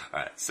 All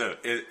right. So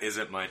is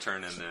it my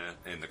turn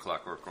in the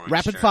Clockwork Orange?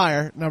 Rapid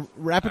fire. No,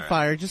 rapid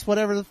fire. Just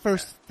whatever the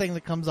first thing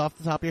that comes off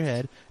the top of your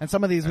head. And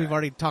some of these we've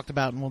already talked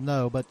about and we'll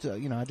know. But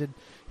I did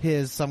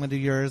his, so I'm going to do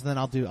yours. And then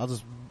I'll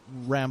just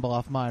ramble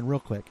off mine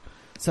real quick.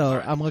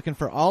 So I'm looking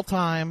for all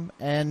time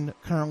and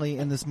currently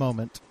in this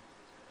moment.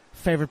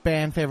 Favorite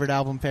band, favorite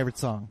album, favorite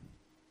song.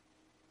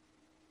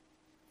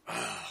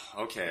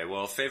 Okay,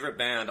 well, favorite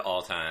band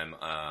all time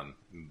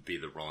be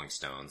the Rolling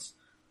Stones.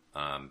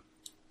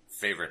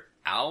 Favorite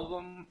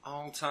album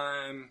all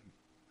time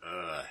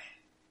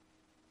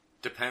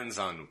depends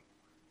on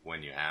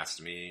when you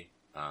asked me.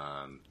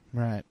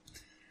 Right.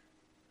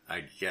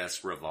 I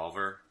guess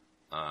Revolver.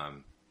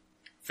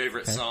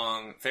 Favorite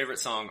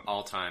song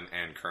all time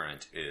and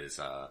current is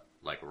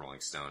Like a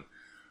Rolling Stone.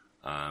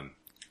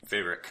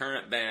 Favorite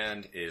current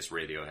band is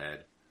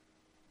Radiohead.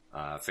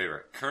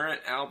 Favorite current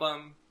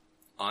album,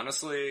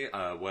 honestly,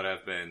 what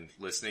I've been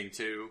listening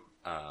to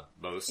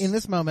most. In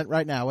this moment,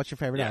 right now, what's your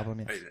favorite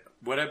album? Yes.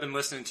 What I've been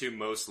listening to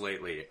most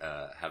lately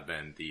have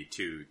been the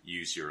 2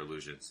 Use Your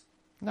Illusions.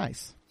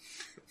 Nice.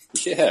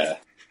 Yeah.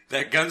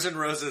 That Guns N'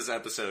 Roses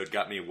episode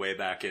got me way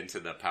back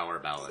into the power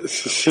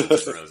ballads of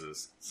Guns N'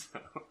 Roses.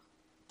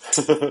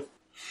 So.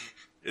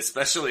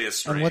 Especially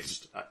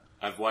Estranged.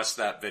 I've watched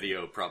that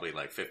video probably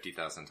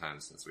 50,000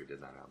 times since we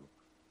did that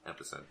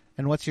episode.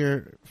 And what's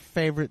your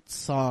favorite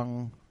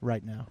song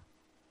right now?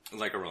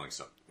 Like a Rolling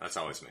Stone. That's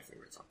always my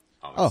favorite song.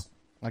 Always.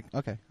 Oh,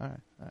 okay. All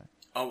right.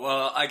 Oh,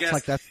 well, I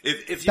guess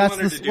if you that's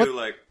wanted to do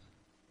I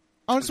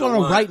just want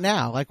to know right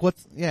now.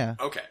 Yeah.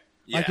 Okay.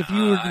 Yeah, if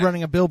you were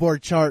running a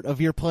Billboard chart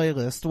of your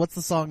playlist, what's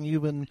the song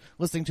you've been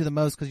listening to the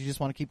most because you just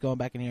want to keep going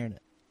back and hearing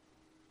it?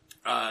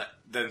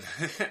 Then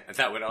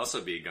that would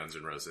also be Guns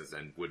N' Roses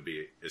and would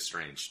be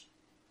Estranged.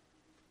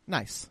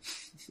 Nice.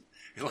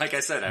 Like I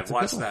said, I've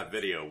watched that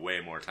video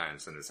way more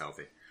times than is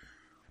healthy.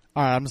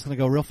 All right, I'm just going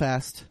to go real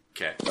fast.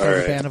 Okay.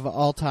 Favorite band of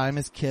all time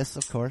is Kiss,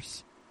 of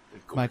course.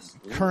 My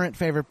current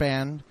favorite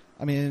band,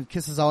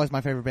 Kiss is always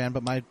my favorite band,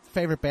 but my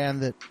favorite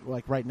band that,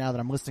 right now that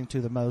I'm listening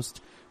to the most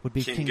would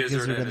be King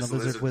Gizzard and the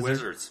Lizard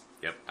Wizard.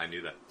 Yep, I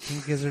knew that.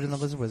 King Gizzard and the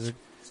Lizard Wizard.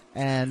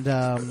 And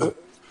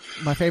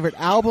my favorite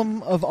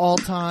album of all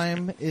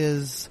time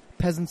is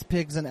Peasants,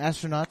 Pigs, and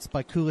Astronauts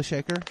by Kula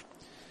Shaker.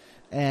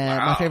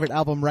 And my favorite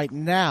album right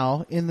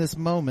now, in this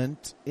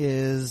moment,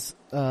 is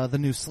the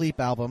new Sleep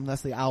album.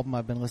 That's the album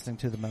I've been listening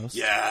to the most.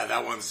 Yeah,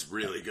 that one's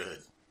really good.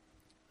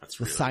 That's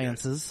really The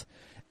Sciences.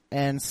 Good.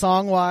 And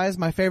song-wise,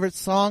 my favorite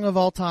song of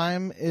all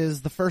time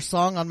is the first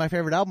song on my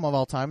favorite album of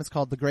all time. It's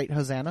called The Great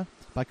Hosanna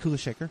by Kula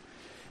Shaker.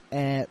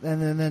 And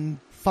then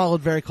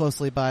followed very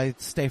closely by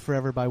Stay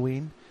Forever by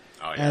Ween.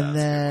 Oh, yeah, and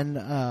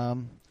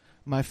then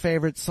my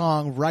favorite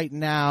song right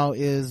now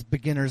is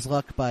Beginner's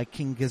Luck by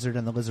King Gizzard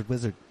and the Lizard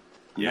Wizard.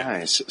 Yeah.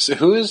 Nice. So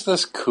who is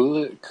this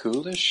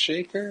Kula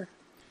Shaker?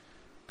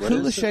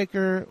 Kula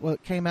Shaker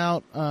came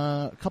out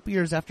a couple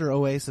years after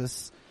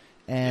Oasis,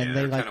 and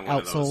they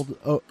outsold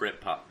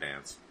Britpop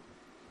bands.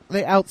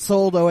 They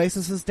outsold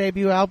Oasis's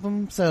debut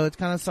album, so it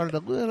kind of started a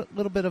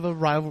little bit of a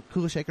rival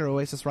Kula Shaker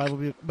Oasis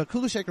rivalry. But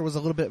Kula Shaker was a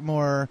little bit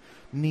more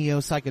neo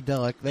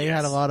psychedelic. They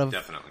had a lot of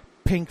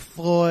Pink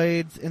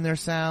Floyd in their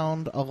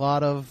sound, a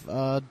lot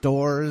of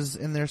Doors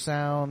in their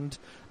sound,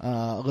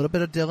 a little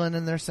bit of Dylan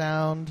in their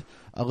sound,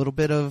 a little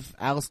bit of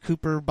Alice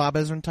Cooper, Bob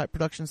Ezrin type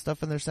production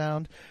stuff in their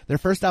sound. Their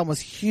first album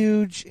was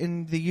huge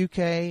in the UK.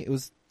 It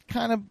was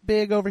kind of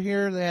big over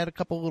here. They had a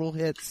couple little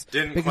hits.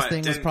 Didn't quite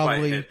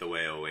hit the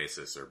way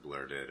Oasis or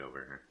Blur did over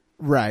here.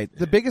 Right. Yeah.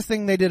 The biggest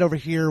thing they did over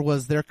here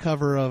was their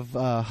cover of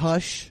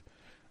Hush,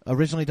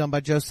 originally done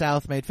by Joe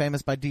South, made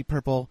famous by Deep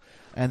Purple,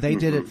 and they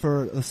did it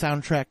for the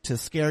soundtrack to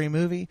Scary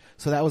Movie,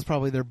 so that was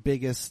probably their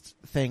biggest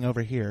thing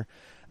over here.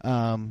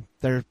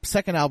 Their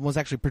second album was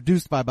actually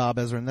produced by Bob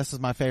Ezrin. This is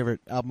my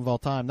favorite album of all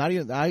time. I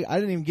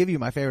didn't even give you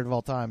my favorite of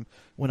all time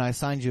when I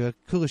signed you a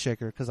Kula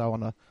Shaker because I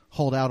want to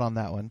hold out on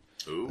that one.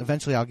 Ooh.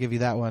 Eventually I'll give you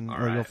that one, all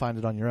or right. you'll find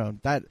it on your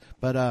own.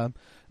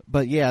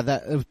 But yeah,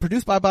 that it was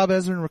produced by Bob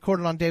Ezrin,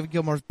 recorded on David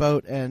Gilmour's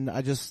boat, and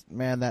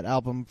that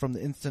album, from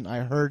the instant I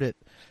heard it,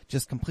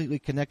 just completely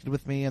connected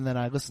with me, and then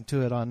I listened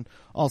to it on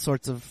all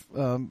sorts of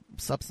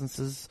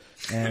substances,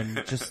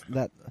 and just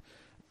that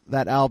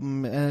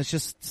album, and it's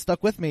just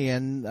stuck with me.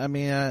 And I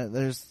mean, I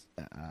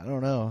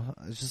don't know,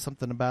 it's just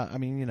something about, I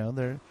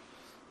don't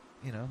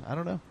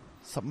know,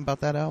 something about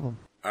that album.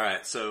 All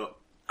right, so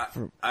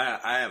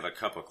I have a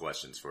couple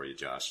questions for you,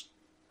 Josh.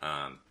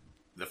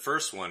 The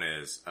first one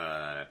is,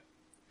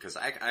 because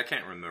I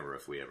can't remember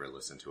if we ever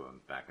listened to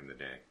him back in the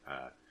day.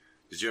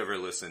 Did you ever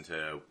listen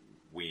to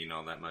Ween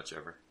all that much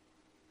ever?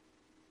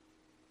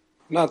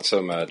 Not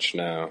so much,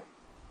 no.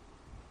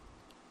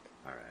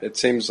 All right. It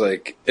seems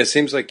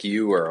like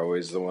you were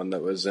always the one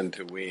that was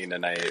into Ween,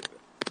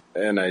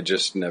 and I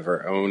just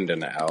never owned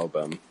an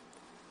album.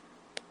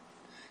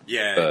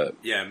 Yeah,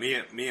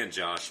 me and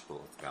Josh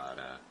both got,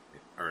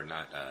 or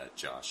not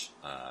Josh,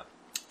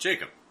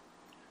 Jacob.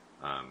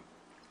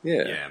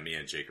 Yeah, me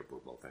and Jacob were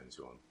both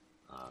into him.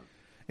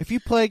 If you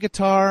play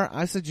guitar,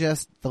 I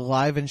suggest the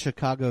Live in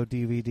Chicago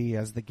DVD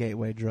as the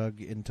gateway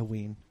drug into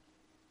Ween.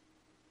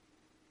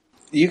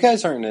 You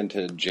guys aren't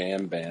into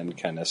jam band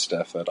kind of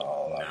stuff at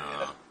all, are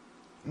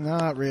you?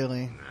 Not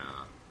really.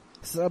 No.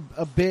 So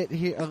a bit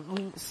here,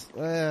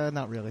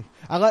 not really.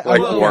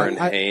 Warren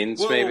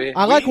Haynes, maybe.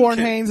 I like Warren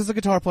Haynes as a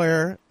guitar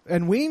player,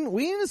 and Ween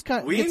is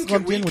kind of gets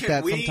lumped in with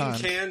that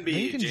sometimes. Ween can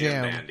be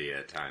jam bandy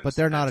at times, but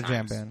they're not a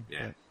jam band.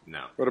 Yeah, but.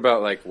 No. What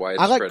about like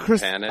Widespread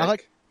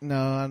Panic? No,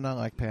 I'm not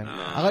like Panic.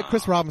 No. I like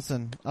Chris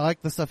Robinson. I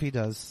like the stuff he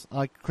does. I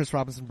like Chris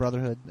Robinson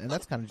Brotherhood, and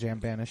that's kind of jam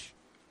bandish.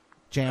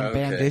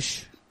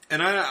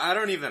 And I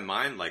don't even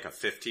mind like a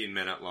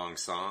 15-minute long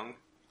song,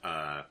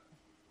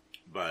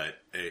 but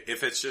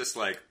if it's just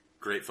like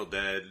Grateful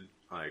Dead,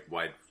 like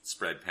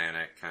Widespread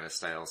Panic kind of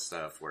style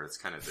stuff, where it's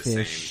kind of the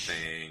same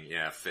thing,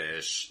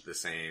 Fish, the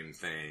same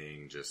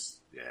thing,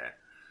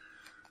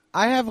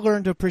 I have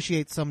learned to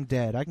appreciate some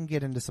Dead. I can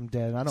get into some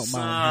Dead. I don't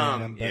mind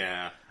hearing them, but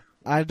yeah.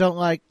 I don't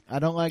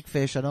like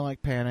Fish. I don't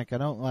like Panic. I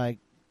don't like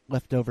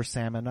Leftover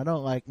Salmon. I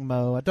don't like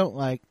Mo. I don't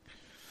like.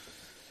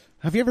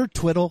 Have you ever heard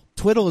Twiddle?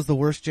 Twiddle is the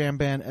worst jam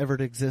band ever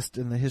to exist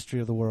in the history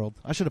of the world.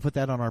 I should have put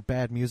that on our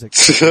bad music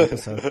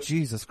episode.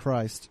 Jesus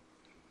Christ.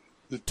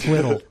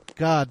 Twiddle.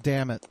 God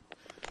damn it.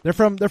 They're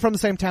from the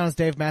same town as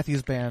Dave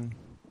Matthews Band.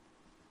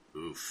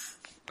 Oof.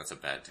 That's a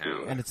bad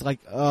town. And it's like,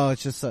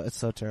 it's just it's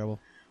so terrible.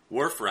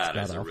 Wharf Rat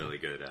is a really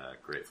good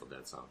Grateful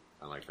Dead song.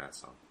 I like that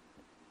song.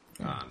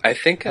 I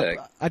think I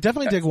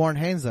definitely dig Warren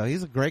Haynes though.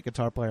 He's a great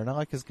guitar player, and I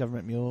like his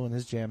Government Mule and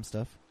his jam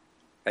stuff.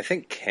 I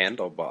think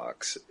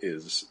Candlebox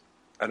is.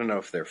 I don't know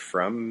if they're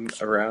from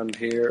around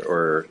here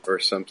or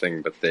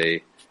something, but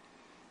they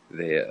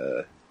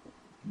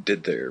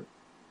did their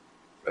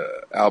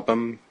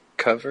album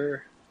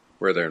cover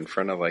where they're in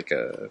front of like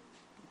a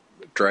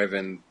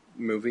drive-in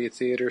movie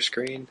theater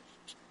screen.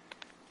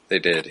 They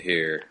did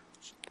here,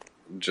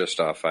 just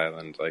off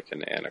island, like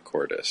in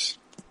Anacortes.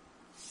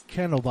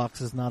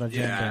 Candlebox is not a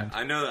jam band.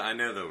 I know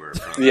that we're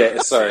from.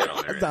 Yeah, sorry.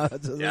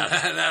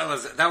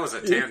 that was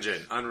a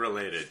tangent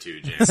unrelated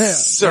to jam.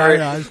 Sorry,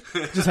 no, I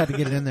just had to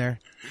get it in there.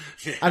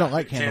 Yeah, I don't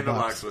like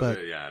Candlebox, but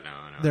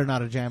they're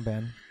not a jam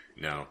band.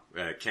 No,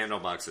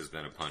 Candlebox has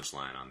been a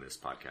punchline on this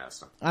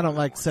podcast. I don't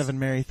like 7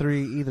 Mary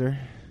 3 either.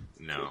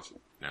 No.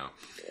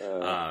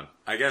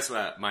 I guess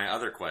my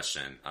other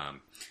question,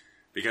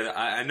 because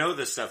I know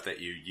the stuff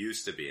that you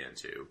used to be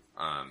into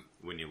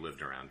when you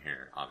lived around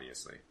here,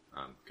 obviously,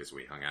 because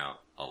we hung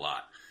out a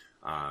lot.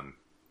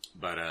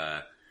 But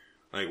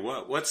like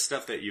what's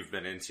stuff that you've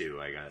been into?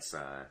 I guess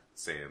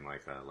say in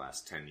like the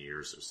last 10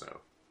 years or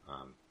so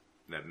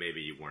that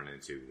maybe you weren't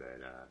into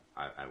that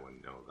I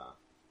wouldn't know about.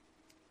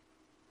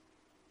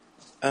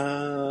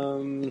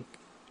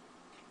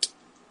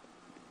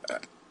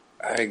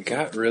 I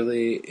got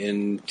really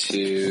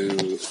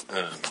into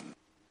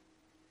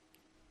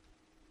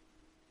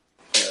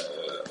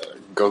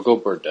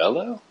Gogol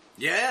Bordello?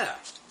 Yeah.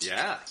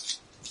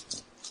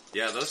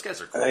 Those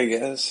guys are cool. I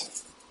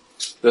guess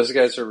those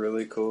guys are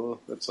really cool.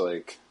 It's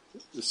like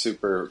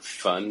super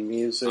fun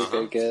music,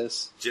 I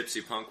guess.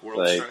 Gypsy Punk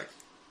World Strike.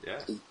 Yeah.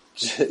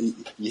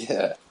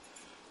 Yeah.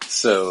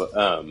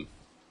 So,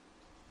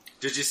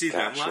 did you see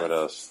them live? What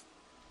else?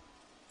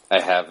 I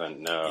haven't.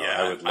 No,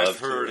 Yeah, I would love I've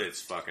heard to.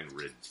 it's fucking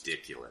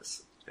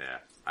ridiculous. Yeah,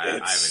 I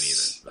haven't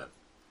either. But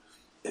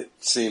It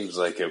seems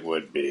like it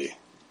would be.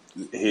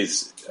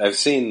 I've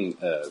seen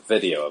a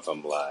video of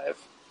him live.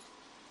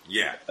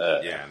 yeah,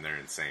 and they're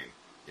insane.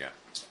 Yeah.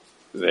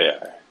 They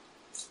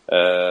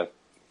are.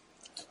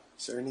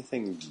 Is there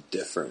anything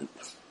different?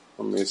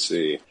 Let me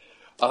see.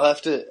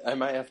 I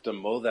might have to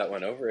mull that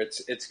one over.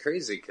 It's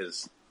crazy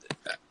because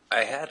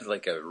I had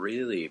like a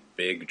really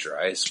big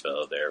dry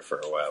spell there for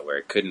a while where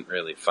I couldn't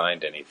really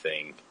find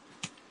anything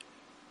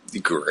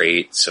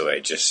great, so I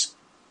just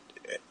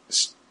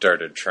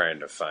started trying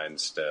to find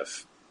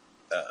stuff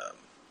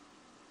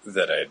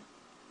that I'd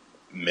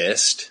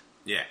missed.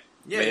 Yeah.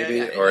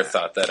 Maybe, or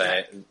thought that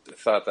I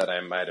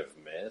might have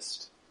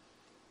missed.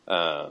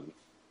 I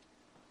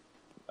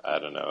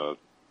don't know.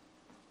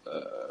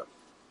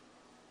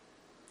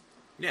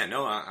 Yeah,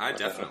 no, I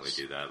definitely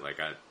do that. Like,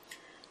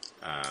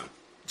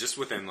 just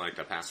within like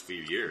the past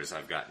few years,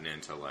 I've gotten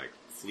into like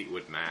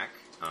Fleetwood Mac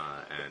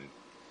and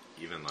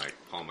even like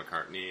Paul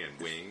McCartney and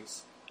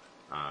Wings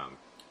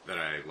that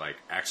I like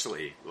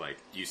actually like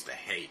used to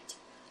hate.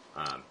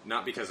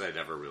 Not because I'd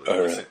ever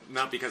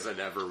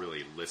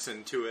really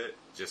listened to it,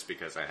 just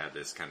because I had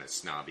this kind of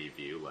snobby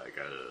view, like,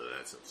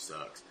 that stuff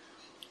sucks.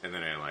 And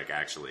then I like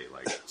actually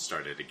like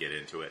started to get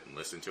into it and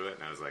listen to it,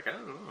 and I was like, I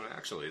don't know,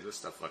 actually, this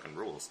stuff fucking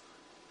rules.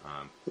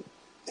 I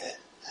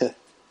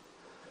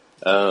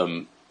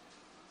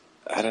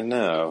don't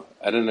know.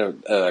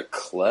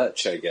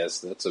 Clutch, I guess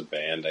that's a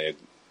band I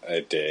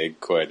dig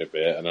quite a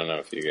bit. I don't know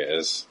if you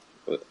guys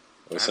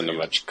listen to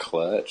much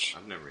Clutch.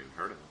 I've never even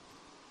heard of them.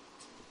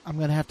 I'm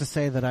going to have to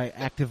say that I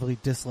actively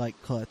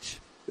dislike Clutch.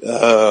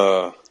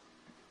 Oh,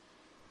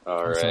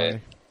 all right.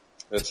 Sorry.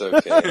 That's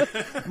okay.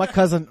 My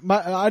cousin,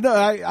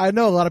 I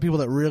know a lot of people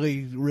that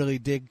really, really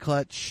dig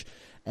Clutch.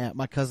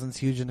 My cousin's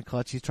huge into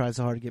Clutch. He tries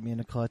so hard to get me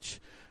into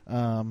Clutch.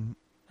 I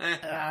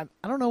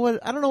don't know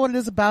what it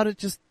is about it.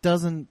 Just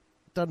doesn't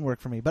work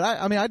for me. But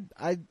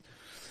I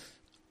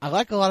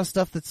like a lot of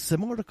stuff that's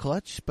similar to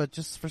Clutch, but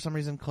just for some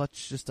reason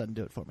Clutch just doesn't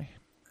do it for me.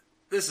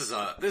 This is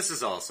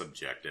all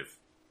subjective.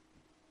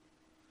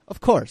 Of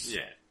course.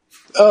 Yeah.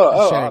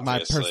 Sharing my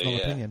obviously, personal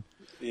opinion.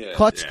 Yeah.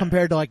 Clutch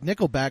compared to like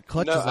Nickelback,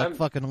 Clutch No, is like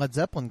fucking Led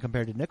Zeppelin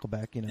compared to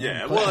Nickelback, you know.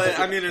 Yeah, Clutch well, is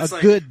I mean, it's a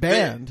like good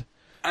band.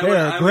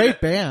 They're a great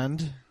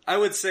band. I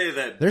would say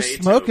that They're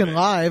Beethoven, smoking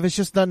live. It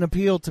just doesn't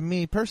appeal to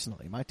me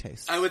personally, my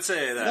taste. I would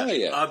say that Oh,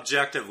 yeah.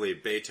 objectively,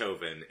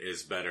 Beethoven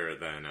is better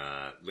than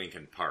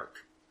Linkin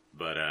Park,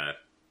 but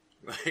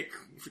like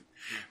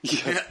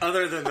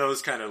other than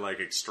those kind of like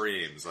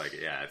extremes, like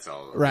it's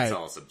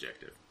all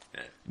subjective.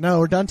 Yeah. No,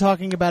 we're done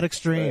talking about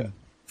extreme.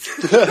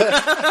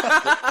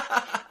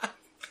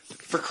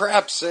 For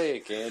crap's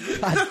sake, Andy.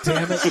 God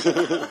damn it.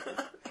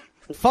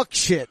 Fuck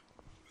shit.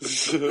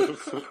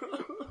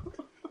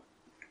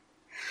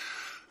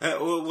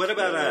 Well, what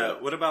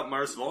about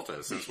Mars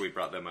Volta? Since we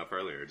brought them up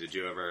earlier, did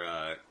you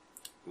ever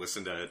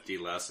listen to D.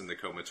 Les and the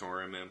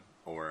Comatorium,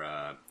 or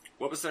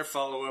what was their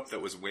follow up that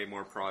was way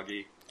more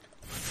proggy?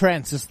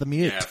 Francis the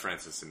Mute. Yeah,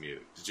 Francis the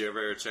Mute. Did you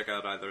ever check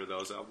out either of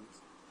those albums?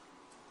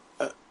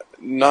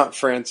 Not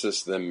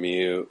Francis the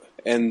Mute.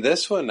 And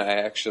this one, I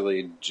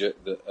actually,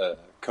 the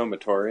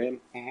Comatorium,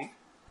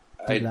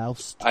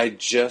 I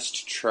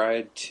just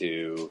tried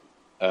to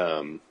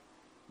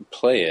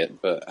play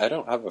it, but I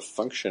don't have a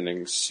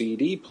functioning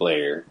CD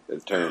player,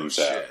 it turns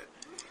out.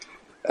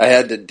 I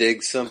had to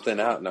dig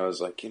something out, and I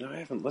was like, I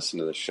haven't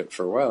listened to this shit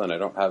for a while, and I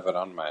don't have it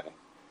on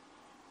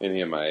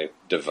any of my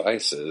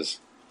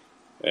devices.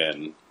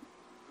 And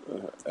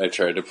I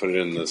tried to put it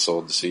in this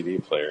old CD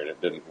player, and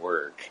it didn't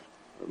work.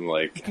 I'm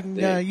like, you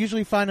can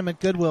usually find them at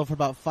Goodwill for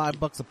about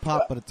 $5 a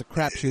pop, but it's a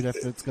crapshoot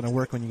if it's going to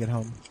work when you get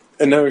home.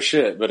 No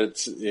shit, but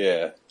it's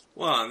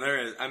Well, and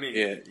there is. I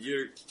mean,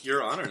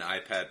 you're on an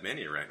iPad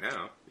Mini right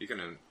now. You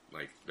can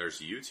there's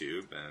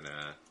YouTube and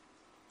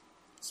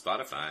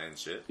Spotify and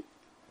shit.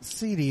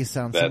 CD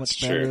sounds so much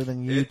better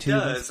than YouTube. It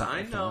does.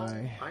 And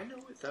Spotify. I know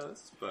it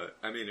does. But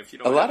I mean, if you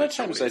don't, a have lot a of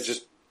times choice, I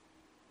just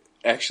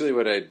actually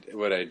what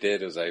I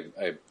did is I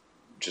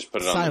just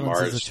put it on Silence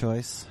is a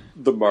choice.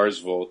 the Mars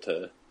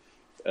Volta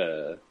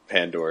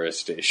Pandora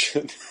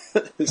station.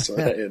 That's what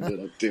I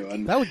ended up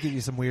doing. That would get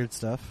you some weird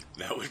stuff.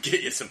 That would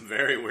get you some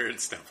very weird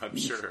stuff, I'm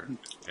sure.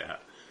 Yeah.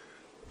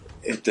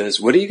 It does.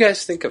 What do you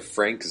guys think of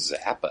Frank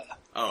Zappa?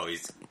 Oh,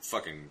 he's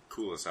fucking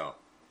cool as hell.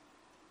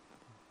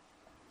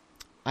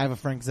 I have a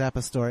Frank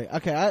Zappa story.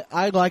 Okay,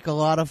 I like a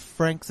lot of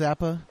Frank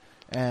Zappa.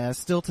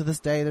 Still to this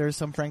day, there's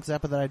some Frank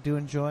Zappa that I do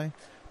enjoy.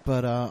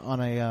 But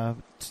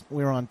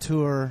we were on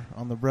tour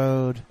on the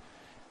road,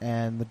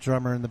 and the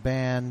drummer in the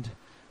band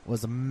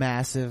was a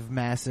massive,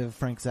 massive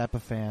Frank Zappa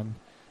fan.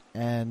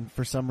 And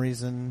for some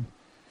reason,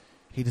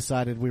 he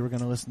decided we were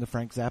going to listen to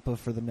Frank Zappa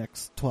for the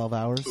next 12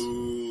 hours.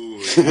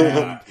 Ooh,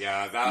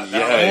 yeah,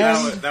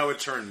 that would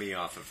turn me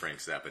off of Frank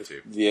Zappa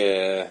too.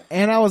 Yeah.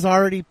 And I was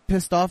already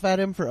pissed off at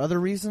him for other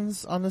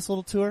reasons on this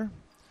little tour.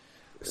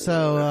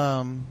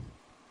 So,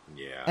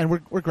 Yeah. And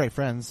we're great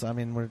friends. I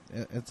mean,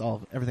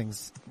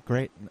 everything's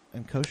great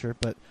and kosher.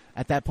 But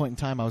at that point in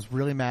time, I was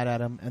really mad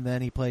at him. And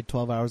then he played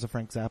 12 hours of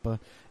Frank Zappa.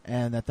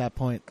 And at that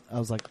point, I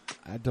was like,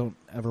 I don't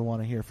ever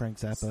want to hear Frank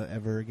Zappa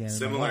ever again.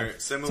 Similar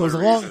so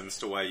reasons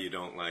to why you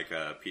don't like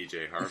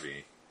PJ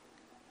Harvey.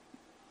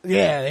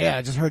 Yeah,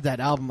 I just heard that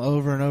album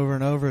over and over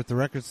and over at the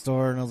record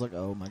store, and I was like,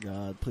 oh my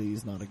god,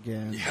 please, not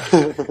again.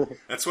 Yeah.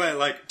 That's why,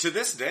 like, to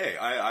this day,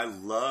 I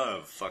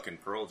love fucking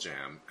Pearl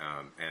Jam.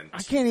 And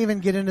I can't even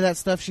get into that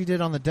stuff she did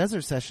on the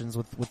Desert Sessions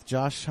with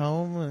Josh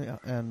Homme.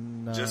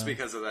 And just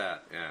because of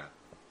that, yeah.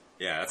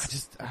 Yeah,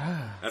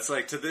 that's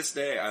like, to this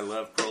day, I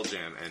love Pearl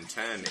Jam, and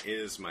 10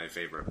 is my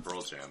favorite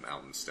Pearl Jam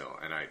album still,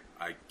 and I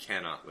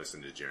cannot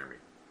listen to Jeremy.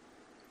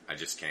 I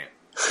just can't.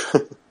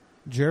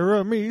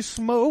 Jeremy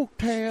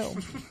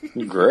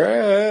Smoketown.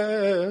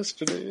 Grass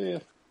today.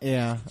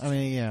 Yeah, I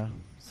mean, yeah.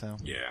 So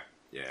yeah.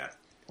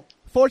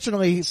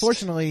 Fortunately,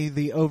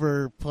 the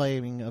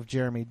overplaying of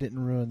Jeremy didn't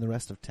ruin the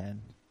rest of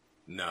 10.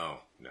 No,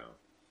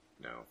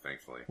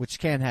 thankfully. Which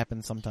can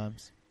happen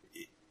sometimes.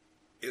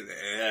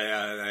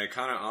 I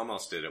kind of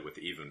almost did it with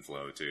Even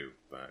Flow too,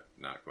 but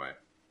not quite.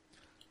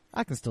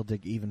 I can still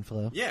dig Even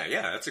Flow.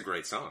 Yeah, that's a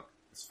great song.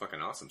 It's a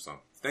fucking awesome song.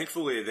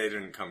 Thankfully, they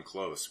didn't come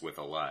close with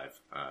Alive.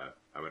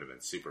 I would have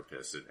been super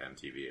pissed at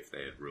MTV if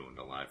they had ruined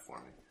Alive for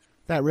me.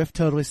 That riff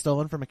totally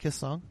stolen from a Kiss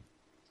song.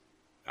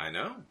 I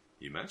know.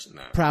 You mentioned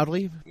that.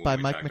 Proudly by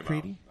Mike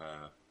McCready.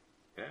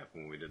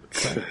 When we did the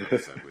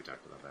episode, we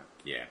talked about that.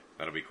 Yeah,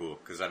 that'll be cool,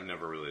 because I've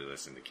never really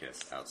listened to Kiss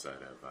outside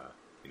of,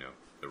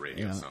 the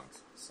radio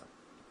songs. So,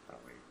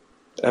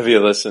 have you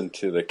listened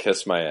to the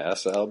Kiss My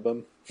Ass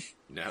album?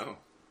 No.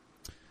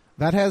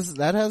 That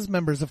has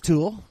members of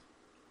Tool.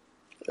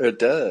 It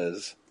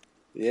does.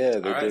 Yeah,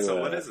 they do.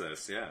 So what is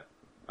this? Yeah.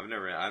 I've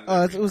never heard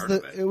of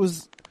it. It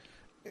was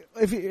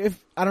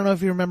if I don't know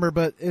if you remember,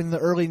 but in the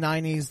early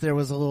 90s there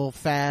was a little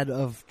fad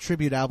of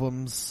tribute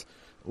albums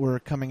were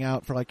coming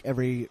out for like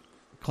every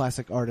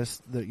classic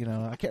artist that,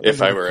 I can't remember.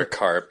 If I Were a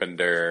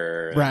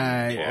Carpenter.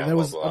 Right. Blah, there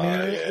was blah,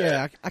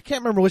 blah, I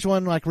can't remember which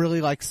one like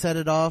really like set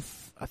it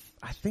off.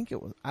 I think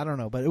it was, I don't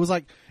know, but it was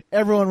like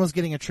everyone was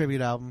getting a tribute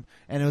album,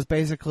 and it was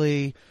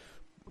basically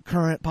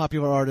current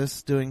popular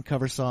artists doing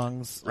cover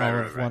songs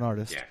of one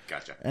artist. Yeah,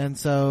 gotcha. And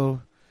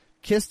so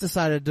Kiss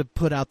decided to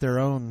put out their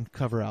own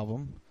cover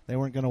album. They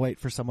weren't going to wait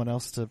for someone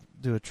else to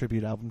do a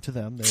tribute album to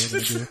them. They were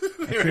going to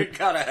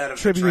do a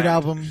tribute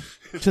album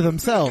to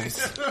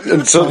themselves.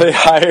 And so they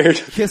hired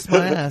Kiss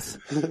My Ass.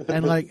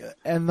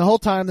 And the whole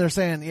time they're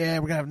saying, yeah,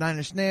 we're going to have Nine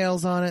Inch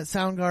Nails on it,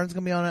 Soundgarden's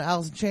going to be on it,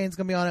 Alice in Chains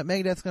going to be on it,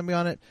 Megadeth's going to be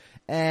on it.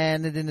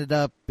 And it ended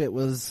up, it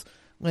was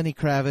Lenny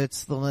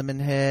Kravitz, the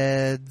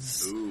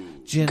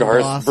Lemonheads, Gin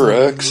Garth Blossom,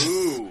 Brooks.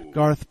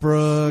 Garth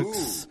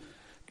Brooks,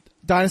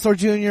 Dinosaur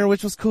Jr.,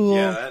 which was cool.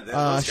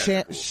 Yeah,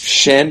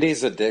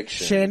 Shandy's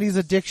Addiction. Shandy's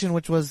Addiction,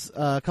 which was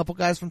a couple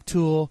guys from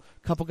Tool,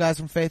 a couple guys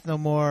from Faith No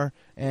More,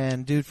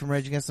 and dude from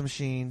Rage Against the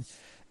Machine.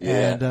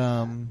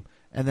 Yeah.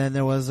 And then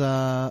there was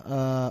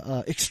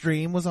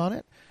Extreme was on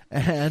it.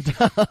 And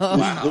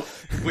wow,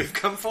 we've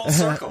come full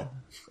circle.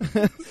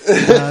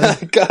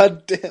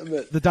 God damn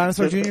it. The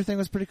Dinosaur Jr. thing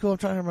was pretty cool. I'm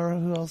trying to remember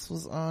who else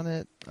was on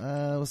it. It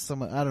was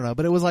someone, I don't know,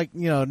 but it was like,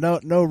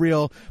 no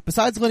real,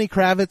 besides Lenny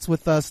Kravitz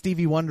with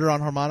Stevie Wonder on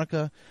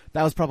harmonica,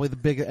 that was probably the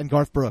big, and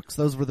Garth Brooks,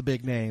 those were the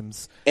big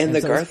names. And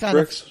the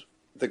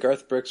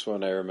Garth Brooks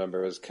one I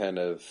remember was kind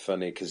of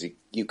funny because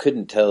you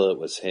couldn't tell it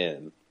was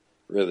him.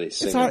 Really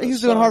singing. He's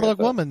doing Hard Luck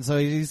Woman, so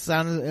he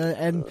sounded,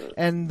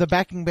 and the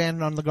backing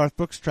band on the Garth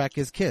Brooks track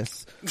is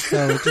Kiss.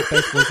 So it just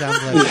basically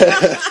sounds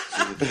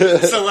like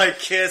so like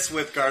Kiss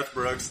with Garth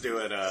Brooks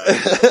doing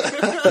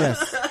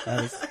yes,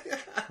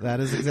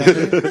 that is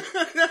exactly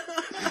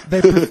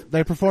it.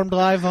 They performed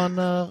live on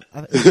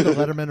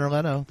Letterman or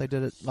Leno. They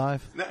did it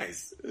live.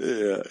 Nice.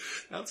 Yeah.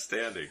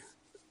 Outstanding.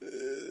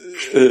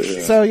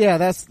 So yeah,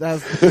 that's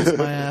Kiss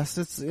My Ass.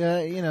 It's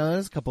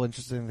there's a couple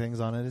interesting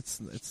things on it.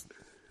 It's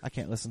I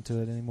can't listen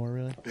to it anymore,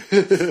 really.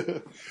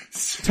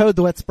 Toad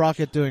the Wet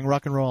Sprocket doing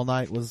Rock and Roll All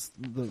Night was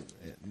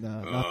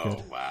not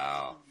good. Oh,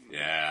 wow.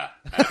 Yeah.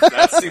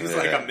 That seems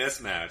like a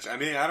mismatch. I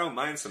mean, I don't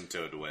mind some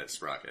Toad the Wet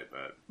Sprocket,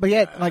 but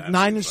yet, like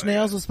Nine Inch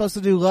Nails was supposed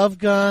to do Love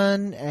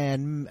Gun,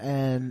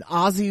 and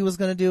Ozzy was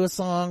going to do a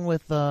song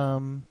with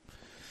Megadeth.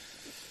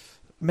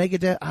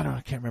 I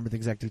can't remember the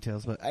exact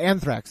details, but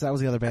Anthrax, that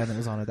was the other band that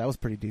was on it. That was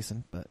pretty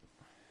decent, but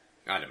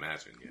I'd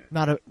imagine,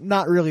 yeah.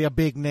 Not really a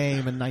big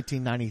name in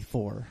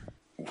 1994.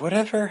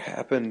 Whatever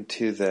happened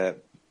to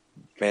that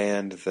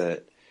band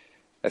that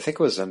I think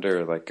was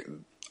under like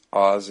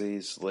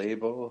Ozzy's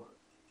label,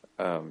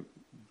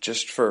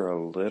 just for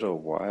a little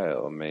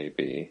while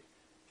maybe?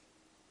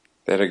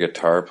 They had a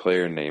guitar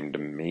player named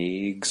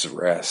Meigs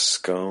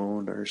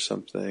Rascone or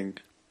something.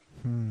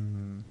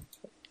 One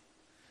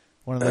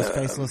of those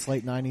faceless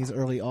late 90s,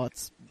 early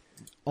aughts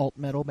alt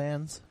metal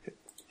bands?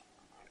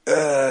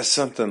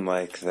 Something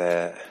like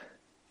that.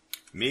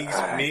 Meigs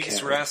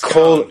Rascone.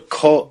 Cold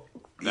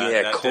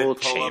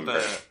Cold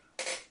Chamber.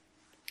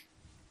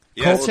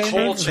 Yes, Cold Chamber?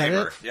 Cold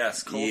Chamber.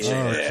 Yes, Cold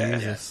Chamber. Oh,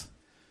 Jesus.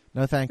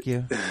 No, thank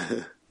you.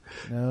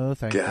 No,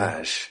 thank you.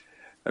 Gosh,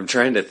 I'm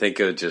trying to think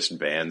of just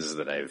bands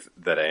that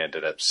I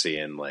ended up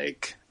seeing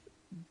like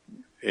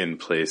in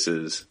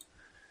places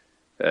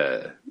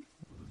That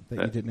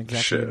you didn't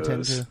exactly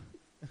intend shows.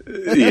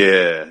 to.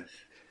 Yeah.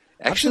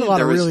 I've seen Actually, a lot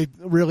there of was really,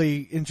 really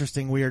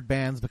interesting, weird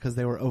bands because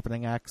they were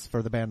opening acts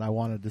for the band I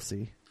wanted to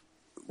see.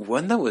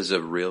 one that was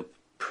a real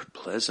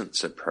pleasant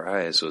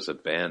surprise was a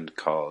band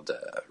called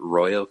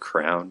Royal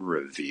Crown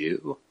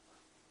Review.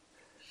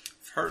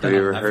 I've Have you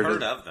ever heard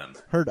heard of them.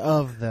 Heard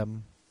of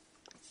them.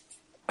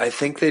 I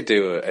think they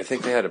do. I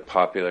think they had a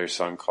popular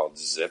song called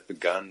Zip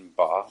Gun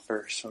Bop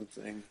or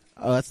something.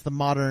 Oh, that's the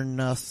modern,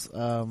 kind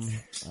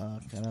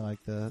of like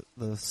the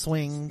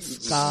swing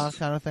ska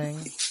kind of thing.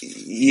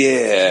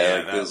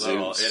 Yeah, like that the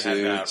little, zoot it had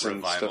that suits and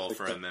revival stuff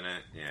for like a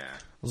minute. Yeah.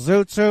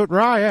 Zoot suit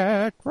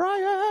riot,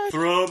 riot.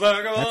 Throw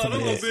back a That's bottle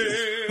of amazing.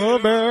 beer. Oh,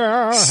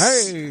 beer,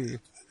 hey,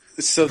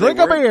 So drink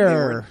they a weren't-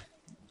 beer.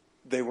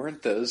 They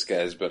weren't those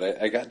guys, but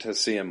I got to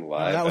see them Oh,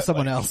 live. that was at,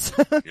 someone like, else.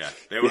 Yeah,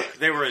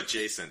 they were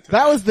adjacent. To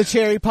That was the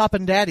Cherry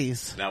Poppin'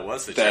 Daddies. That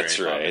was the That's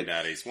Cherry Poppin' right.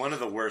 Daddies. One of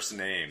the worst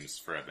names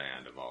for a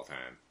band of all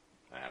time.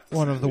 I have to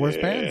One say. of the worst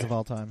Yeah. bands of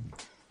all time.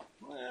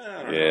 Well,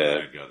 I don't Yeah. know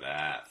if I'd go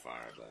that far,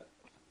 but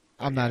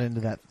I'm not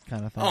into that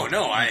kind of thing. oh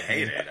no, I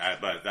hate it.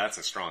 But that's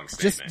a strong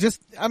statement.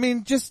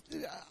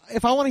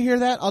 If I want to hear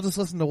that, I'll just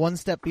listen to One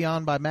Step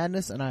Beyond by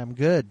Madness, and I am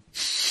good.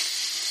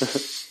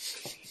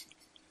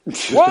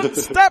 One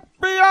step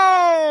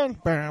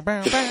beyond. Bow,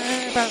 bow,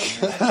 bow,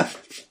 bow.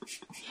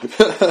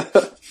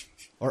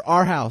 Or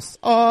Our House.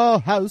 Our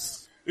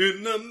house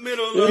in the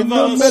middle in of the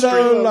the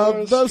middle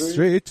of the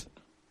street.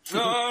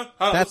 house.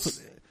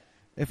 That's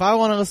if I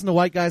want to listen to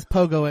white guys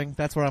pogoing,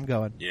 that's where I'm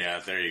going.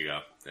 Yeah, there you go.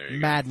 There you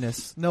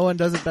Madness. No one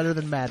does it better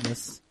than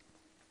Madness.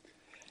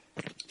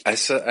 I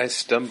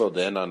stumbled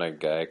in on a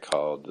guy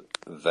called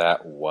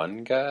That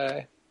One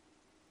Guy.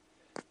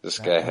 This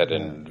guy had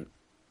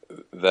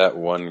That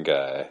One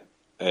Guy,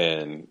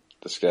 and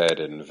this guy had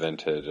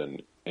invented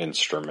an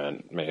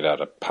instrument made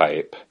out of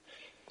pipe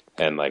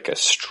and like a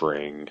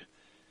string,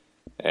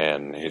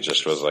 and he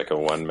just was like a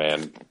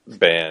one-man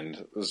band.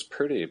 It was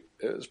pretty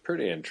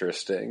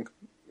interesting.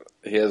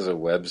 He has a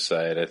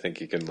website. I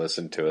think you can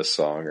listen to a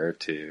song or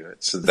two.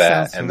 It's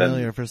that, Sounds and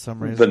familiar then for some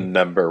reason. the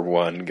number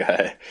one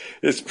guy.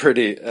 It's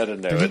pretty. I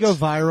don't know. Did he go it's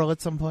viral at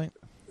some point?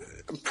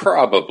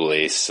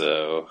 probably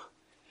so.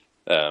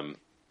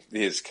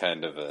 He's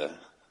kind of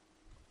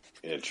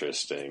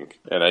interesting,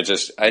 and I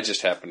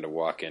just happened to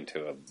walk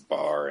into a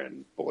bar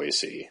in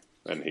Boise,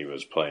 and he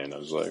was playing. I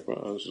was like,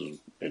 "Well, this is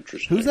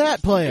interesting." Who's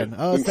that playing?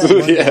 Oh, it's that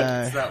one Yeah.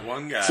 guy. It's that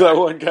one guy. It's that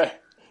one guy.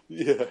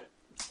 Yeah.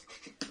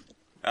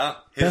 Oh,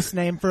 Best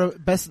name for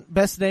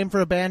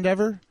a band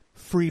ever?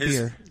 Free His-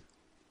 beer.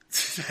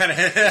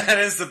 that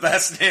is the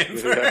best name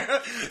for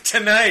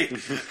tonight.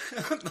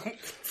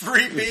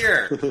 Free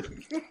beer.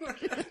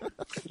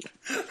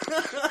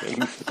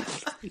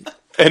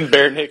 And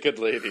bare naked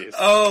ladies.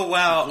 Oh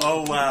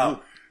wow.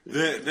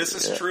 This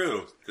is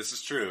true. This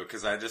is true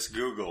because I just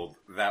Googled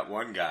that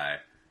one guy,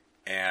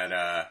 and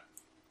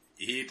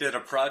he did a The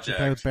guy project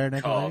with bare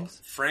naked called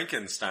ladies?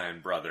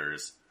 Frankenstein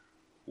Brothers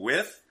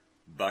with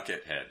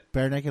Buckethead.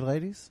 Bare naked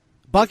ladies?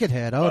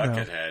 Buckethead. Oh no.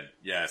 Buckethead,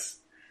 yes.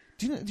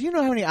 Do you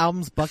know how many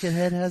albums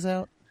Buckethead has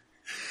out?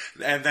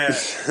 And then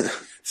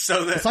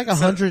It's like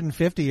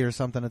 150 or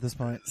something at this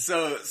point.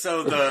 So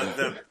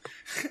the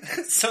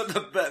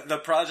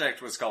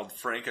project was called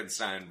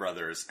Frankenstein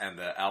Brothers, and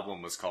the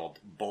album was called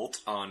Bolt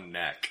on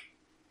Neck.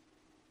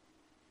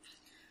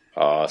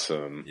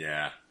 Awesome.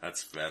 Yeah,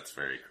 that's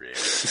very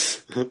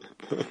creative.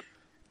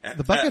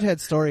 The Buckethead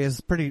story is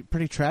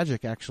pretty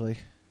tragic, actually.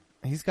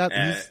 He's got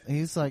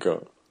he's like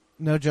Go.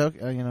 no joke.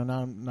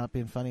 Now I'm not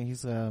being funny.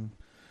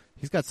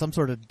 He's got some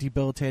sort of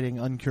debilitating,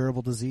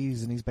 uncurable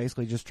disease, and he's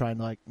basically just trying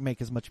to like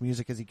make as much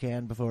music as he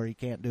can before he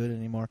can't do it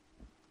anymore.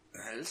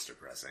 That is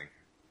depressing.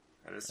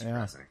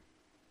 Yeah.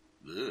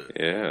 Ugh.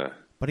 Yeah.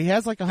 But he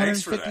has like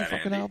Thanks for 150 that,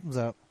 fucking Andy. albums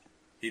out.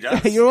 He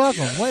does. You're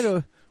welcome.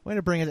 Yeah. Way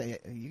to bring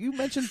it. You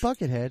mentioned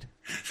Buckethead.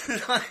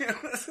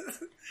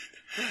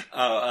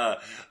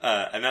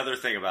 Another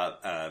thing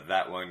about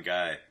that one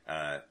guy,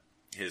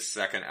 his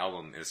second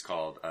album is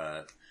called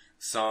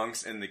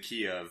Songs in the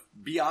Key of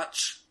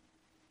Biatch.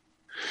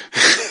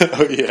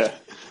 Oh yeah.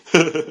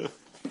 I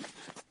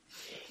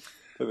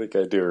think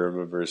I do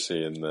remember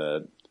seeing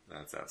that.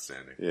 That's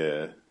outstanding.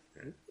 Yeah.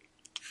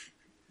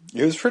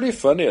 It was pretty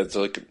funny.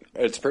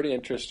 It's pretty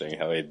interesting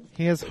how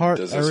He has heart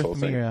does this whole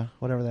thing. arrhythmia,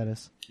 whatever that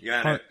is. You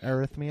got Heart it.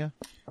 arrhythmia.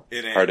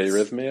 It ends. Heart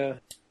arrhythmia.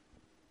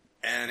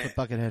 And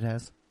What Buckethead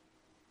has.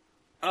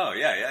 oh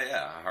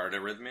yeah. Heart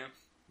arrhythmia.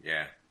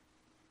 Yeah.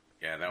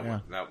 That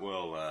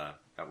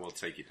Yeah. will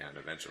take you down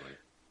eventually.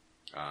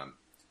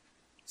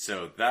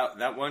 So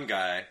that one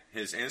guy,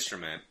 his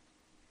instrument,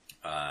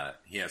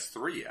 he has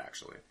three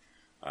actually.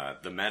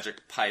 The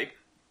magic pipe,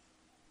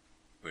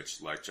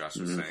 which, like Josh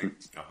was saying,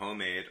 a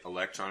homemade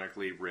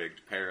electronically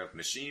rigged pair of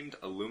machined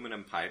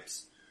aluminum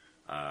pipes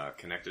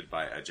connected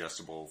by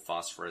adjustable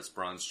phosphorus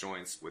bronze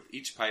joints, with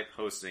each pipe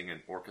hosting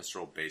an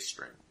orchestral bass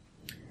string.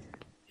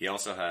 He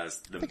also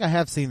has I think I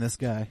have seen this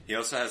guy. He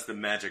also has the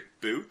Magic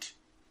Boot,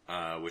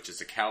 which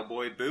is a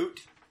cowboy boot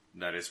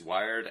that is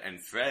wired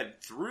and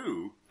fed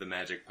through the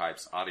Magic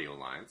Pipe's audio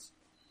lines.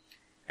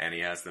 And he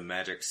has the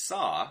Magic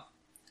Saw,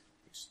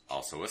 which is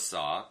also a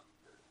saw,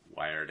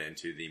 wired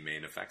into the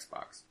main effects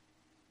box.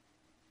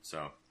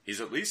 So,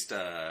 he's at least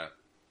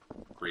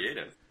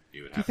creative,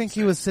 you would have Do you think to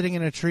he say. was sitting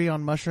in a tree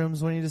on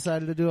mushrooms when he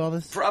decided to do all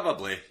this?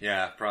 Probably,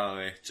 yeah,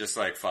 probably. Just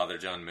like Father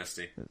John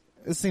Misty.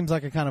 It seems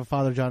like a kind of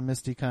Father John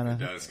Misty kind of...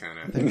 Does kind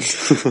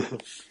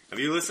of. Have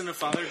you listened to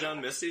Father John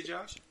Misty,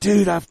 Josh?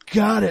 Dude, I've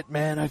got it,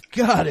 man. I've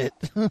got it.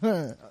 I'm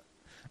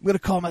going to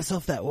call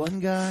myself that one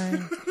guy.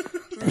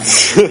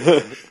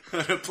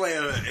 Play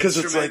an 'Cause it's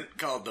instrument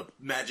called the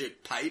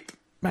Magic Pipe.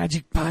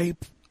 Magic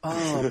pipe.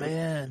 Oh,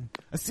 man.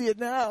 I see it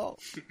now.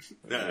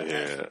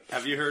 Yeah.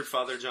 Have you heard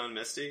Father John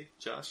Misty,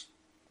 Josh?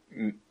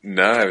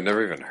 No, I've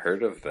never even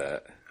heard of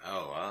that.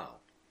 Oh, wow.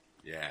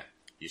 Yeah,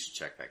 you should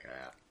check that guy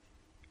out.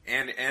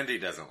 And Andy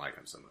doesn't like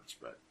him so much,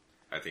 but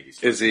I think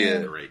he's Is he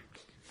great.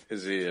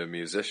 Is he a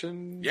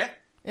musician? Yeah,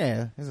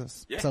 Yeah, he's a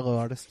Yeah. solo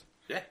artist.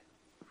 yeah.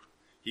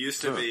 He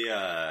used to be,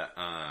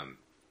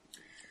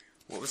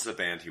 what was the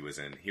band he was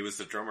in? He was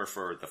the drummer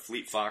for the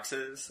Fleet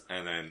Foxes,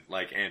 and then,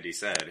 like Andy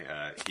said,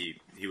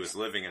 he was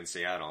living in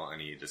Seattle,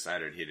 and he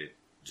decided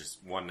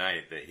just one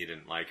night that he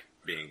didn't like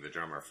being the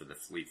drummer for the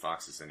Fleet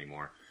Foxes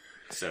anymore.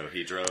 So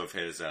he drove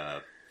his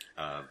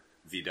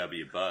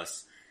VW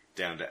bus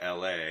down to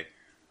LA,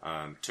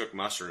 took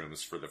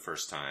mushrooms for the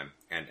first time,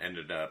 and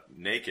ended up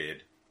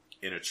naked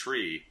in a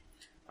tree,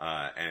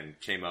 and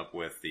came up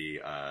with the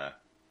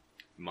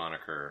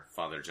moniker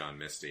Father John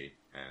Misty,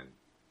 and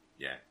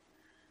yeah,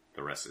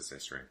 the rest is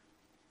history.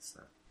 So.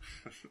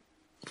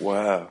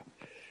 Wow.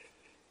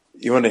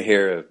 You want to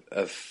hear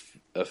a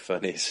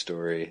funny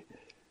story?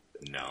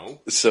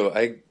 No. So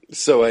I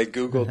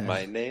Googled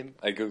my name.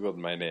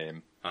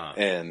 Uh-huh.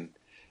 And,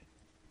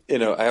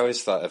 I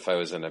always thought if I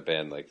was in a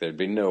band, like, there'd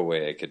be no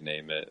way I could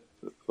name it,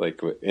 like,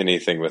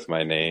 anything with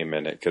my name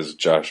in it, because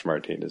Josh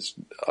Martinez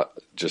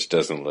just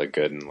doesn't look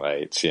good in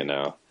lights,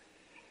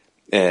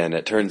 And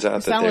it turns out You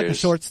that sound like a there's...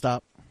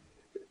 shortstop.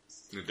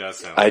 It does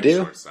sound I like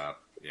do? a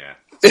shortstop. Yeah.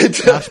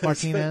 Josh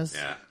Martinez.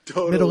 Yeah.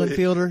 Totally. Middle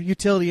infielder,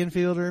 utility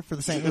infielder for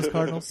the St. Louis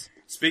Cardinals.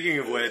 Speaking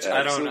of which,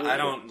 Absolutely. I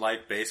don't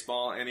like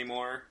baseball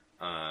anymore,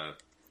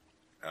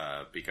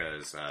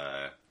 because,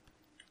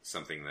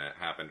 something that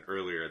happened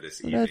earlier this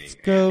evening. Let's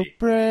go Andy,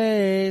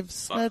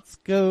 Braves. Fuck. Let's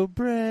go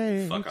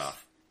Braves. fuck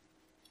off.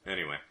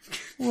 Anyway.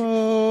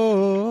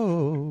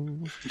 Whoa.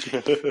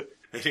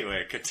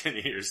 Anyway,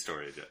 continue your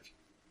story, Judge.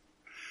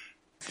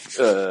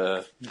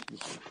 I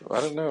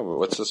don't know, but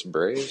what's this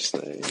Braves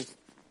thing?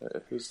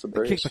 Who's the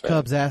Braves Kicked the fan?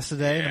 Cubs' ass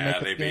today to Yeah, make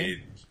up they the game.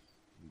 beat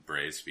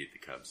Braves beat the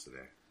Cubs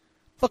today.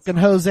 Fucking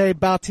Jose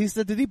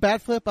Bautista. Did he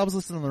bat flip? I was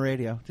listening on the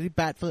radio. Did he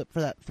bat flip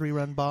for that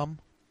 3-run bomb?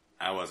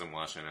 I wasn't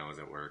watching. I was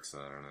at work, so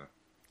I don't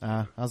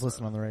know. I was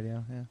listening on the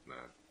radio, yeah. No.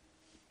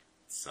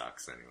 It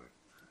sucks anyway.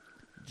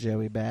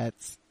 Joey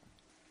Bats.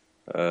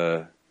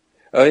 Oh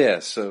yeah,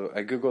 so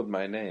I Googled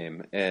my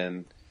name,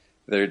 and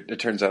it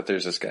turns out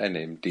there's this guy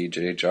named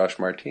DJ Josh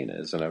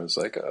Martinez, and I was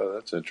like, oh,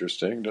 that's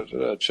interesting.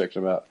 Checked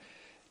him out.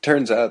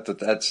 Turns out that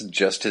that's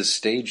just his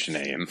stage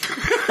name.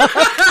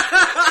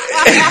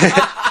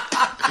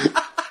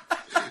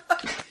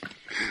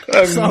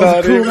 Sounds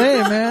a cool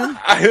name, man.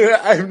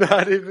 I'm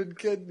not even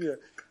kidding you.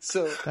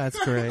 So That's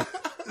great.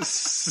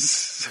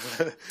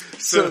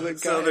 so the guy,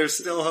 So there's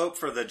still hope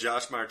for the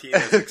Josh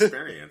Martinez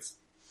experience.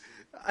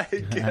 I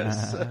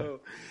guess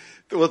so.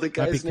 Well, the Might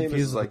be guy's name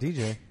confused is with like the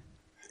DJ.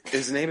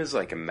 his name is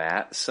like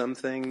Matt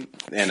something,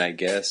 and I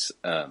guess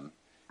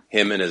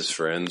him and his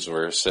friends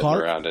were sitting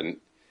Clark? around,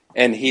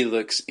 and he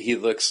looks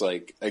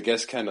like, I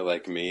guess, kind of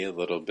like me, a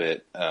little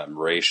bit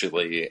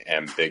racially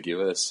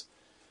ambiguous.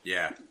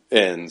 Yeah.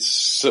 And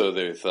so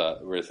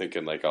we're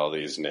thinking like all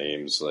these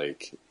names,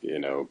 like,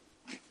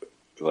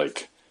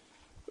 like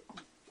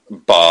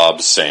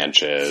Bob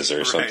Sanchez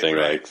or something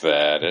right. like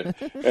that.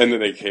 And then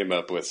they came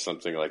up with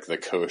something like the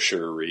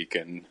Kosher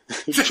Rican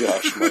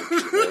Josh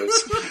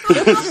Martinez.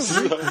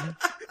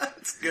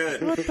 That's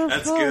good.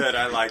 That's good.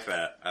 I like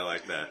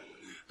that.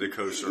 The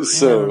kosher. I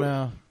So- don't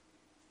know.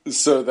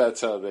 So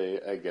that's how they,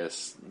 I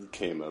guess,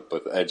 came up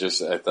with it.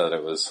 I thought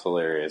it was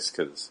hilarious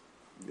because,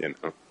 I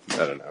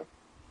don't know.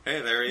 Hey,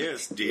 there he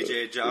is.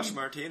 DJ Josh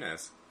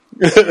Martinez.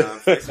 On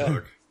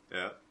Facebook.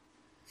 Yeah.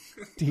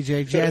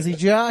 DJ Jazzy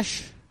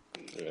Josh.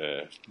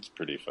 Yeah, it's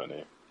pretty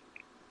funny.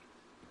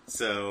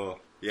 So,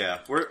 yeah,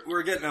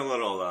 we're getting a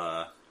little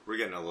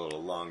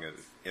long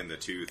in the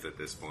tooth at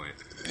this point.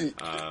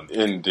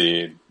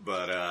 Indeed.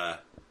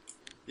 But,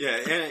 yeah,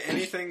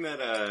 anything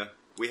that,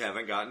 we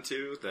haven't gotten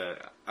to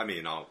that,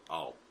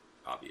 I'll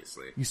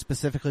obviously. You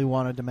specifically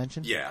wanted to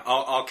mention? Yeah,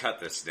 I'll cut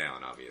this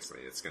down, obviously.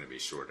 It's going to be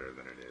shorter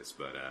than it is.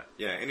 But,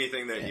 yeah,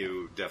 anything that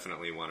you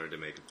definitely wanted to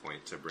make a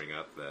point to bring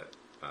up that,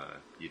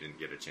 you didn't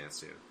get a chance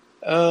to?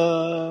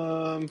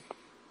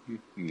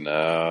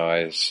 No,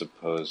 I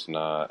suppose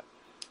not.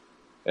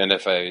 And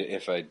if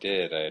I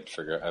did, I've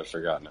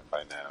forgotten it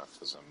by now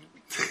because I'm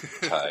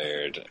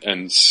tired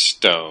and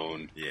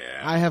stoned.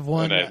 Yeah. I have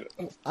one. And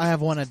I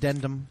have one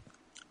addendum.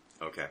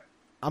 Okay.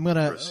 I'm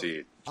gonna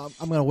Proceed.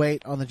 I'm gonna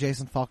wait on the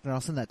Jason Faulkner.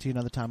 I'll send that to you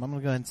another time. I'm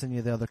gonna go ahead and send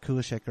you the other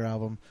Kula Shaker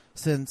album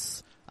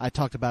since I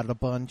talked about it a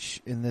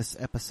bunch in this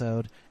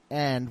episode,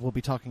 and we'll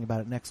be talking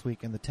about it next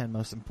week in the 10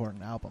 most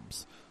important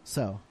albums.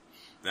 So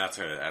That's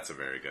a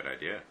very good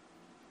idea.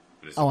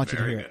 It is I want a you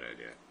to very hear good it.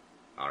 idea.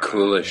 All right.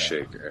 Coolest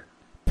shaker.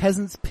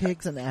 Peasants,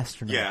 Pigs, and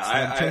Astronauts. Yeah, So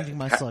I'm changing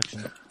my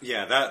selection.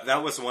 Yeah,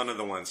 that was one of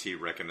the ones he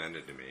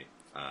recommended to me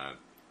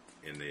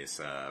in these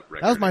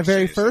record That was my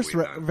very exchanges that first,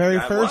 we've done. very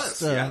Yeah, it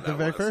first, was. Yeah, the that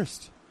very was.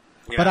 first.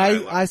 Yeah, But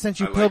I I sent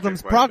you liked it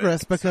Pilgrim's quite a bit,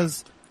 Progress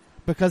so.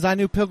 because I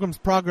knew Pilgrim's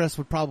Progress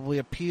would probably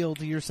appeal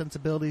to your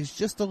sensibilities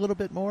just a little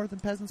bit more than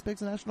Peasants,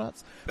 Pigs, and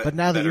Astronauts. But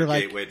now that Better you're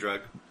like, gateway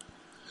drug.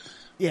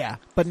 yeah,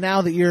 but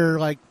now that you're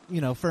like,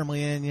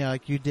 firmly in,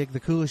 like you dig the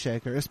Kula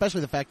Shaker,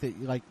 especially the fact that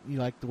you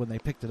like when they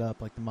picked it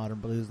up, like the modern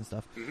blues and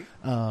stuff.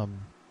 Mm-hmm.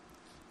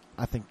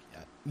 I think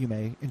you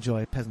may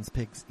enjoy Peasants,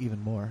 Pigs even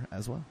more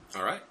as well.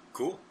 All right,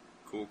 cool.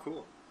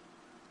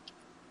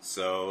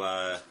 So,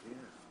 I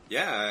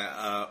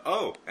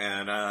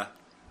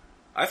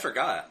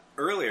forgot.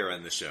 Earlier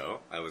in the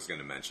show, I was going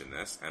to mention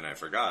this, and I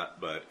forgot,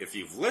 but if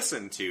you've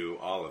listened to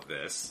all of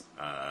this,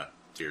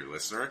 dear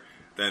listener,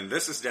 then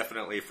this is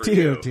definitely for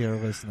you. Dear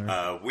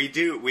listener. We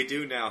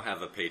do now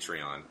have a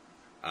Patreon.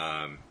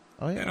 Oh,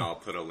 yeah. And I'll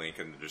put a link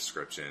in the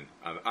description.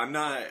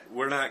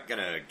 We're not going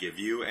to give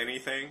you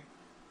anything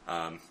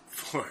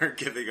for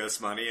giving us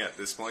money at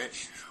this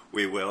point.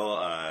 We will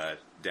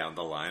down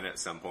the line at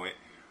some point.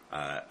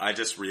 I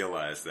just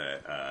realized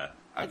that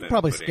I could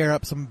probably scare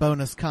up some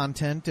bonus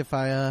content if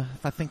I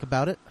think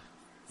about it.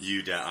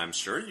 I'm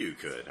sure you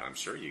could.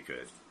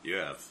 You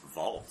have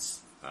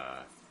vaults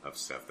of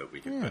stuff that we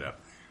could put up.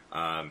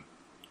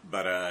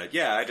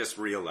 I just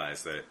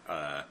realized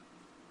that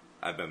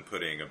I've been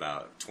putting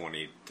about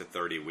 20 to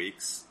 30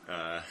 weeks,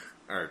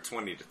 or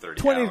 20 to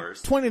 30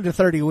 hours. 20 to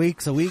 30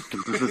 weeks a week.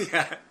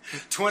 Yeah,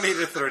 20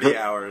 to 30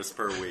 hours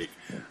per week.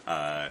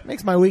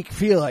 Makes my week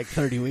feel like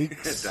 30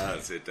 weeks.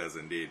 It does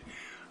indeed.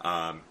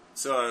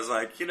 So I was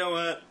like, you know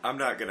what? I'm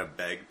not going to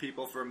beg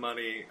people for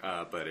money,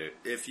 but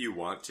if you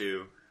want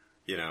to,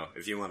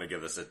 if you want to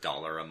give us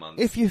 $1 a month.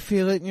 If you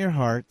feel it in your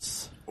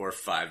hearts. Or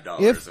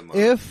 $5 a month.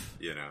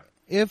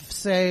 If,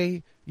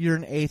 say, you're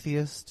an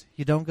atheist,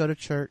 you don't go to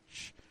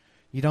church,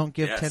 you don't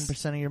give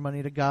 10% of your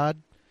money to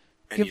God,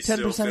 give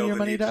 10% of your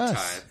money to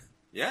us. Tithe.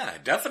 Yeah,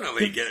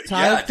 definitely.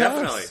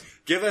 Definitely.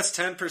 Give us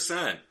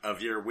 10%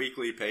 of your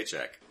weekly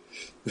paycheck.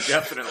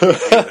 Definitely do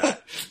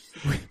that.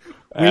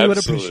 We would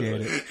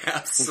appreciate it.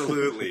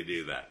 Absolutely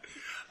do that.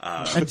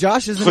 And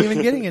Josh isn't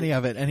even getting any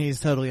of it, and he's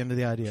totally into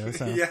the idea.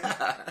 So.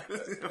 Yeah,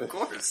 of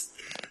course.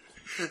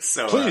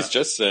 So please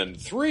just send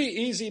 3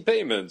 easy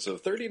payments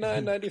of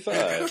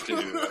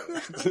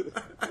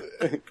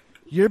 $39.95 to.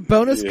 Your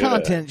bonus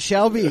content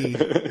shall be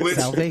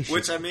salvation.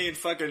 Which I mean,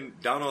 fucking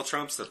Donald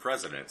Trump's the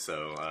president,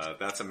 so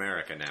that's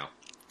America now.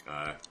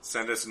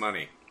 Send us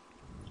money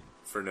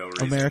for no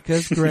reason.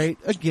 America's great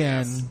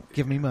again. Yes,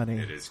 Give me money.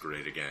 It is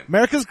great again.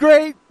 America's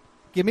great.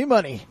 Give me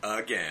money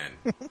Again.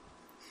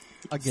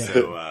 again.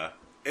 So,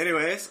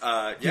 anyways,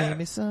 Give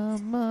me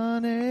some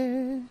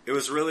money. It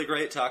was really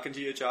great talking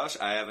to you, Josh.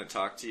 I haven't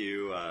talked to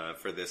you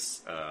for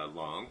this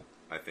long,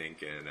 I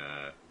think, in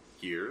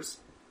years.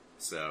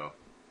 So,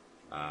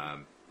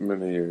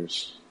 Many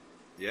years.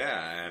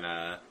 yeah,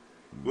 and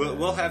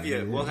we'll have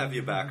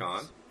you back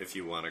on if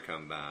you want to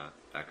come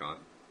back on,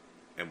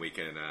 and we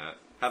can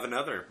have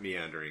another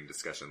meandering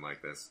discussion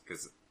like this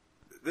because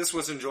this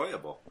was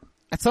enjoyable.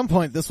 At some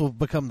point, this will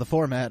become the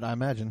format, I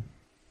imagine.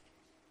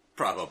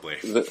 Probably.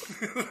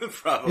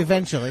 Probably.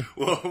 Eventually.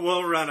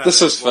 We'll run out.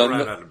 This is we'll fun.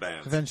 run out of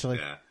bands. Eventually.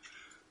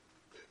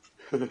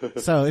 Yeah.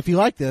 So, if you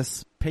like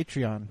this,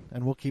 Patreon,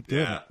 and we'll keep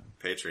doing Yeah.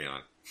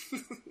 Patreon.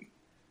 it.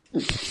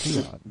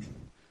 Patreon.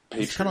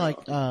 It's kind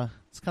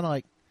of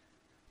like,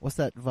 what's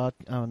that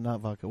vodka? Oh, not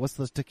vodka. What's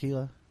the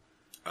tequila?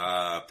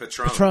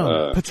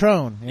 Patron.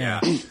 Patron. Yeah.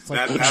 Yeah. It's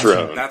like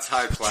Patron. That's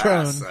high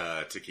class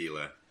Patron.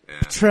 tequila. Yeah.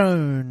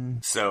 Patron.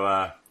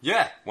 So,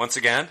 once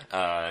again,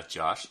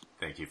 Josh,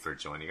 thank you for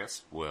joining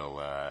us. We'll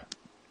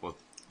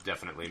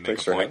definitely make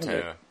Thanks a for point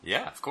having to, me.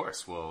 yeah, of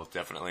course, we'll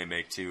definitely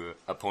make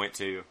a point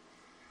to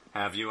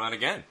have you on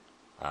again.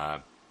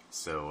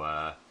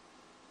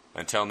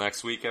 Until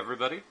next week,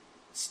 everybody,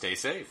 stay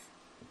safe.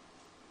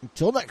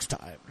 Until next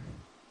time.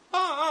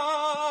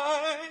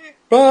 Bye!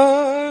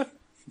 Bye!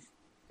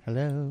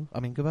 Hello. I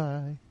mean,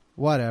 goodbye.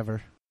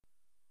 Whatever.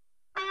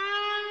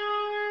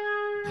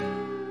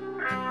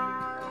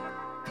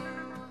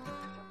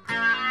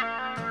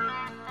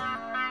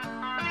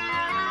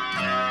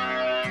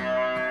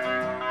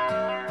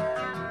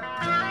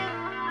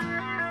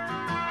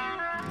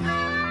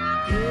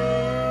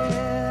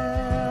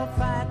 If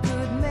I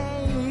could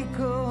make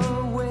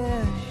a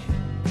wish,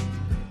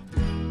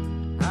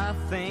 I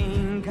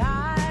think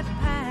I'd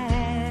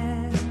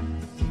pass.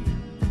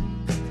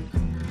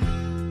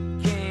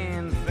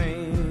 Can't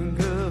think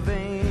of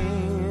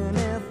any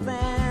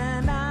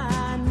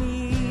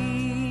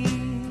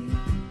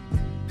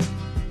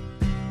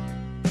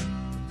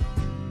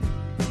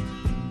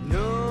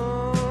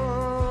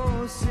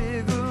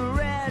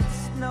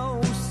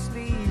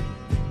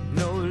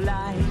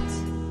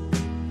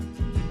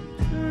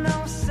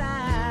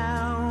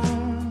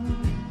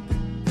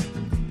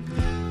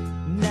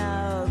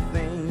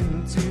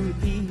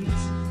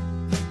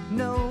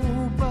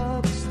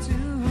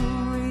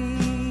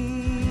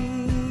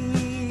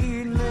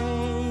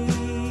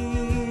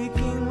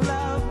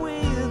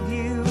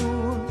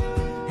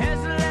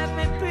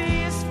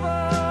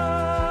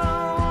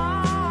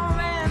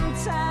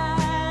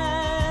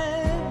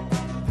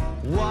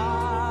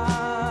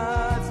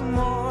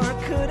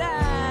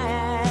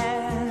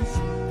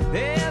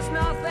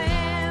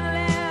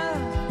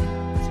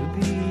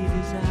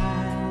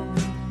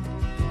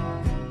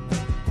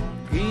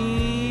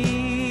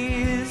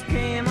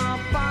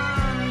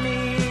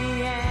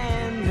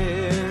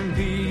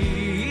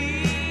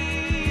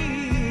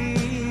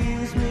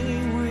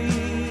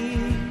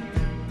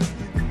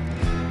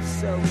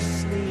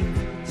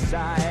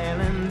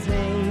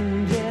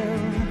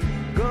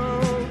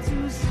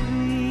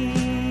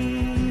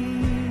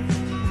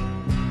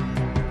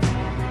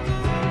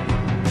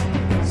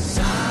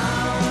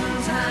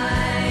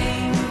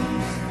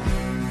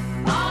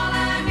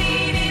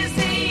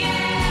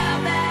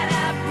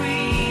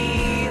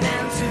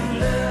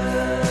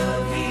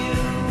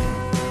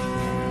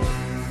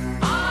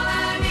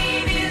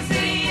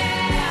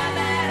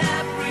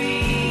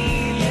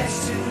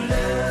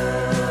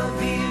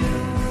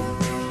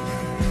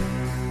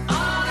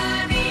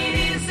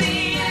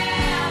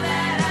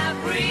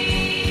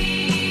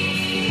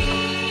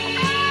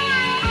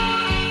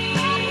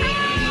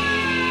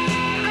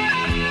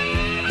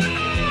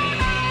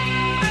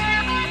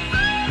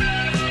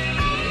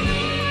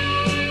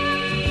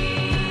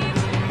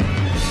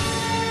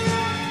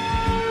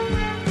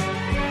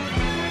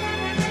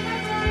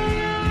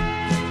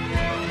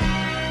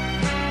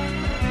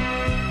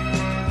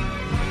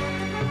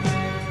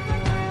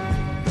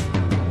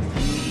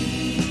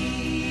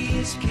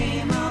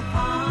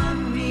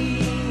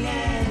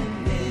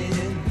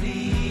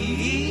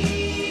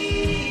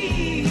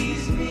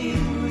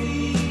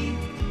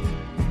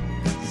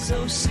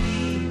so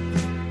sweet.